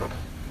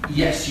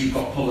 yes, you've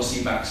got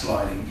policy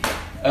backsliding.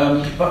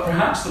 But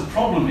perhaps the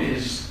problem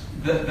is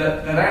that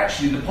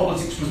actually the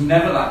politics was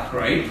never that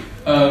great,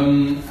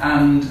 and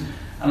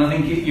I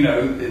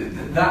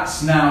think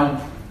that's now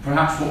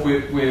perhaps what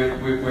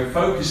we're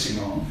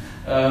focusing on.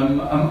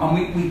 And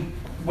we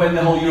when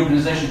the whole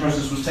Europeanisation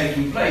process was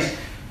taking place,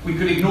 we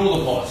could ignore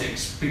the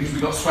politics because we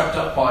got swept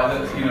up by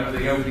the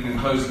the opening and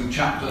closing of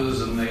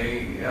chapters and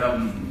the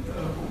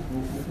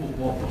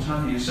what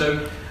have you.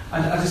 So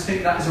I just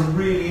think that is a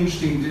really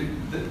interesting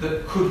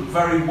that could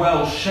very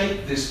well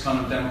shape this kind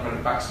of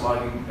democratic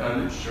backsliding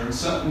literature, and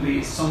certainly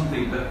it's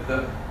something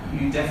that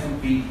you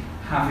definitely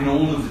have in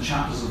all of the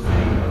chapters of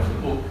the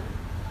book.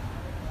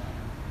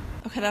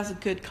 Okay, that was a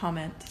good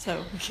comment.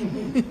 So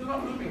they're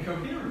not really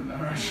coherent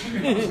there,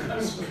 actually. I was kind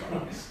of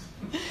surprised.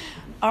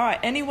 All right,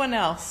 anyone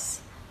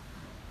else?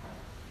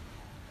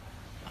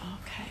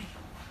 Okay.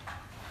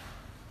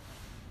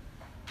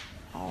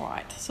 All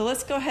right, so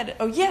let's go ahead.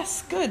 Oh,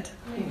 yes, good.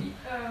 Maybe.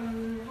 Hi,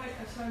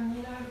 so I'm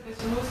Nina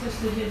Pessonos, I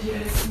study at the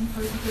LSE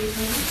Political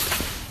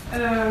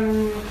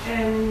Economy.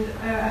 And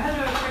I had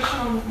a question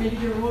on maybe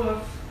the role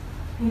of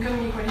income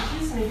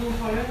inequalities, maybe in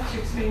Poland, to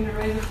explain the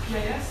rise of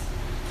PIS.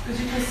 Because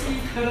you can see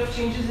a lot of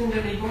changes in the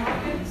labour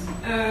market.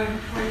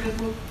 For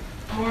example,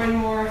 more and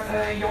more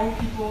young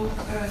people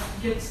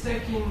get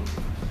stuck in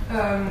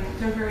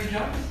temporary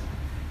jobs,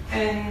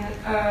 and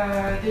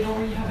they don't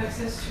really have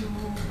access to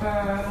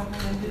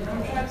open-ended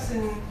contracts,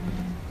 and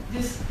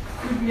this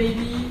could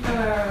maybe be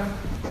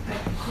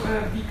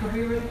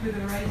coherent with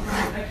the rise,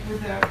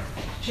 with the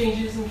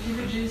changes in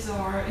privileges,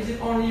 or is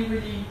it only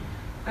really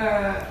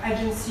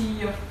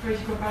agency of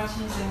political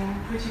parties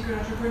and political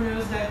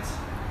entrepreneurs that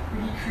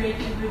really create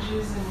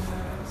privileges? And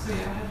so yeah,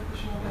 I had a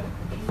question on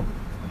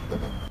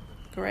that.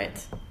 Great.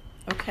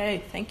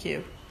 Okay, thank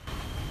you.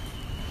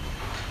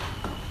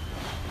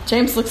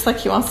 James looks like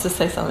he wants to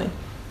say something.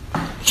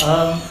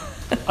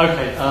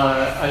 Okay,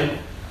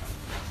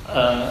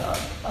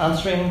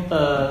 answering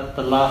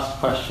the last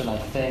question, I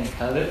think,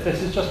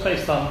 this is just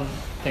based on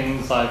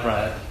things I've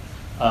read.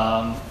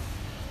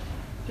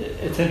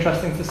 It's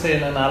interesting to see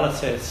an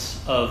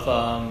analysis of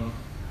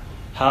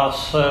how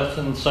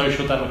certain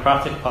social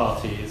democratic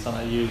parties, and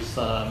I use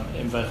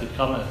inverted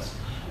commas,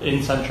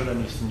 in Central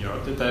and Eastern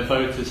Europe, that their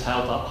vote is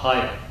held up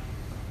higher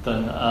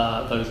than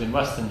those in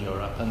Western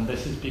Europe. And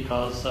this is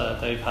because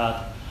they've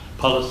had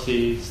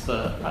policies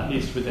that, at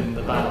least within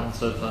the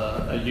bounds of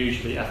a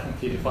usually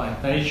ethnically defined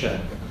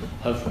nation,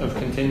 have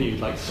continued,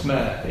 like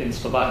Smer in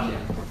Slovakia.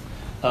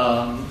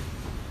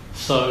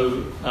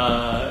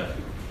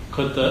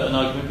 Could an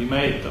argument be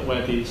made that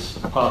where these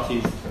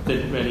parties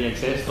didn't really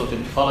exist or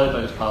didn't follow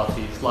those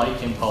parties,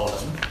 like in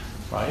Poland,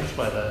 right,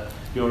 where the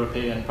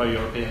European,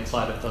 pro-European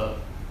side of the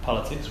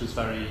politics was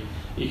very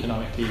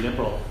economically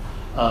liberal,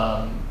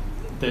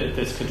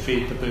 this could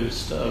feed the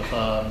boost of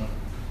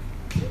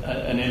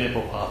an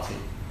illiberal party.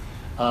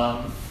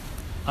 I'm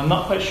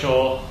not quite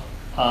sure.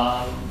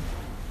 I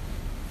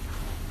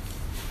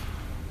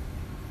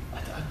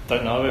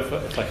don't know if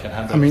I can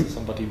hand it to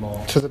somebody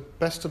more. To the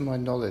best of my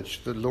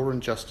knowledge, the law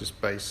and justice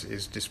base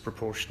is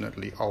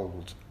disproportionately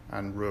old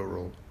and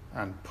rural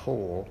and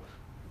poor,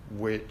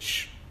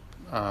 which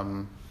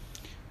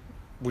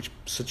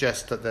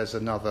suggests that there's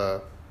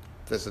another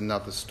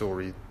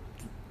story.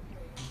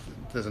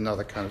 There's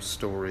another kind of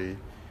story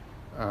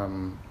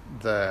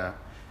there.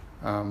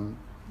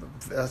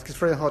 It's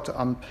very hard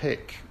to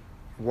unpick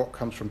what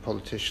comes from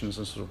politicians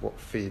and sort of what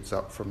feeds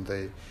up from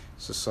the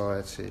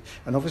society.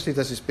 And obviously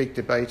there's this big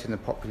debate in the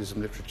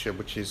populism literature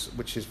which is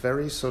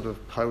very sort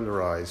of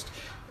polarized,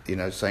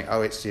 saying,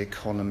 oh, it's the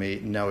economy,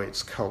 no,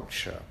 it's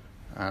culture.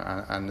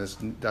 And I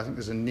think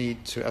there's a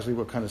need to, as we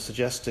were kind of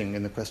suggesting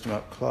in the question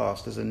about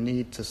class, there's a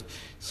need to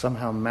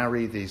somehow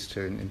marry these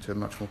two into a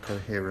much more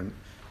coherent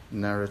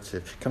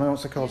narrative. Can I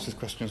answer Carl's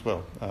question as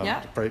well?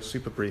 Yeah. Very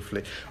super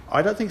briefly.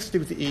 I don't think it's to do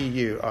with the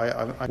EU.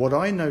 What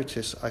I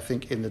notice, I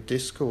think, in the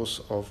discourse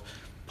of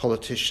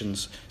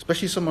politicians,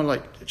 especially someone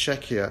like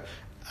Czechia,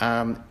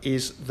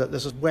 is that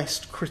there's a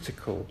West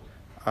critical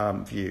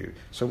view.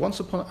 So once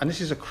upon, and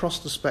this is across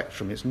the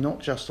spectrum, it's not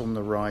just on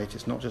the right,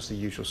 it's not just the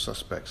usual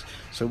suspects.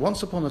 So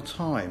once upon a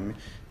time,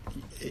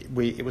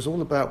 it was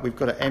all about, we've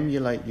got to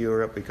emulate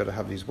Europe, we've got to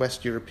have these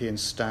West European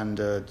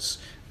standards.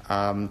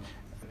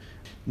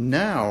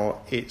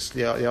 Now it's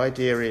the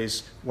idea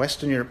is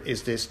Western Europe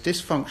is this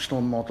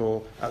dysfunctional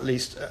model, at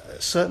least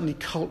certainly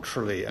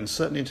culturally and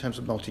certainly in terms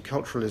of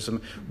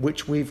multiculturalism,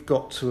 which we've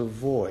got to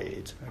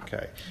avoid.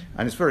 Okay,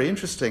 and it's very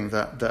interesting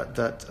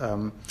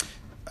that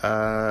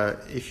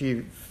if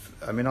you,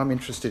 I mean, I'm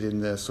interested in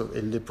the sort of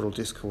illiberal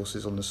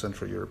discourses on the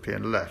Central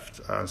European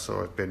left,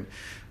 so I've been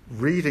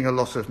reading a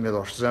lot of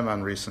Miloš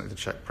Zeman recently, the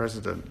Czech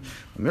president.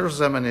 Miloš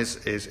Zeman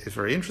is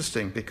very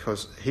interesting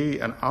because he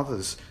and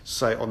others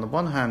say, on the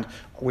one hand,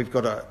 we've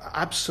got to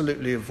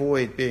absolutely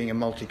avoid being a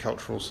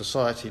multicultural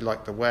society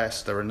like the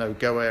West. There are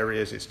no-go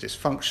areas. It's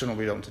dysfunctional.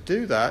 We don't want to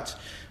do that.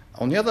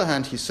 On the other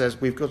hand, he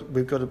says we've got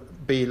to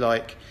be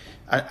like,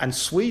 and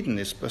Sweden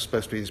is supposed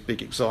to be this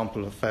big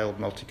example of failed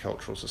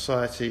multicultural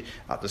society.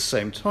 At the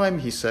same time,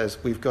 he says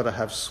we've got to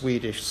have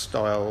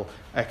Swedish-style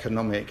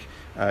economic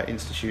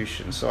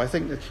institutions. So I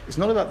think that it's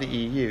not about the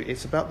EU,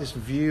 it's about this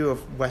view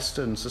of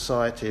Western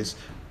societies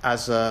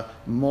as a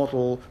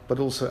model, but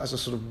also as a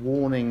sort of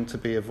warning to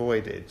be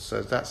avoided.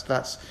 So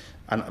that's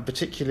and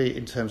particularly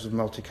in terms of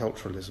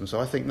multiculturalism. So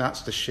I think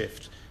that's the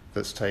shift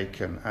that's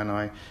taken,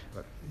 and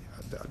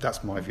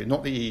that's my view.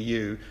 Not the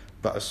EU,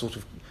 but a sort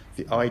of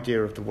the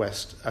idea of the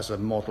West as a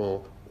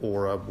model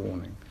or a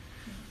warning.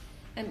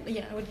 And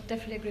yeah, I would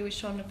definitely agree with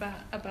Seán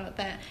about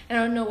that. And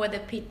I don't know whether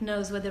Pete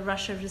knows whether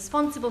Russia is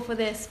responsible for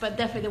this, but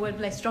definitely there were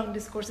like strong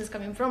discourses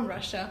coming from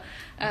Russia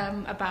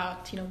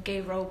about, gay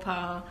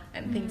Europa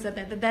and things like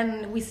that. That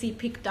then we see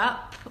picked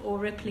up or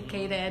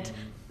replicated,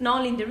 not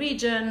only in the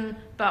region,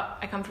 but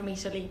I come from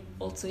Italy,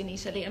 also in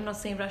Italy. I'm not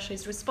saying Russia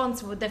is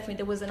responsible. Definitely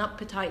there was an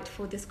appetite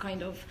for this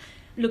kind of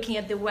looking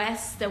at the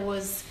West. There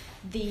was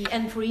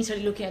and for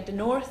Italy looking at the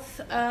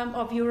north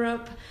of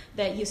Europe,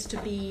 there used to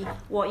be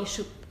what you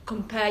should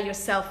compare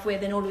yourself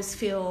with and always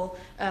feel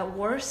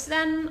worse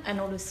than, and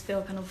always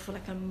feel kind of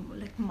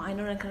like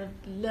minor and kind of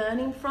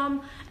learning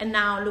from, and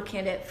now looking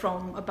at it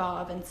from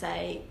above and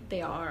say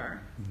they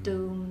are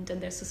doomed and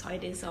their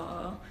societies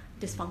are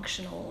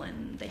dysfunctional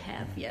and they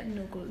have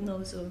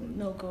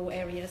no-go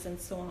areas and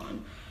so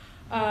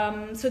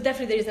on. So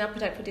definitely there is an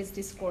appetite for this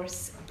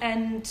discourse,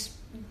 and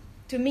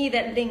to me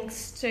that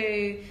links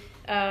to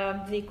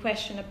the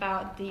question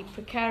about the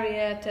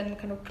precariat and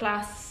kind of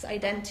class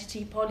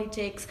identity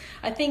politics.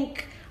 I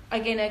think,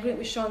 again, I agree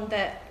with Seán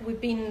that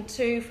we've been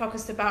too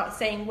focused about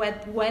saying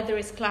whether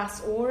it's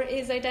class or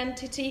is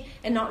identity,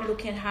 and not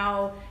looking at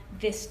how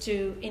these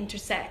two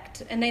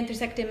intersect. And they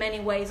intersect in many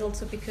ways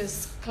also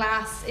because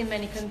class in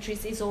many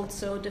countries is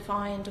also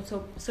defined,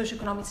 also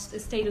socioeconomic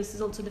status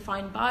is also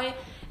defined by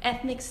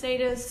ethnic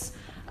status.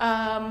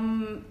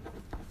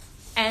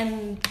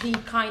 And the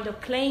kind of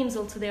claims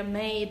also they're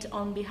made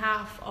on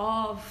behalf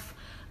of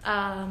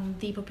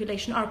the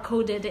population are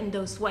coded in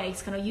those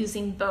ways, kind of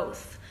using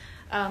both.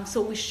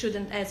 So we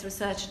shouldn't, as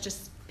researchers,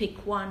 just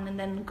pick one and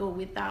then go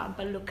with that,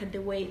 but look at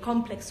the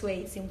complex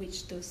ways in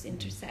which those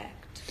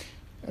intersect.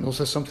 And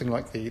also something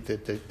like the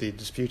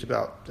dispute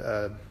about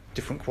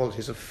different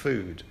qualities of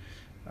food.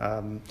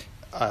 And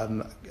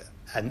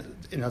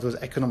in other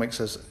words, economics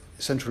as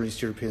Central and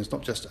East Europeans,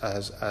 not just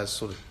as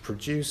sort of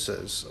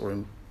producers,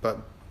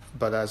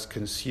 but as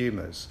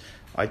consumers.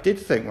 I did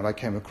think when I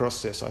came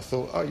across this, I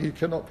thought, oh, you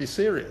cannot be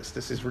serious.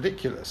 This is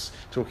ridiculous,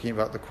 talking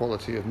about the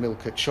quality of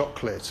milk or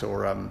chocolate,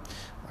 or I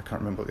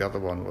can't remember what the other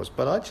one was.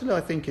 But actually,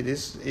 I think it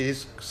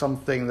is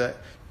something that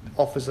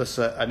offers us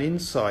an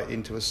insight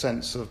into a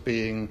sense of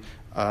being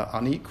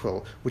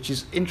unequal, which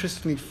is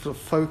interestingly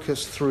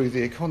focused through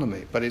the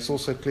economy, but it's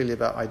also clearly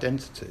about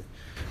identity.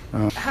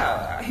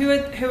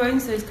 Who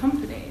owns those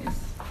companies?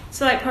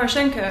 So, like,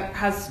 Poroshenko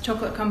has a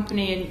chocolate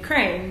company in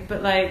Ukraine,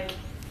 but, like,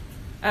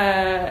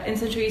 in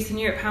Central Eastern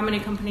Europe, how many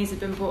companies have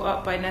been bought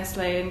up by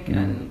Nestle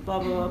and blah,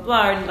 blah, blah,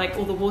 blah, and, like,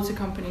 all the water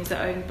companies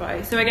are owned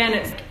by... So,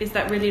 again, is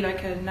that really,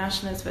 like, a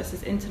nationalist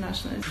versus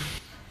internationalist?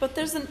 But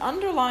there's an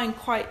underlying,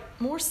 quite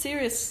more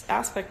serious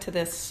aspect to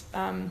this,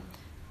 and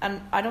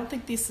I don't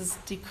think this has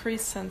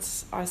decreased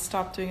since I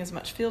stopped doing as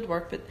much field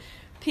work, but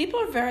people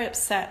are very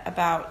upset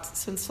about...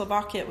 So in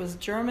Slovakia, it was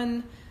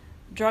German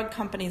drug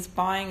companies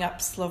buying up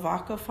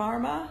Slovako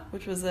Pharma,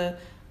 which was a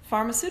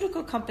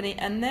pharmaceutical company,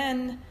 and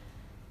then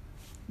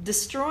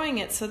destroying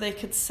it so they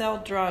could sell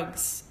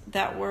drugs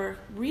that were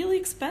really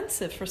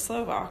expensive for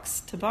Slovaks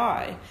to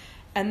buy.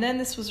 And then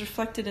this was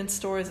reflected in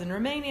stories in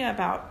Romania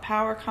about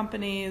power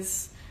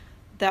companies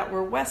that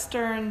were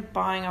Western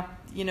buying up,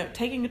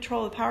 taking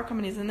control of the power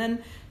companies and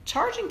then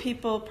charging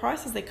people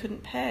prices they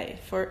couldn't pay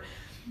for.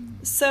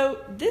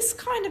 So this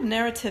kind of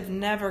narrative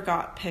never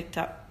got picked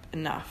up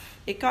enough.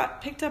 It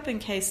got picked up in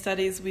case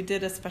studies. We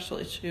did a special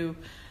issue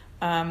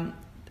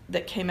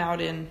that came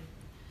out in,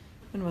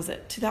 when was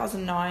it,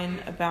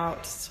 2009,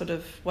 about sort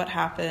of what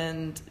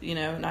happened, in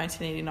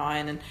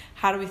 1989, and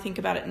how do we think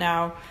about it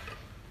now.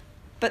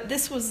 But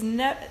this was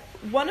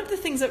one of the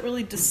things that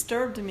really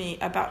disturbed me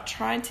about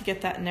trying to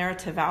get that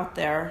narrative out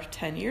there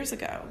 10 years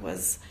ago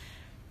was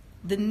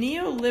the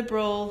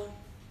neoliberal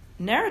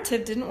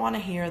narrative didn't want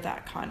to hear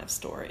that kind of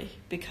story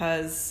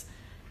because...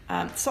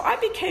 so I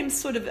became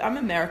I'm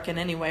American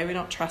anyway, we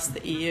don't trust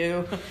the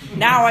EU.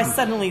 Now I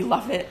suddenly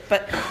love it.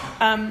 But,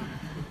 I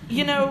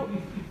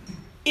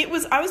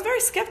was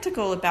very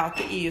skeptical about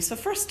the EU. So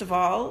first of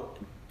all,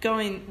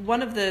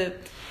 one of the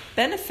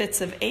benefits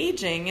of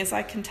aging is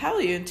I can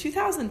tell you in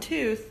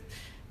 2002,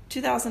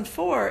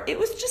 2004, it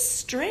was just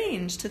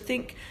strange to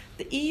think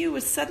the EU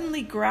would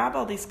suddenly grab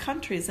all these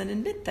countries and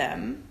admit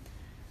them.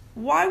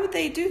 Why would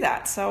they do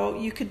that? So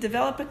you could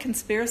develop a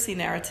conspiracy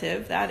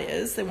narrative, that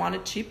is, they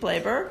wanted cheap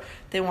labor,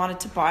 they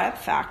wanted to buy up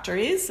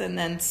factories and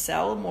then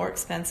sell more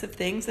expensive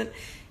things. And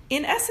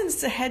in essence,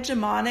 it's a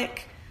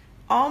hegemonic,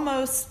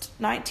 almost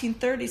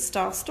 1930s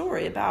style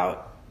story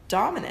about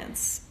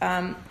dominance.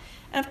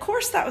 And of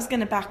course that was going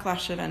to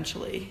backlash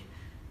eventually.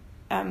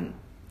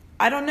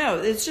 I don't know.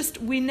 It's just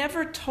we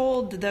never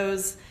told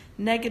those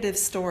negative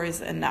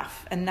stories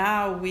enough. And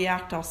now we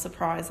act all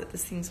surprised that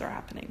these things are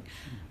happening.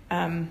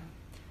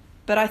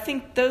 But I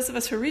think those of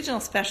us who are regional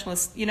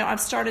specialists, I've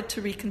started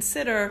to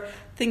reconsider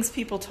things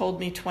people told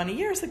me 20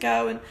 years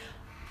ago, and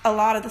a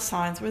lot of the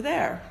signs were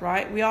there,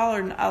 right?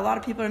 A lot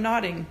of people are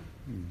nodding.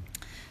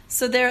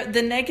 So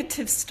the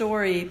negative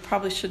story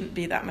probably shouldn't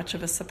be that much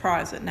of a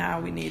surprise, but now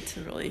we need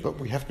to really... But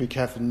we have to be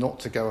careful not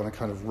to go on a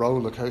kind of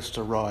roller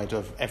coaster ride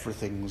of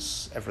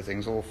everything's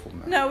awful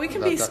now. No, we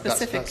can be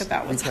specific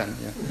about what's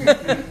happening.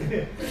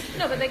 Yeah.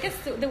 No, but I guess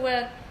there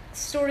were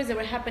stories that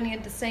were happening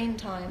at the same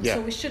time. Yeah.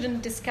 So we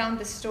shouldn't discount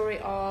the story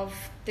of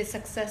the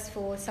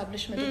successful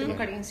establishment of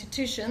democratic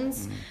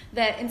institutions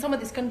that in some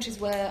of these countries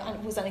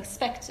was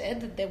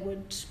unexpected, that they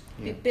would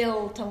be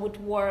built and would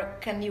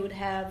work, and you would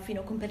have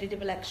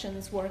competitive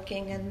elections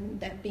working, and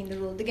that being the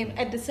rule of the game.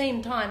 At the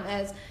same time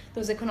as there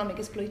was economic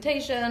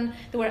exploitation,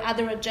 there were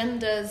other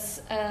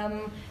agendas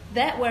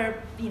that were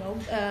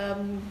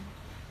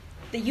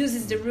that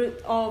uses the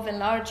route of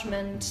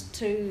enlargement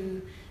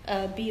to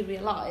be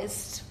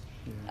realized.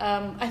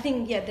 I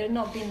think there had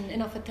not been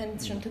enough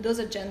attention to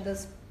those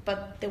agendas,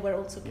 but there were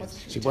also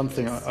positive. See, one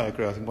thing I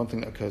agree. I think one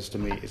thing that occurs to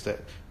me is that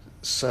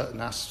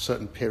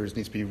certain periods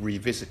need to be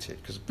revisited,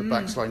 because the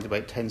backsliding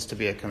debate tends to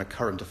be a kind of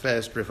current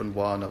affairs driven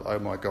one of, oh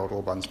my God,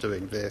 Orban's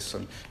doing this,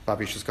 and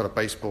Babiš has got a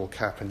baseball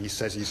cap and he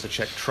says he's to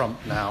check Trump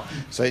now.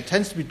 So it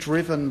tends to be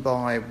driven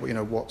by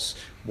what's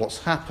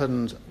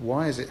happened,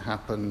 why has it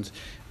happened,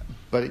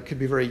 but it could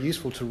be very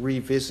useful to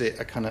revisit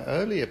a kind of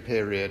earlier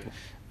period.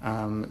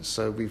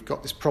 So we've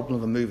got this problem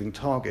of a moving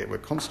target. We're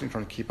constantly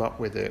trying to keep up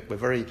with it. We're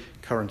very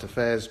current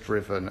affairs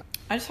driven.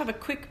 I just have a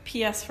quick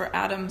PS for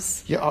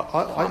Adam's I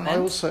comment.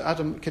 also,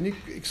 Adam, can you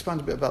expand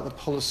a bit about the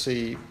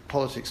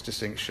politics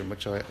distinction,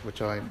 which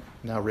I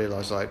now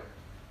realise I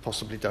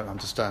possibly don't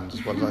understand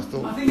as well as I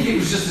thought. I think it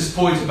was just this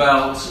point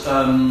about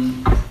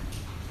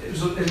it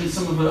was in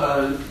some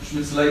of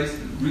Schmidt's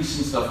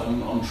recent stuff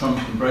on Trump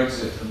and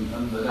Brexit,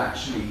 and that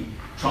actually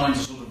trying to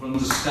sort of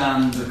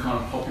understand the kind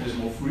of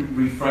populism or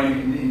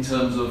reframe it in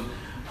terms of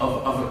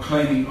a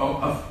claiming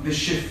of this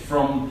shift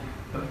from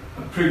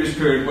a previous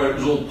period where it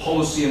was all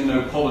policy and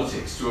no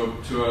politics to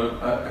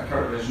a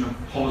characterization of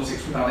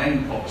politics without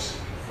any policy,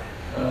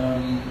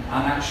 and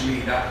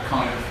actually that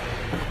kind of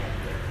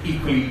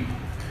equally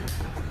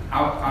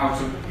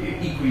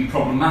equally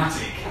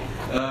problematic,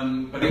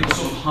 but it was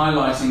sort of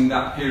highlighting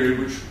that period,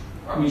 which,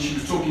 I mean, she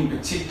was talking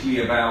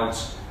particularly about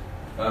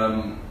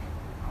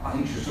I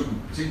think she was talking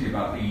particularly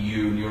about the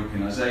EU and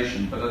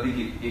Europeanisation, but I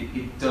think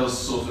it does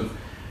sort of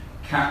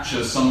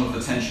capture some of the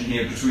tension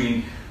here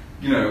between,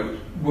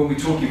 when we're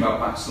talking about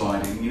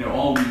backsliding,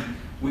 are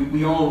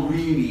we are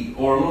really,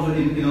 or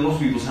in a lot of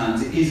people's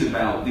hands, it is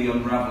about the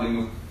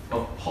unravelling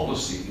of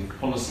policy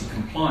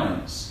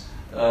compliance,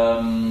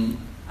 and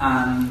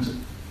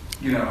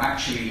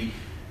actually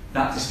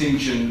that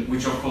distinction,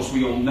 which of course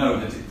we all know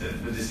that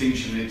the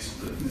distinction is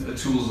the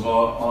tools of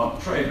our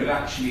trade, but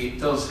actually it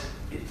does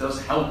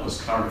help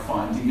us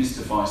clarify and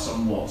demystify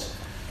somewhat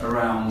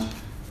around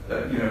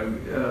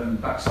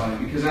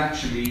backsliding, because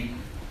actually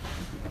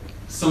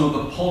some of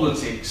the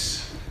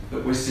politics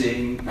that we're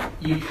seeing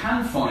you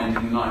can find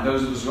in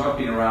those of us who have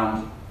been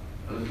around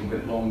a little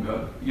bit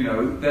longer,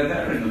 they're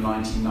there in the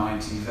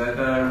 1990s, they're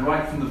there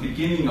right from the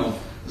beginning of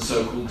the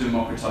so-called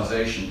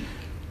democratisation,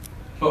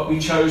 but we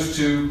chose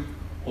to,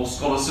 or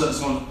certain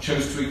scholars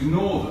chose to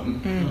ignore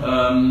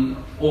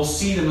them, or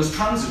see them as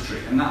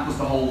transitory, and that was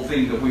the whole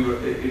thing that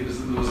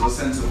there was a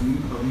sense of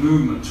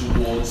movement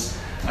towards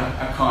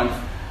a kind of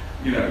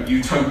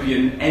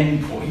utopian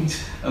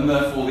endpoint, and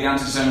therefore the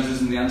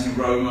anti-Semitism, the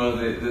anti-Roma,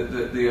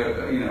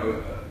 the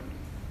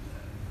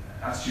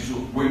attitude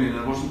toward women,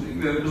 it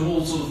was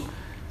all sort of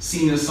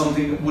seen as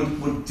something that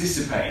would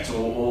dissipate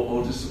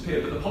or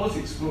disappear, but the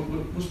politics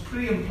was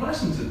pretty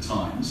unpleasant at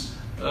times.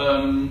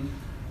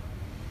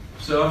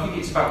 So I think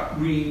it's about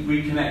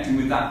reconnecting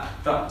with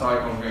that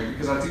dichotomy,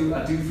 because I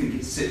do think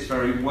it sits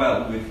very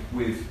well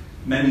with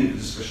many of the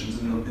discussions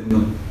in the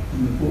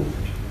book.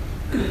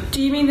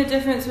 Do you mean the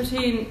difference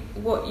between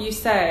what you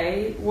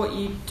say, what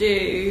you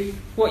do,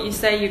 what you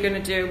say you're going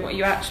to do, and what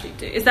you actually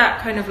do? Is that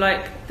kind of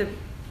like the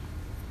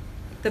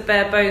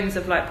bare bones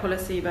of like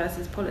policy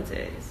versus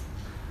politics?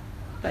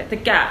 Like the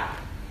gap?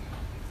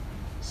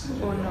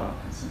 Or not?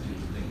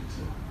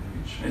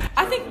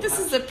 I think this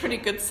is a pretty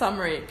good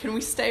summary. Can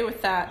we stay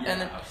with that? Yeah,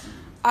 and then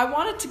absolutely. I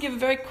wanted to give a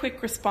very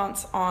quick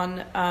response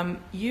on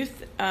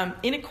youth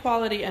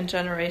inequality and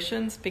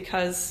generations,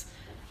 because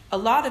a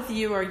lot of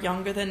you are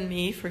younger than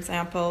me, for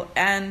example,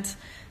 and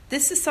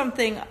this is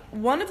something,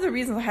 one of the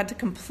reasons I had to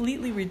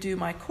completely redo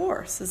my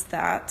course is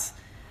that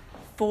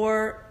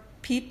for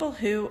people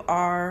who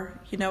are,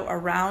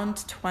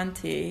 around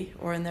 20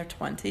 or in their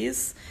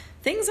 20s,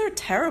 things are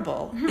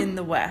terrible in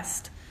the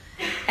West.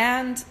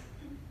 And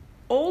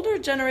older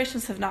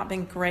generations have not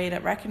been great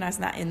at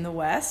recognizing that in the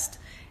West,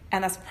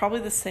 and that's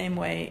probably the same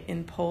way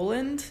in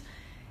Poland.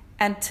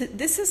 And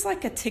this is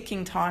like a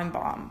ticking time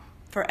bomb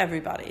for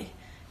everybody,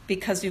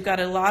 because you've got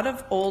a lot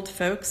of old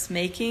folks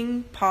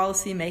making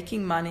policy,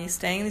 making money,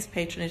 staying in these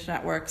patronage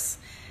networks.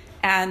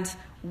 And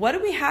what do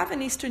we have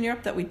in Eastern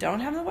Europe that we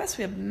don't have in the West?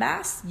 We have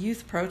mass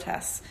youth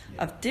protests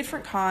of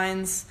different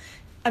kinds.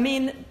 I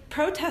mean,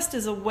 protest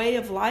is a way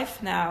of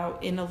life now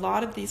in a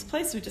lot of these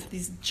places. We just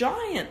these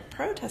giant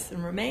protests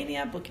in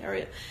Romania,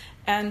 Bulgaria,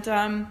 and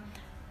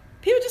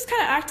people just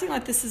kind of acting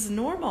like this is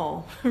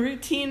normal,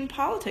 routine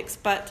politics.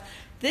 But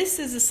this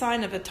is a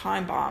sign of a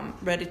time bomb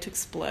ready to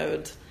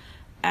explode.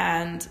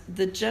 And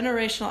the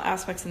generational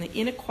aspects and the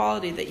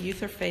inequality that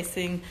youth are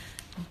facing,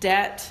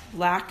 debt,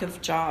 lack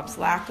of jobs,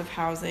 lack of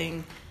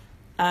housing,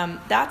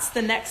 that's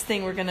the next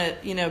thing we're going to,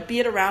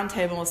 be at a round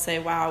table and we'll say,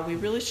 wow, we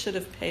really should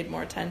have paid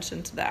more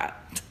attention to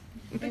that.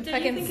 But do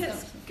you think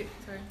it's...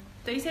 Sorry.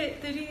 Do you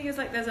think it's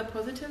like there's a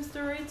positive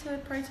story to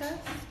protest?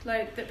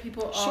 Like that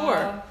people are...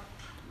 Sure.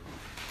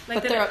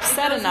 Like but they're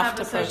upset enough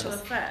to protest.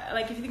 Effect.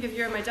 Like if you think of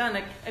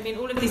Euromaidan,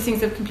 all of these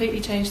things have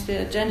completely changed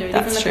the agenda.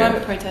 That's even the true.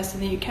 climate protests in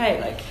the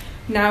UK,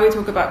 now we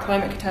talk about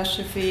climate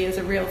catastrophe as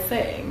a real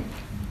thing.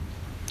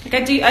 I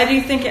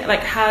do think it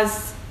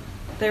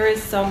there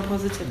is some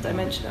positive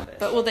dimension of it.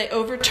 But will they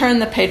overturn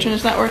the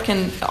patronage network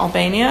in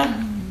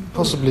Albania?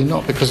 Possibly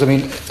not, because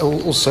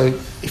also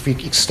if we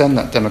extend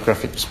that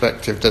demographic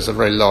perspective, there's a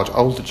very large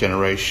older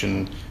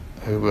generation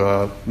who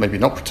are maybe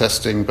not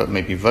protesting but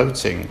maybe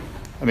voting.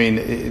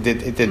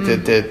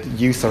 The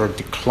youth are a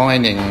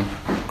declining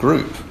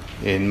group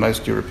in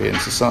most European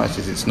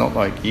societies. It's not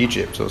like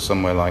Egypt or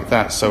somewhere like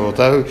that. So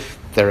although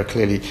there are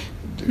clearly,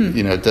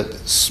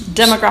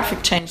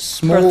 demographic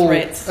change, birth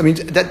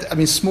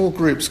rates. Small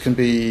groups can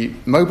be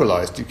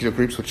mobilised.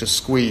 Groups which are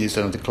squeezed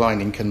and are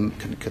declining can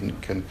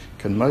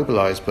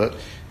mobilise. But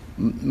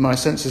my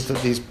sense is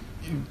that these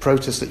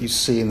protests that you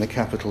see in the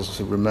capitals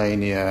of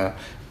Romania,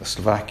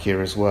 Slovakia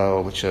as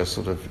well, which are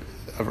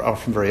are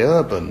often very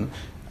urban,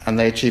 and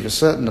they achieve a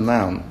certain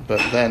amount, but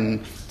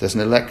then there's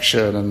an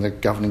election and the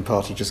governing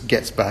party just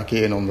gets back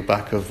in on the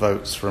back of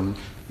votes from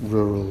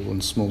rural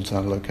and small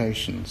town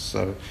locations.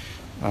 So,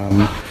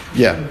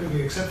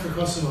 Except for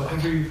Kosovo,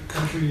 every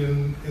country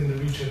in the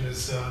region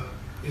is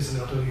an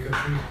elderly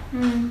country.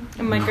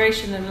 And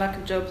migration and lack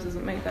of jobs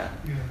doesn't make that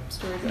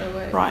story go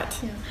away.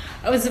 Right. Yeah.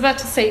 I was about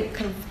to say,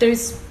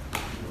 there's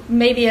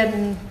maybe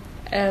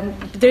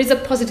there is a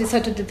positive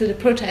side to the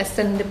protests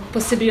and the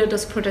possibility of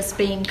those protests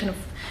being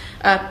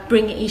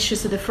bringing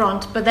issues to the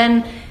front, but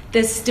then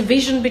this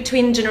division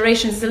between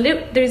generations,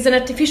 there is an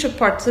artificial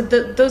part. So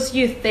those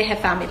youth, they have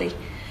family,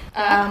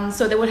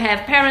 so they will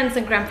have parents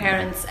and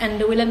grandparents, and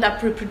they will end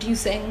up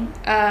reproducing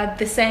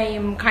the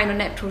same kind of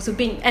networks. So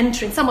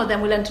some of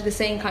them will enter the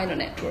same kind of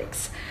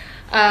networks.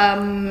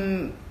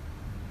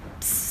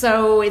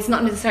 So it's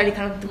not necessarily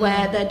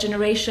where the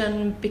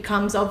generation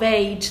becomes of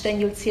age, then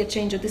you'll see a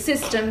change of the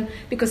system,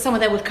 because some of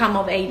them will come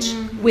of age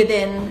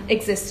within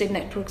existing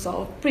networks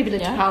of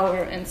privilege,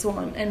 power, and so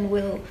on, and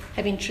will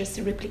have interest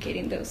in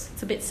replicating those.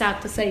 It's a bit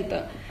sad to say,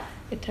 but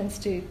it tends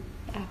to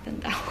happen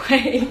that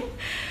way.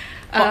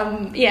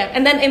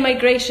 And then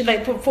immigration,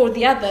 for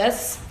the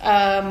others,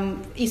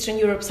 Eastern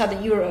Europe,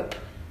 Southern Europe,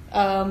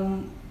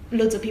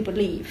 loads of people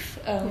leave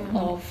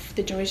of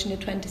the generation in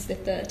the 20s, the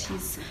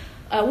 30s.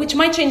 Which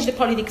might change the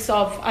politics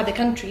of other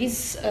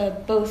countries,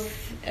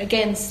 both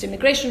against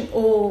immigration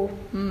or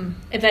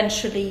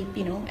eventually,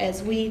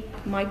 as we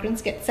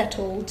migrants get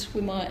settled,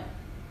 we might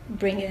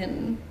bring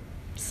in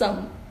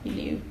some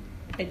new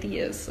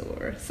ideas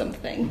or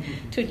something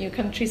to new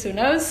countries, who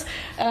knows?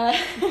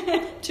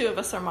 Two of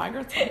us are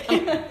migrants.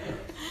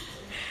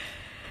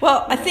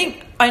 Well,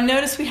 I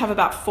notice we have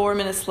about 4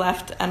 minutes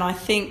left, and I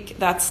think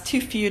that's too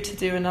few to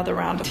do another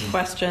round of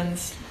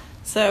questions.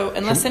 So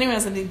unless anyone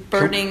has any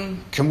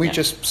burning... Can we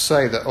just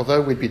say that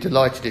although we'd be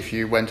delighted if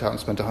you went out and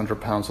spent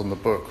 £100 on the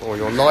book, or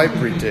your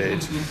library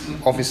did,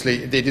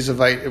 obviously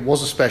it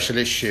was a special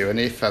issue, and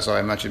if, as I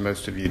imagine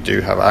most of you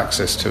do, have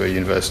access to a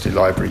university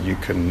library, you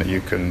can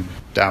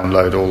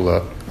download all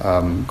the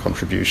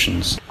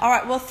contributions. All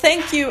right, well,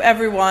 thank you,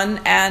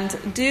 everyone, and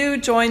do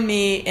join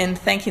me in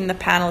thanking the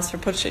panelists for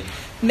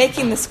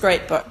making this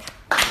great book.